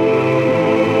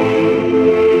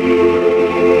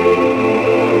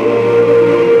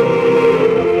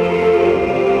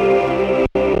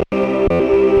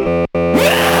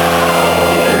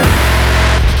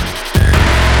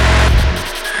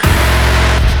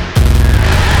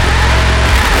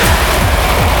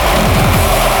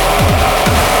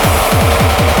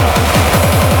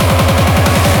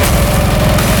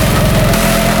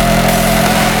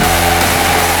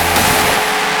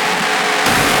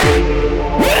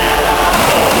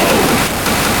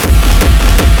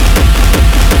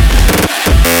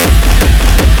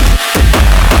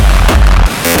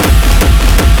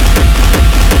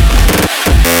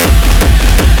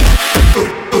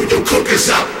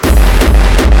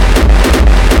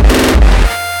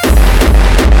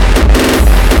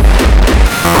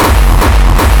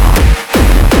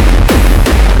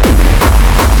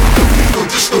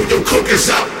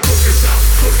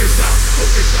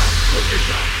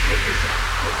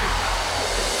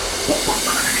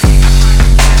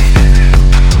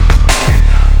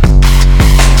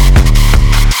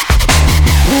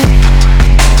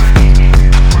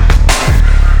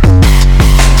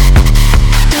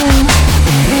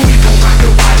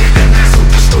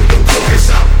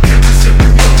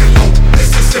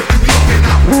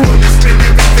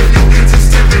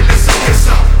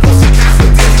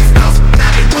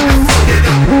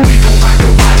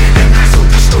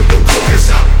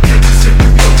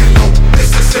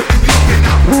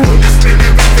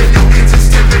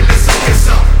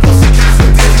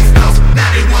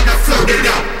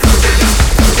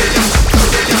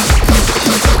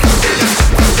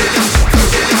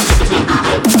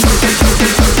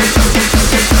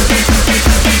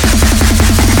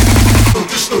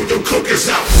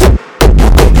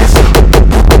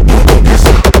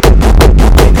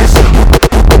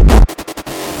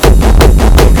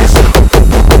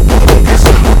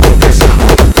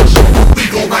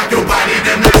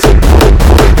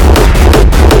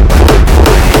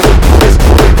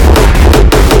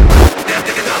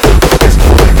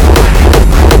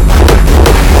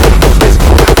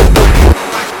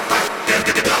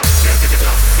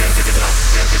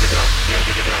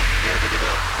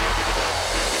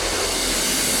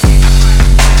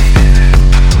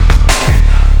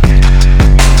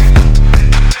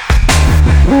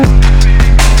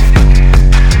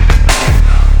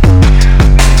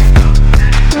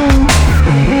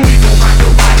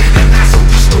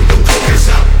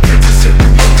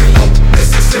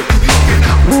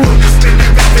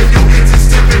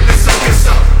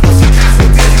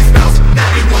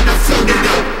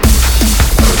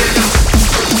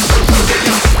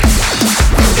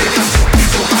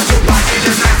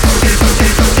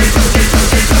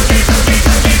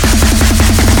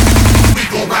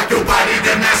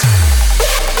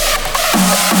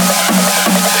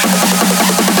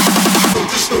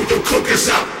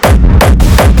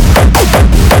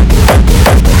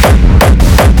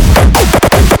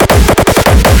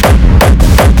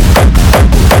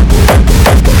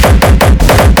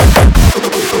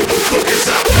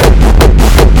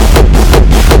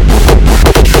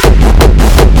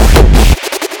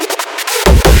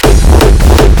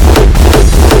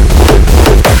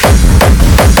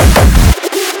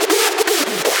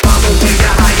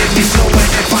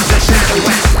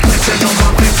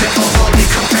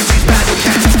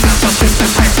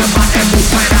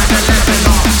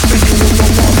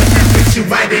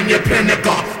 right in your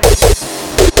pinnacle.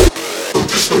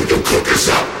 Just know your cook is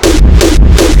up.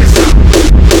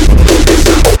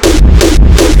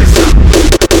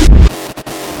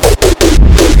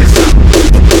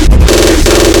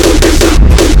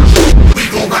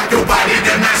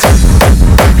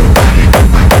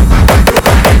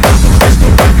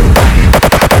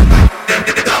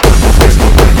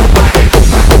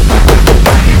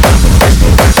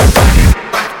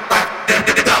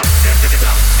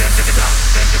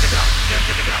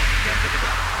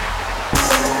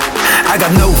 I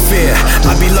got no fear,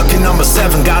 might be lucky number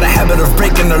 7. Got a habit of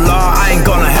breaking the law, I ain't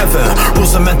gonna heaven.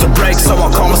 Rules are meant to break, so I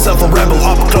call myself a rebel.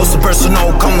 Up close and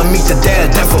personal, come to meet the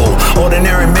daredevil.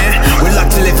 Ordinary man, we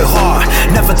like to live it hard.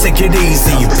 Never take it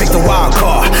easy, you pick the wild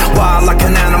card. Wild like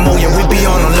an animal, yeah we be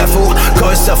on a level.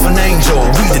 Call yourself an angel,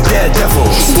 we the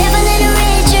daredevil. Devil in a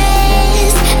red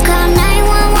dress, call 911,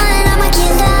 I'm a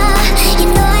killer. You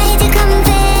know I hate to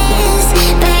confess.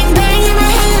 Bang bang in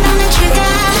my hand on the trigger.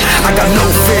 I got no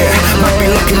fear, might be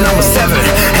lucky number 7.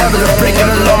 Habit of breaking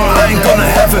the law, I ain't gonna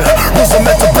have it. Rules are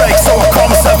meant to break, so I call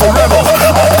myself a rebel.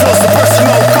 Up close and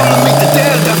personal, come to meet the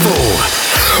daredevil.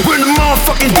 We're the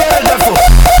motherfucking daredevil.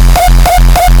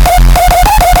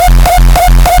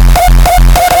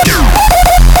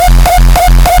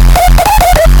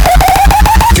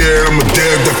 Yeah, I'm a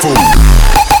daredevil.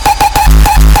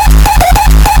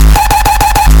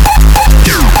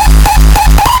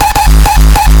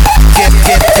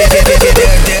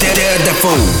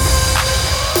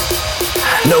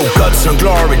 No guts, no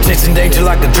glory, chasing danger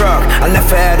like a drug. I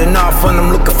never had enough when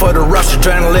I'm looking for the rush,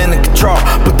 adrenaline and control.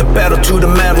 Put the pedal to the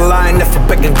metal, I ain't never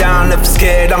backing down, never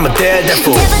scared, I'm a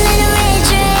daredevil. Devil in a red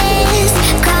dress,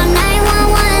 call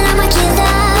 911, I'm a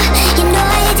killer. You know I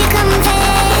hate to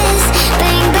confess.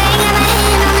 Bang bang in my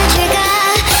hand on the trigger. I'm a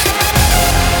motherfucking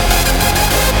daredevil.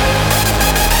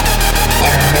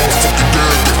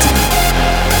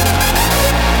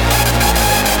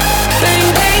 Bang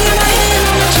bang in my hand on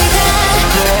the trigger.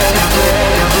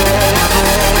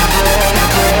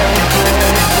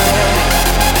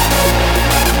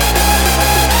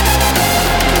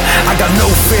 I got no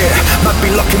fear, might be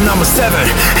lucky number 7.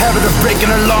 Habit of breaking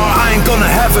the law, I ain't gonna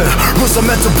have it. Rules are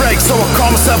meant to break, so I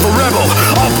call myself a rebel.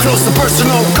 Up close and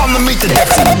personal, come to meet the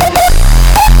devil.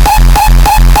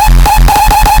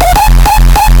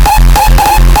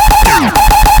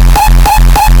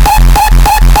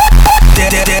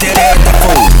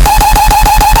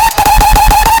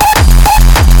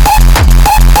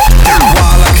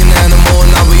 Wild like an animal,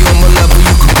 and I'll be on my level.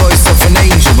 You can call yourself an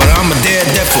angel, but I'm a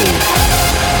daredevil.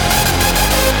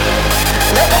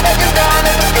 Never make it down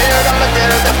if I'm scared, I'm a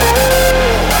daredevil.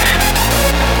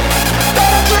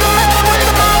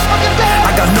 I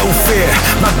got no fear,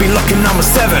 might be lucky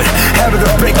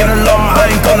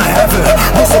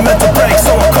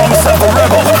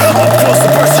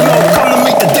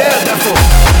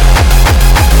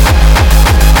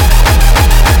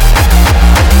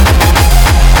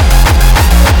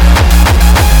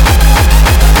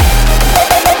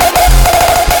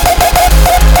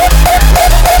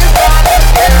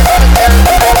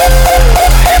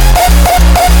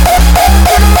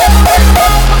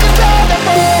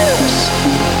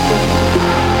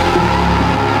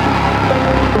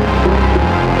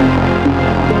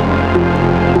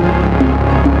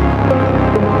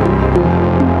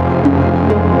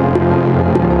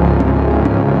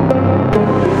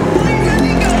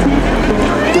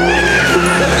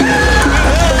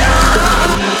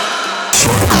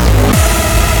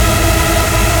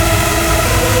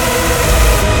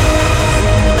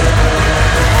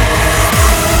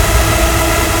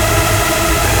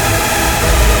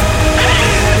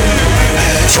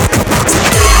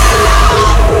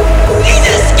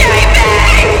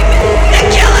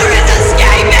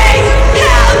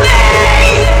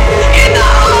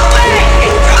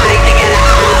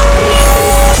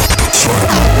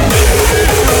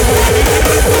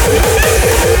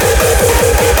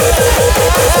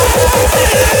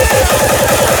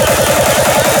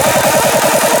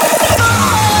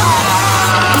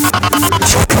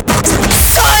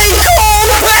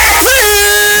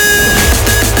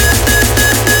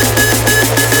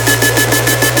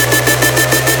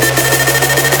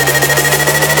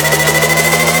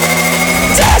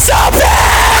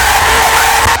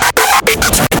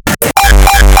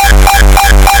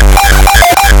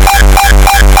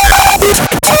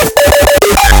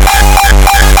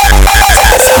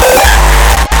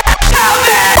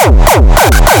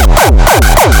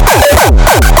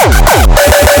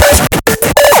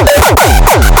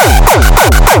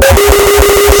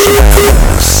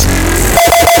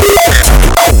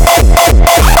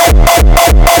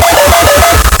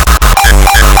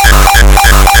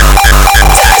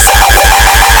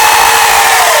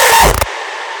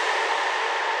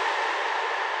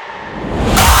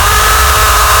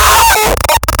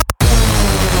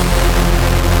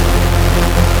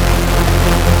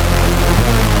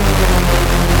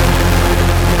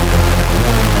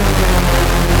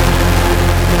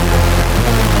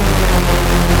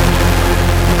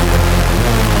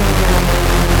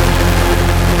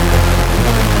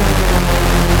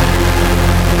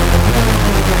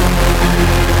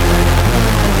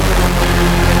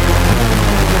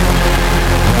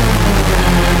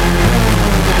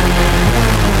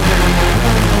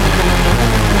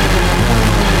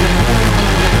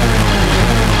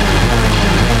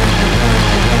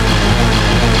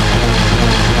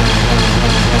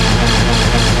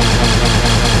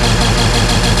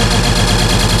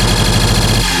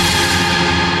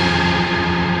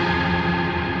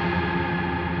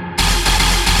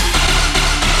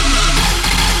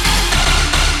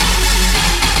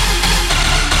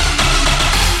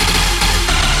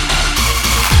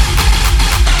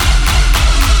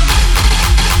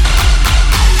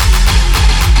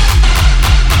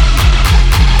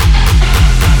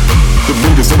The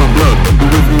beat is in my blood, the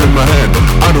rhythm in my head.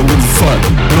 I don't give a fuck,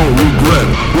 no regret.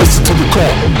 Listen to the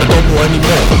call, I don't know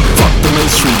anymore. Fuck the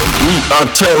mainstream, we are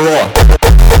terror.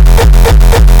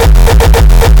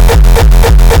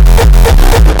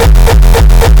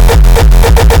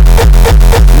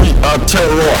 We are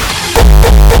terror.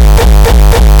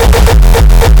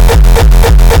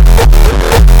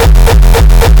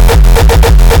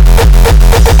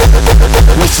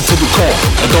 Listen to the call,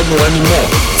 I don't know anymore.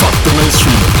 Fuck the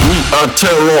mainstream, we are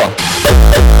terror.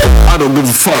 I don't give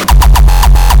a fuck.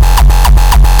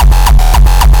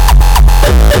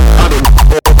 I don't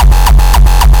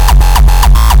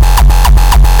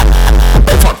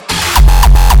fuck.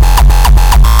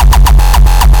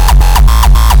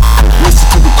 Listen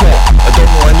to the call, I don't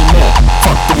know anymore.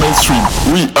 Fuck the mainstream,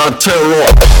 we are terror.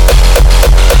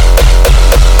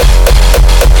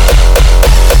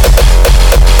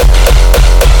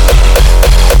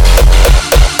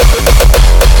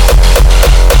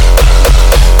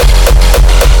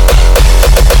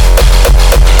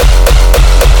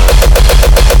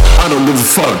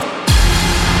 Fuck.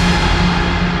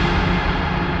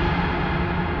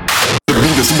 The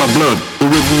beat is in my blood, the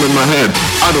rhythm in my head.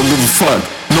 I don't give a fuck,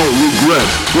 no regret.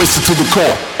 Listen to the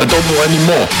call, I don't know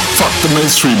anymore. Fuck the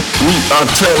mainstream, we are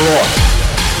terror.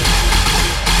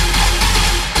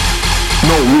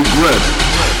 No regret.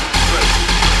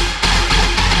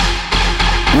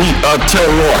 We are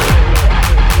terror.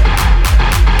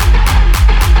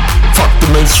 Fuck the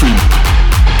mainstream.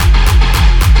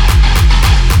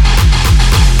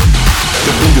 The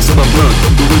beat is in my blood,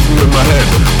 the rhythm in my head.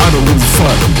 I don't give a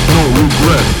fuck, no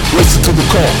regret. Listen to the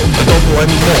call, I don't know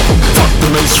anymore. Fuck the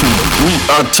mainstream, we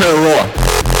are terror.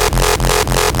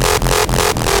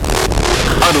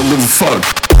 I don't give a fuck.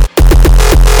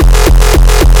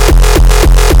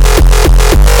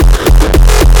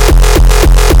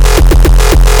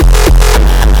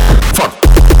 Fuck.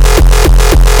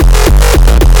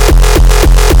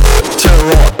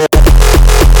 Terror.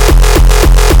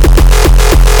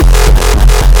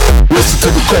 Listen to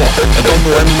the call, I don't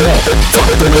know anymore. Fuck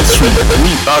the mainstream,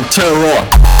 we are terror.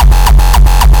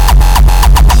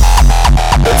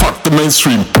 Fuck the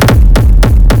mainstream.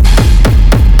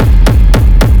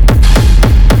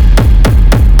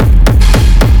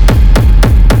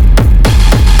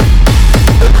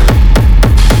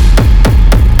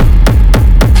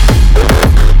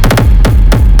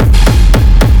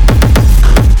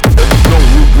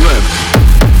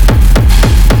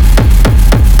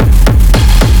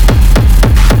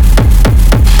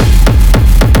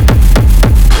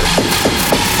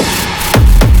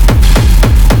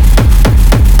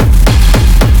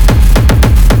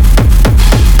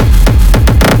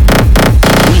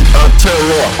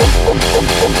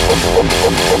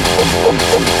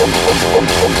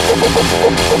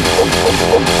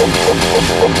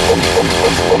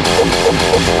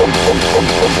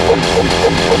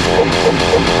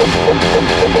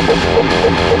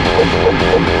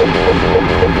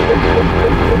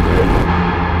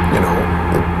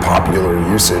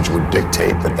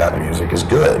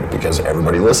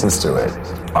 Listens to it.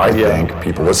 I think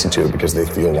people listen to it because they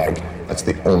feel like that's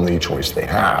the only choice they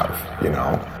have, you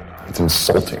know? It's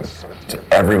insulting to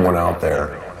everyone out there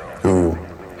who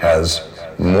has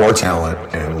more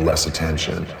talent and less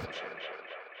attention.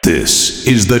 This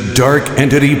is the Dark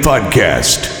Entity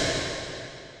Podcast.